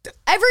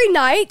 Every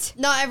night.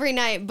 Not every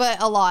night,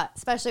 but a lot,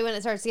 especially when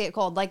it starts to get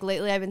cold. Like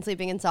lately, I've been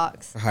sleeping in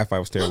socks. High five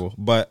was terrible.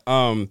 But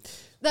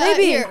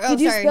Baby, here, did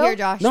you spill? here,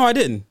 Josh. no, I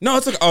didn't. No,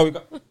 it's okay. Oh, we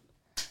got,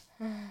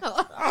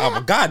 oh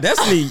my God,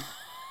 Destiny.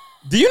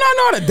 Do you not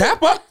know how to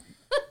dap up?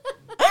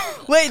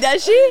 Wait,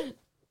 does she?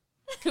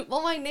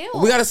 Well, my nail.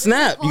 We got to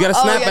snap. You got to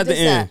Oh, snap you at got the to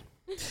end.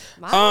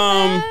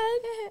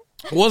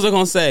 What was I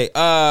gonna say?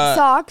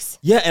 Socks.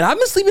 Yeah, and I've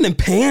been sleeping in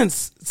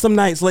pants some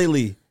nights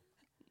lately.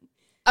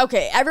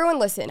 Okay, everyone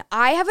listen.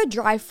 I have a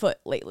dry foot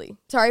lately.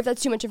 Sorry if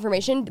that's too much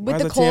information. Why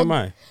is that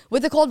TMI?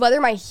 With the cold weather,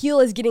 my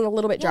heel is getting a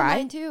little bit Yeah, dry.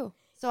 mine too.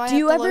 So I Do have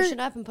you to ever- lotion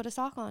up and put a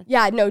sock on.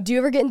 Yeah, no. Do you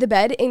ever get into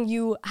bed and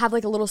you have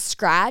like a little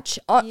scratch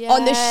on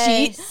the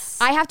sheet? Yes.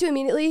 I have to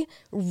immediately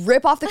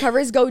rip off the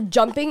covers, go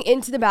jumping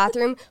into the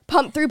bathroom,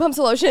 pump 3 pumps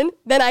of lotion.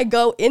 Then I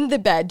go in the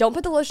bed. Don't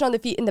put the lotion on the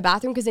feet in the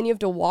bathroom because then you have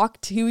to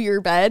walk to your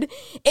bed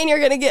and you're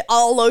going to get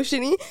all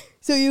lotiony.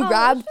 So you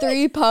grab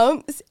 3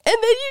 pumps and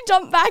then you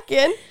jump back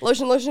in.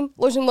 Lotion, lotion,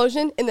 lotion,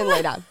 lotion, and then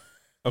lay down.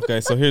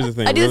 Okay, so here's the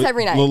thing. I do this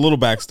every night. Little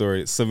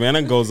backstory.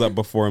 Savannah goes up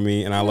before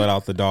me, and I let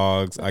out the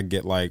dogs. I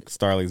get like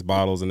Starley's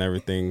bottles and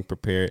everything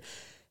prepared,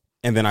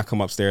 and then I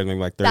come upstairs maybe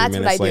like 30 That's what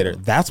minutes I do. later.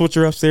 That's what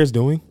you're upstairs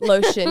doing?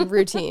 Lotion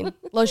routine.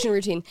 Lotion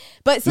routine.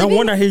 But No sleeping,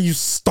 wonder I hear you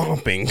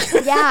stomping.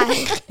 yeah.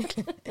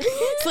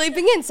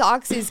 Sleeping in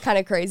socks is kind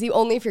of crazy.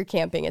 Only if you're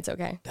camping, it's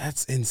okay.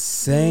 That's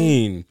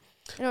insane.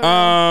 I don't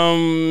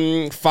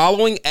know.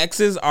 Following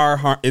exes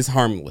is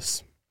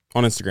harmless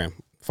on Instagram.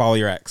 Follow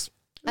your ex.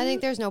 I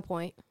think there's no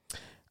point.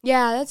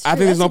 Yeah, that's true. I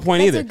think there's no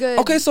point either. Good,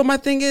 Okay, so my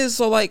thing is,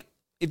 so like,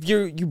 if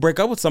you break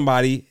up with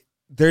somebody,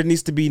 there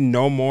needs to be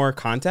no more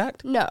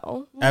contact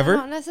No. ever.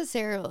 Not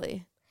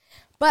necessarily.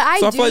 But I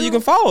So I do. feel like you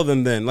can follow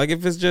them then. Like if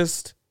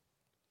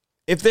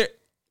they're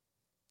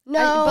No.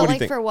 But What do you like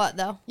think? for what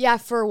though? Yeah,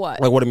 for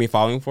what? like, what am I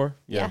following for?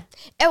 Yeah.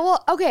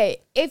 Well, okay.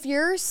 If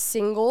you're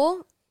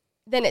single,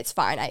 then it's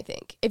fine, I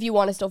think. If you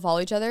want to still follow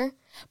each other.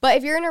 But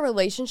if you're in a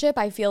relationship,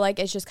 I feel like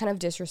it's just kind of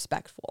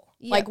disrespectful.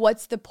 Yep. Like,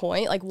 what's the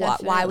point? Like, why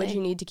would Definitely.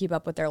 you need to keep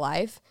up with their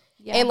life?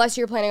 Yeah. Unless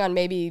you're planning on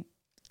maybe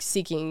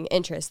seeking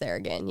interest there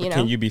again, you know?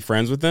 Can you be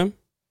friends with them?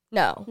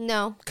 No.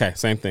 No. Okay,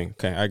 same thing.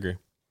 Okay, I agree.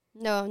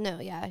 Yeah.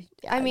 Yeah.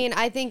 I mean,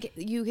 I think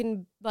you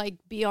can like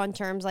be on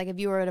terms like if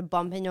you were to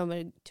bump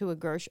into a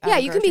grocery Yeah,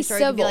 you can be store,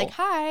 you can be civil. like,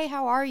 "Hi,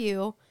 how are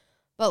you?"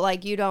 But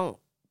like you don't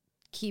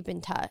keep in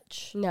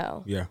touch.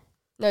 No. Yeah.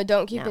 No,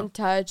 don't keep No. in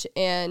touch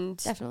and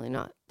Definitely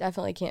not.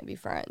 definitely can't be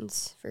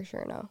friends. For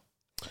sure, no.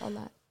 On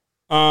that.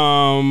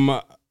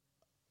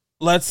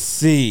 Let's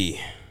see.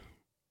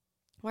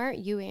 Why aren't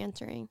you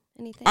answering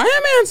anything? I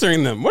am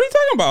answering them. What are you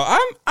talking about?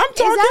 I'm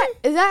talking.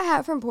 Is that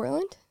hat from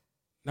Portland?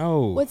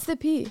 No. What's the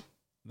P?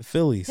 the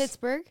Phillies?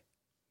 Pittsburgh,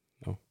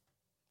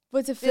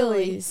 What's a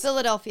Philly, Phillies?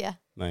 Philadelphia.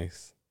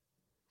 Nice.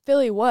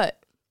 Philly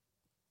what?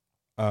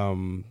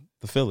 The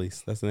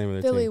Phillies. That's the name of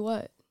their Philly team.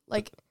 what?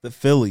 Like, The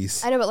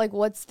Phillies. I know, but like,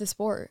 what's the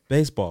sport?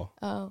 Baseball.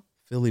 Oh,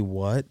 Philly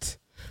what?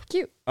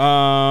 cute.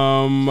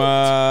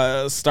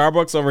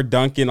 Starbucks over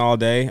Dunkin' all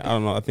day. I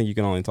don't know. I think you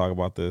can only talk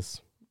about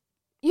this.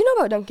 You know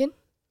about Dunkin'?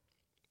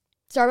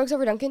 Starbucks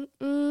over Dunkin'?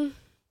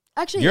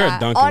 Actually, You're yeah. a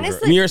Dunkin' Honestly,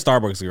 girl. I mean, you're a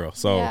Starbucks girl.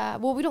 So Yeah.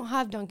 Well, we don't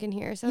have Dunkin'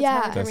 here, so it's Yeah.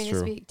 hard for That's me true.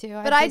 to speak to.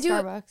 but I'd I say do.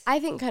 Starbucks. I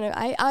think kind of.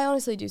 I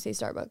honestly do say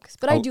Starbucks,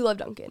 but I Oh. do love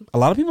Dunkin'. a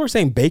lot of people are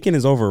saying bacon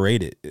is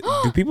overrated.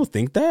 Do people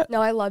think that?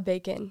 No, I love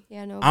bacon.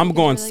 Yeah, no. I'm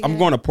going. bacon's I'm really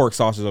going to pork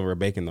sausage over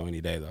bacon though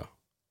any day though.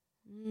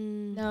 good.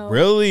 Mm. No,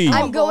 Really? I'm-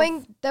 I'm both.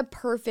 going the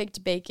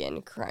perfect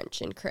bacon,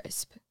 crunch and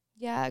crisp.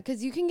 Yeah,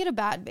 because you can get a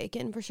bad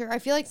bacon for sure. I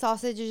feel like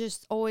sausage is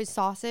just always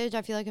sausage.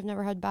 I feel like I've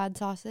never had bad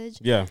sausage.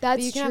 Yeah. That's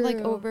But you can true. have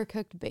like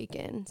overcooked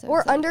bacon. So or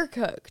it's, like,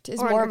 undercooked is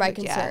or more my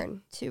undercooked, yeah.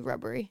 concern. Too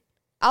rubbery.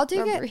 I'll take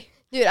it, Rubbery.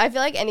 dude. I feel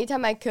like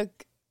anytime I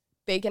cook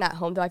bacon at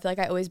home, though, I feel like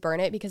I always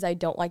burn it because I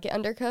don't like it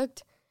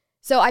undercooked.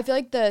 So I feel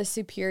like the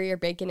superior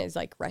bacon is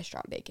like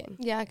restaurant bacon.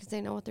 Yeah, because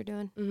they know what they're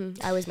doing.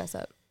 I always mess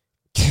up.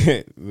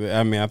 I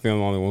mean, I think I'm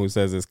the only one who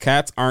says this.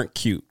 Cats aren't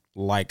cute,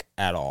 like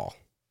at all.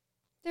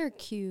 They're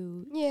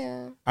cute.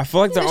 Yeah, I feel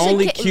like they're Especially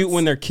only kittens. cute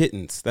when they're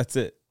kittens. That's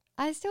it.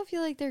 I still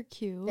feel like they're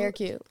cute. they're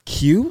cute.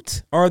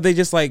 Cute? Or are they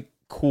just like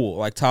cool,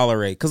 like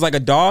tolerate? Because like a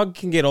dog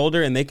can get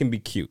older and they can be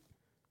cute.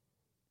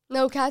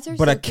 No, cats are.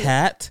 But so a cute.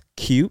 cat,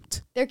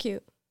 cute? They're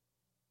cute.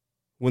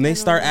 When they I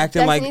don't start know.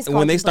 acting like Destiny's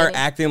when they start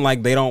contemplating. acting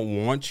like they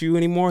don't want you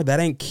anymore, that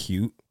ain't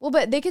cute. Well,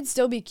 but they could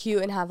still be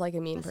cute and have like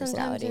a mean But sometimes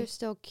personality. they're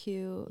still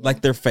cute.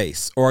 Like their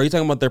face. Or are you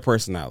talking about their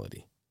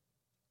personality?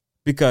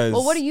 Because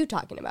Well, what are you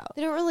talking about?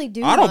 They don't really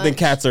do I don't think much.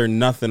 cats are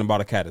nothing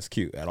about a cat is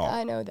cute at all.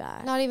 I know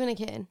that. Not even a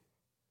kitten.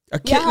 A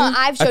Yeah, kitten,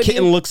 I've a showed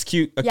kitten you. looks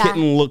cute. A Yeah.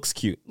 kitten looks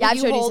cute. Yeah, I've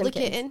Would showed you you hold some a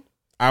kittens. kitten?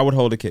 I would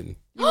hold a kitten.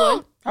 You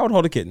would? I would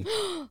hold a kitten.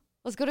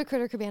 Let's go to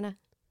Critter Cabana.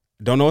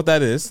 Don't know what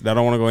that is. I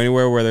don't want to go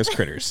anywhere where there's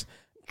critters.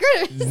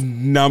 Critters.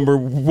 Number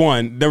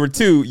one. Number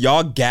two,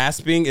 y'all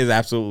gasping is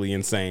absolutely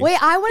insane. Wait,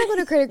 I want to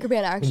go to Critter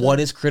Cabana actually. What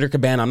is Critter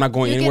Cabana? I'm not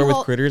going You can anywhere with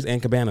hold- critters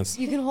and cabanas.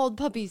 You can hold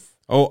puppies.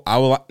 Oh, I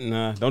will.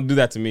 Nah, don't do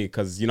that to me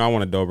because, you know, I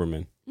want a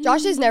Doberman.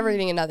 Josh is never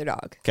getting another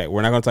dog Okay,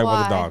 we're not going to talk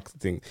about the Why? dog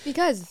thing.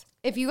 because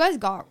If you guys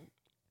got,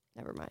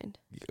 never mind.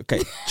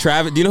 Okay,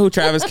 Travis. Do you know who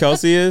Travis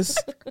Kelce is?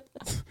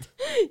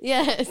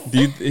 Yes.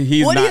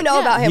 He's what do you not-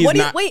 know about him? he's What do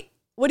you not- wait?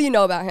 What do you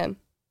know about him?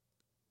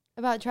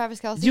 About Travis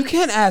Kelce. You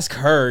can't ask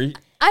her.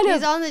 I know.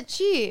 He's on the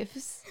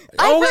Chiefs.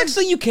 Oh,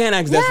 actually, you can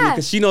ask Destiny Yeah.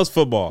 because she knows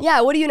football.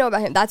 Yeah, what do you know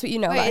about him? That's what you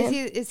know about Wait,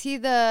 him. is he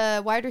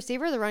the wide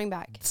receiver or the running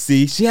back?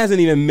 See, she hasn't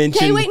even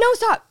mentioned. Okay, wait, no,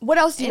 stop. What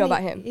else do you know And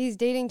about him? He's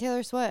dating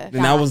Taylor Swift.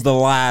 And that was the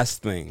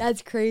last thing.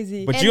 That's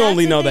crazy. But And you that's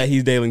only the know that thing-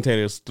 he's dating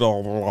Taylor Swift.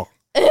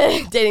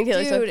 Dating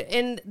Taylor Dude, Swift.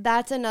 and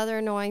that's another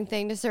annoying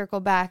thing to circle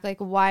back. Like,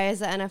 why is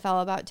the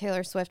NFL about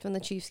Taylor Swift when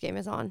the Chiefs game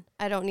is on?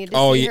 I don't need to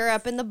Oh, see yeah. her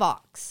up in the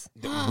box.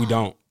 We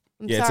don't.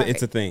 I'm Yeah, sorry.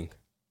 it's a thing.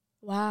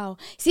 Wow.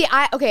 See,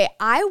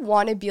 I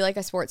want to be like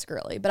a sports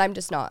girly, but I'm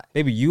just not.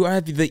 Maybe you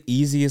have the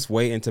easiest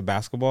way into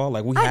basketball.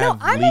 Like we I know.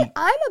 have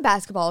I'm a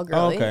basketball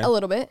girly, a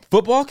little bit.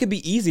 Football could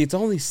be easy. It's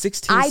only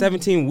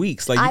 17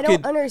 weeks. Like I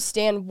don't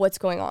understand what's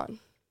going on.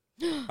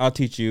 I'll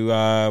teach you.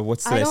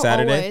 What's today? I don't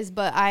Saturday. always,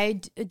 but I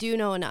do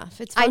know enough.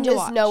 It's fun I to just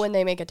watch. know when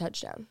they make a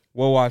touchdown.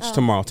 We'll watch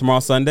tomorrow.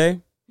 Tomorrow,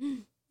 Sunday.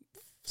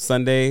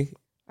 Sunday.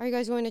 Are you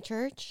guys going to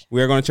church?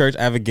 We are going to church.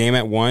 I have a game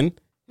at 1.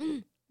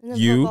 And then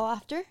You- football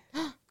after?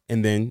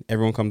 And then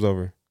everyone comes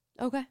over.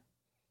 Okay.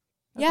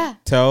 Yeah.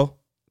 Tell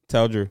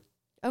Drew.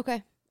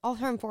 Okay. I'll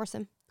try and force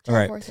him. All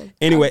right. Force him.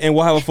 Anyway, and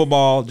we'll have a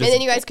football. Just, And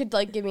then you guys could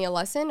like give me a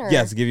lesson, or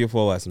yes, give you a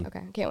full lesson.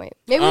 Okay, can't wait.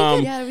 Maybe we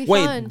could. Yeah, it'd be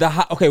wait,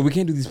 fun. okay, we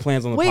can't do these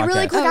plans on the Wait, podcast.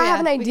 really quick. Oh, I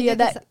have yeah. an We idea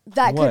could do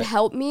that What? could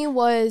help me.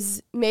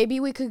 Was maybe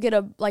we could get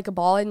a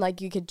ball and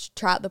like you could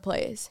trap the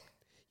plays.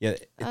 Yeah,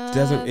 it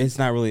doesn't. It's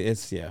not really.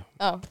 It's yeah.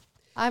 Oh,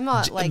 I'm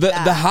not like the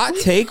that. the hot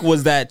take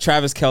was that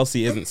Travis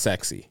Kelce isn't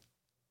sexy.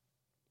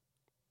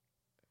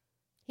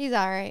 He's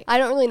all right. I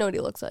don't really know what he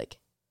looks like.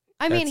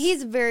 I mean, That's-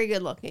 he's very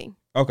good looking.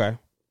 Okay.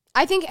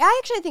 I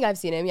actually think I've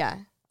seen him. Yeah.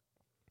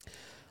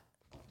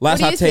 Last What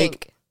do hot you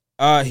take.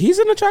 think? He's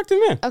an attractive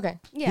man. Okay.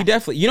 Yeah. He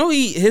definitely. You know,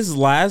 his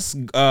last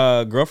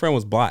girlfriend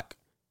was black,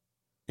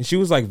 and she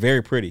was like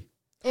very pretty.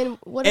 And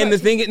what? And the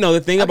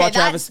about- thing about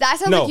Travis. that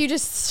sounds no, like you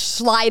just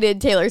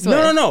slided Taylor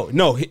Swift.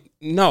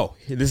 No.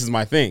 This is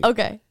my thing.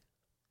 Okay.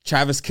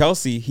 Travis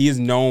Kelce, he is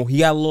known. He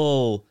got a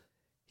little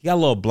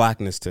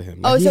blackness to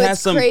him. Oh, he so has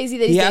it's some, crazy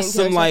that he he's has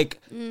dating some Taylor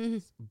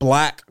like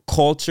black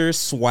culture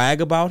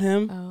swag about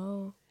him,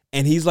 Oh.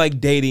 and he's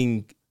like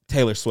dating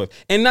Taylor Swift.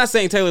 And not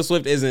saying Taylor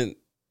Swift isn't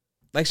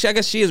like I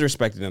guess she is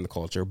respected in the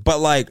culture, but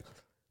like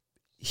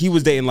he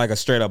was dating like a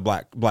straight up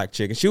black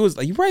chick, and she was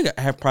like you probably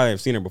have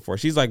seen her before.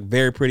 She's like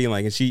very pretty and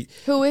like and she.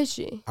 Who is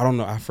she? I don't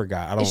know. I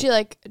forgot. I don't. Is she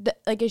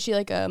is she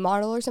like a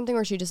model or something,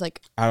 or is she just like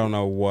I don't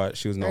know what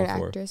she was or known an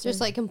for. actress? Just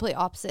like complete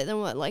opposite than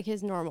what like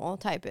his normal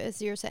type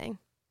is, you're saying.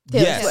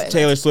 Taylor Yes, Swift.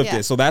 Taylor Swift Yeah.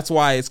 is. So that's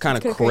why it's kind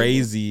of kinda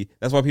crazy.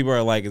 That's why people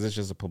are like, is this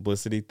just a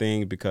publicity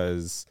thing?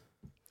 Because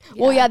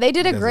Well, yeah, they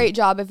did a Doesn't- great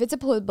job. If it's a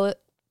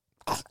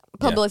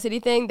publicity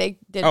thing, they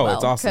did well.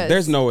 it's awesome. 'cause-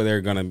 There's no way they're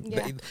gonna.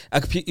 Yeah.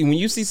 When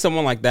you see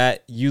someone like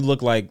that, you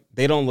look like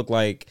they don't look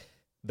like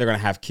they're gonna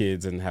have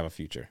kids and have a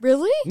future.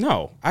 Really?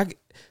 No,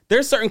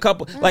 there's certain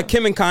couple like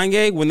Kim and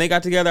Kanye when they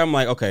got together. I'm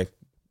like, okay,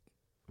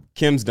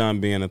 Kim's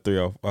done being a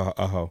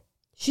hoe.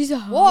 She's a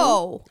hoe.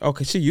 Whoa.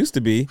 Okay, she used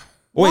to be.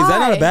 Wait, is that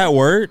not a Why? bad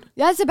word?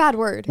 That's a bad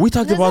word. We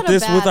talked That's about not a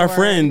this with bad our word.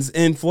 friends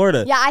in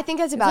Florida. Yeah, I think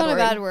that's a It's bad not word. a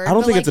bad word. I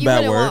don't but, think like, it's a you bad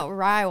wouldn't word. want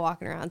Rye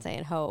walking around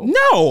saying hoe.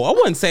 No, I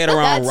wouldn't say it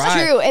around That's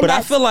right. true, and But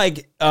I that's- feel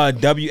like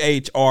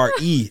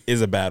WHRE is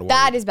a bad word.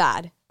 That is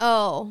bad.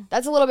 Oh.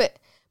 That's a little bit.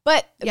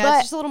 But Yeah, but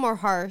it's just a little more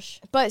harsh.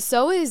 but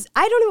so is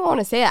I don't even want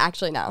to say it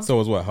actually now. So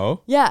is what,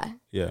 hoe? Yeah.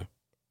 Yeah.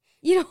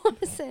 You don't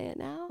want to say it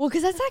now? Well,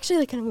 because that's actually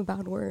like kind of a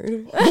bad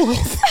word.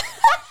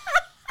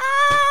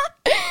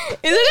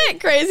 Isn't it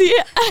crazy?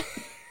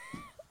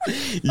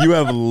 You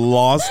have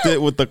lost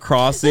it with the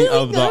crossing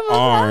of the Kind of a bad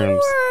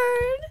arms.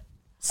 word.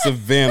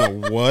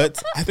 Savannah,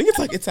 what? I think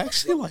it's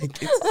actually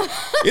like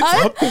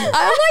it's up there.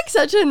 I'm like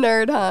such a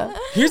nerd, huh?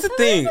 Here's the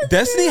thing.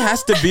 Destiny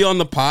has to be on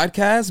the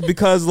podcast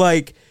because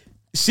like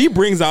she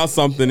brings out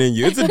something in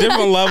you. It's a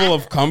different level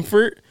of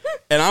comfort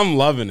and I'm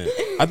loving it.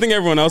 I think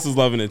everyone else is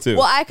loving it too.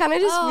 Well, I kind of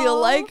just feel Aw.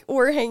 like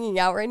we're hanging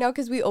out right now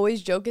because we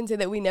always joke and say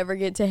that we never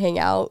get to hang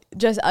out,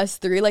 just us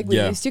three, like we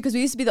Yeah. used to. Because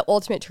we used to be the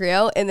ultimate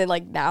trio, and then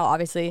like now,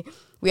 obviously,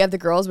 we have the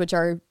girls, which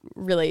are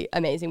really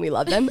amazing. We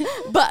love them,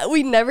 but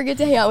we never get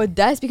to hang out with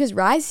Des because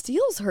Rise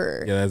steals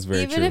her. Yeah, that's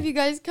very Even true. if you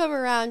guys come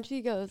around,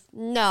 she goes,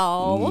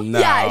 no. No.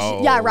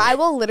 Yeah, Rye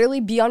will literally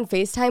be on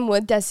FaceTime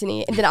with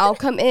Destiny, and then I'll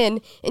come in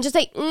and just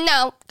say,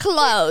 no,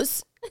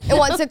 close. And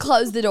wants to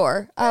close the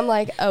door. I'm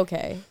like,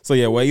 okay. So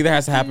yeah, what either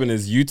has to happen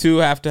is you two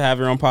have to have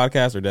your own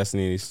podcast or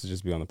Destiny needs to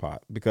just be on the pod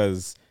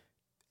because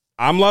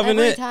I'm loving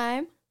Every it.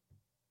 time.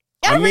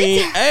 I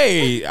mean,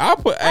 hey,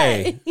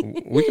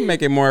 we can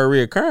make it more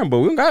reoccurring, but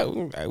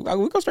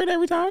we go straight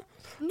every time.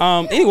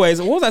 Anyways,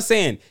 what was I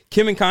saying?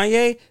 Kim and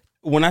Kanye,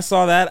 when I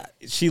saw that,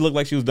 she looked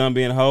like she was done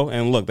being a hoe,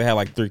 and look, they had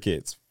like 4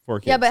 kids.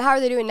 Yeah, but how are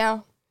they doing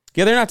now?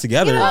 Yeah, they're not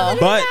together,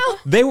 but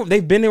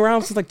they've been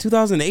around since like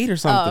 2008 or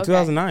something, okay.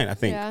 2009, I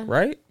think, Yeah.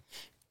 right?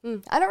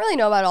 I don't really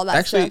know about all that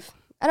Actually, stuff.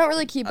 I don't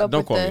really keep up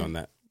Don't with quote me on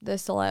that. the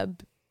celeb.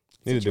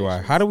 Neither do I.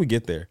 How do we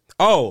get there?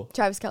 Oh,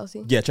 Travis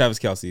Kelce. yeah, Travis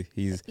Kelce.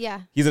 He's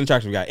an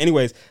attractive guy.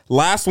 Anyways,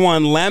 last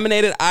one.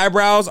 Laminated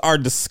eyebrows are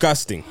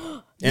disgusting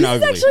and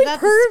ugly. actually- Is that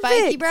the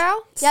spiky Perfect. brow?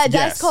 Yeah, Des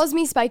Yes. calls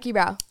me spiky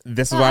brow.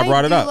 This is why I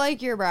brought it do up.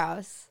 like your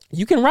brows.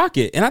 You can rock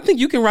it, and I think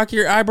you can rock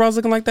your eyebrows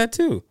looking like that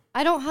too.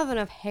 I don't have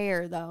enough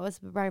hair, though. It's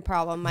my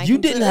problem. I You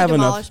didn't completely have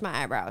enough- demolished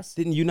my eyebrows.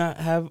 Didn't you not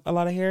have a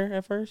lot of hair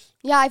at first?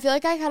 Yeah, I feel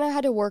like I kind of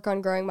had to work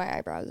on growing my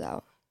eyebrows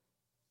out.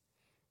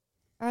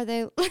 Are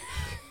they?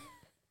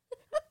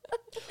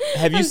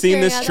 Have you I'm seen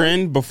staring this at them.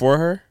 trend before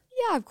her?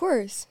 Yeah, of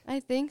course. I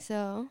think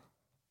so.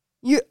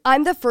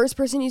 I'm the first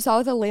person you saw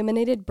with a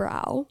laminated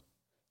brow.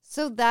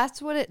 So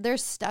that's what they're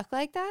stuck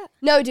like that?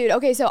 No, dude.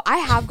 Okay, so I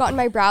have gotten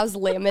my brows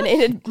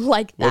laminated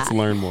like that. Let's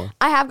learn more.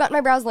 I have gotten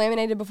my brows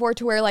laminated before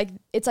to where like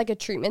it's like a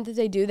treatment that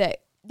they do that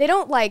they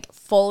don't like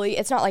fully,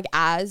 it's not like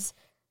as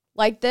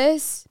like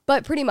this,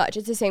 but pretty much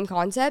it's the same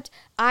concept.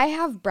 I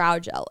have brow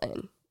gel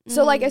in.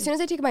 So like as soon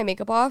as I take my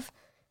makeup off,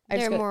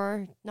 They're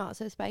more not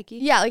so spiky.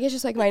 yeah, like it's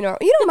just like my normal,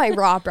 my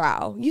raw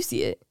brow. You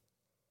see it.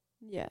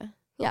 Yeah.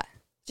 Yeah.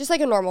 Just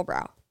like a normal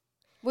brow.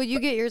 Will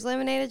you get yours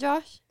laminated,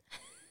 Josh?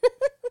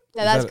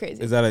 Yeah, that's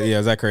crazy. Is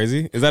that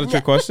crazy? Is that a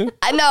trick question?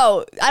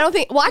 No, I don't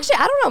think. Well, actually,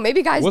 I don't know.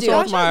 Maybe guys What's do.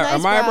 wrong with Nice are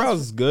my brows.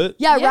 eyebrows good?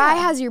 Yeah, Yeah. Rye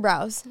has your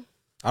brows.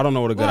 I don't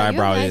know what a good Wow, you have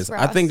eyebrow nice is. I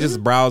brows. think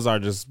just brows are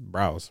just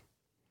brows.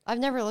 I've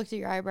never looked at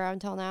your eyebrow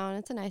until now, and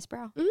it's a nice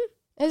brow. It's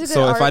a good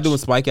So if I arch. do a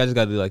spiky, I just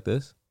gotta do like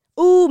this.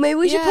 Ooh, maybe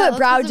we should put let's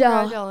brow some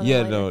gel. in Yeah,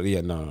 later. no,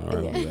 yeah, no.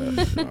 All right,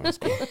 no, it's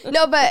cool.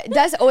 No, but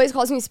Des always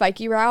calls me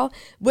spiky brow,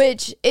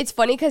 which it's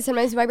funny because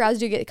sometimes my brows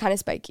do get kind of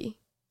spiky.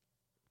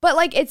 But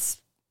like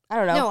I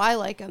don't know. No, I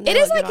like them. It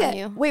is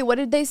like wait, what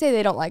did they say?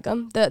 They don't like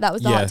them. That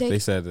was the Yeah, hot take. they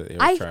said that. It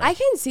was I trash.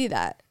 can see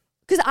that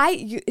because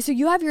so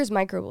you have yours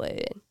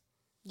microbladed.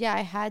 Yeah,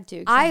 I had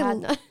to. 'Cause I had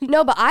none.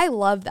 No, but I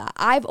love that.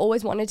 I've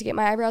always wanted to get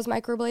my eyebrows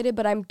microbladed,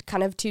 but I'm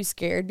kind of too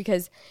scared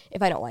because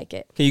if I don't like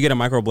it. Can you get a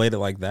microbladed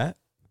like that?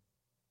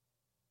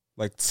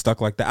 Like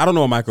stuck like that? I don't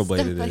know what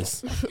microbladed Like-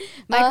 is.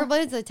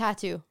 Microbladed's a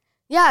tattoo.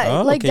 Yeah,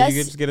 Oh, like can that's.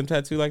 you just get them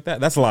tattooed like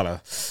that? That's a lot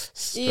of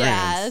strands.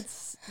 Yeah,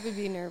 it would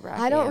be nerve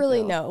wracking. I don't really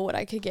feel. know what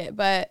I could get,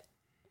 but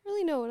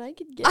Really know what I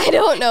could get. I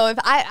don't know if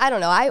I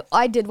don't know.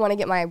 I did want to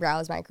get my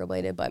brows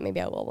microbladed, but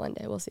maybe I will one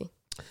day. We'll see.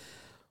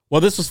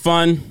 Well, this was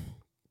fun.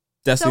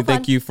 Destiny, So fun.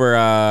 thank you for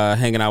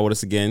hanging out with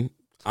us again.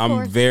 I'm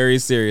course. very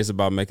serious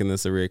about making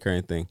this a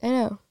recurring thing. I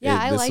know. Yeah,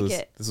 I This like was-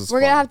 it. This was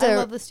We're fun. gonna have I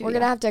love to. the studio. We're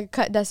gonna have to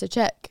cut Des a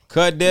check.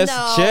 cut this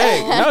No.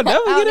 check. No, definitely I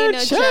don't get need a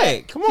no check.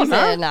 check. Come on He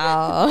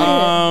now.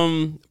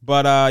 said no.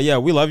 But yeah,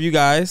 we love you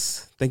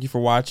guys. Thank you for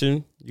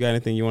watching. You got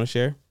anything you want to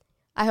share?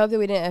 I hope that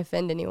we didn't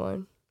offend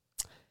anyone.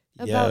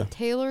 About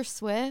Taylor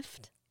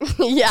Swift.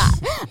 Yeah.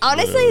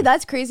 Honestly, Literally.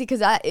 that's crazy because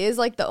that is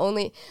like the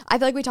only. I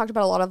feel like we talked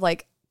about a lot of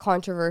like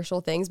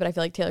controversial things, but I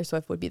feel like Taylor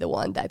Swift would be the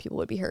one that people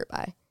would be hurt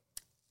by.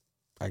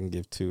 I can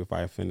give two if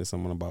I offended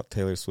someone about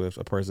Taylor Swift,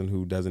 a person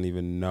who doesn't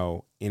even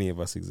know any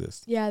of us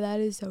exist. Yeah, that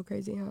is so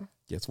crazy, huh?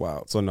 It's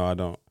wild. So no, I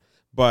don't.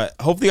 But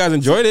hopefully you guys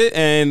enjoyed it,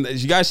 and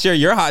you guys share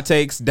your hot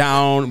takes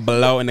down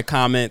below in the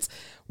comments.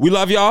 We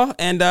love y'all,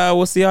 and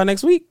we'll see y'all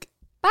next week.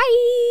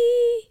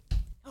 Bye.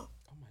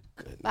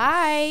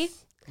 Bye.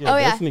 Yeah, Oh,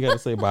 yeah. Destiny got to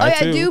say Oh bye yeah,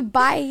 too. do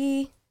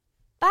bye.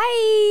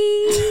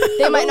 Bye.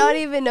 They might not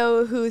even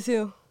know who's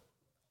who.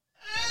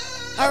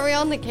 Are we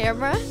on the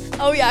camera?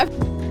 Oh yeah.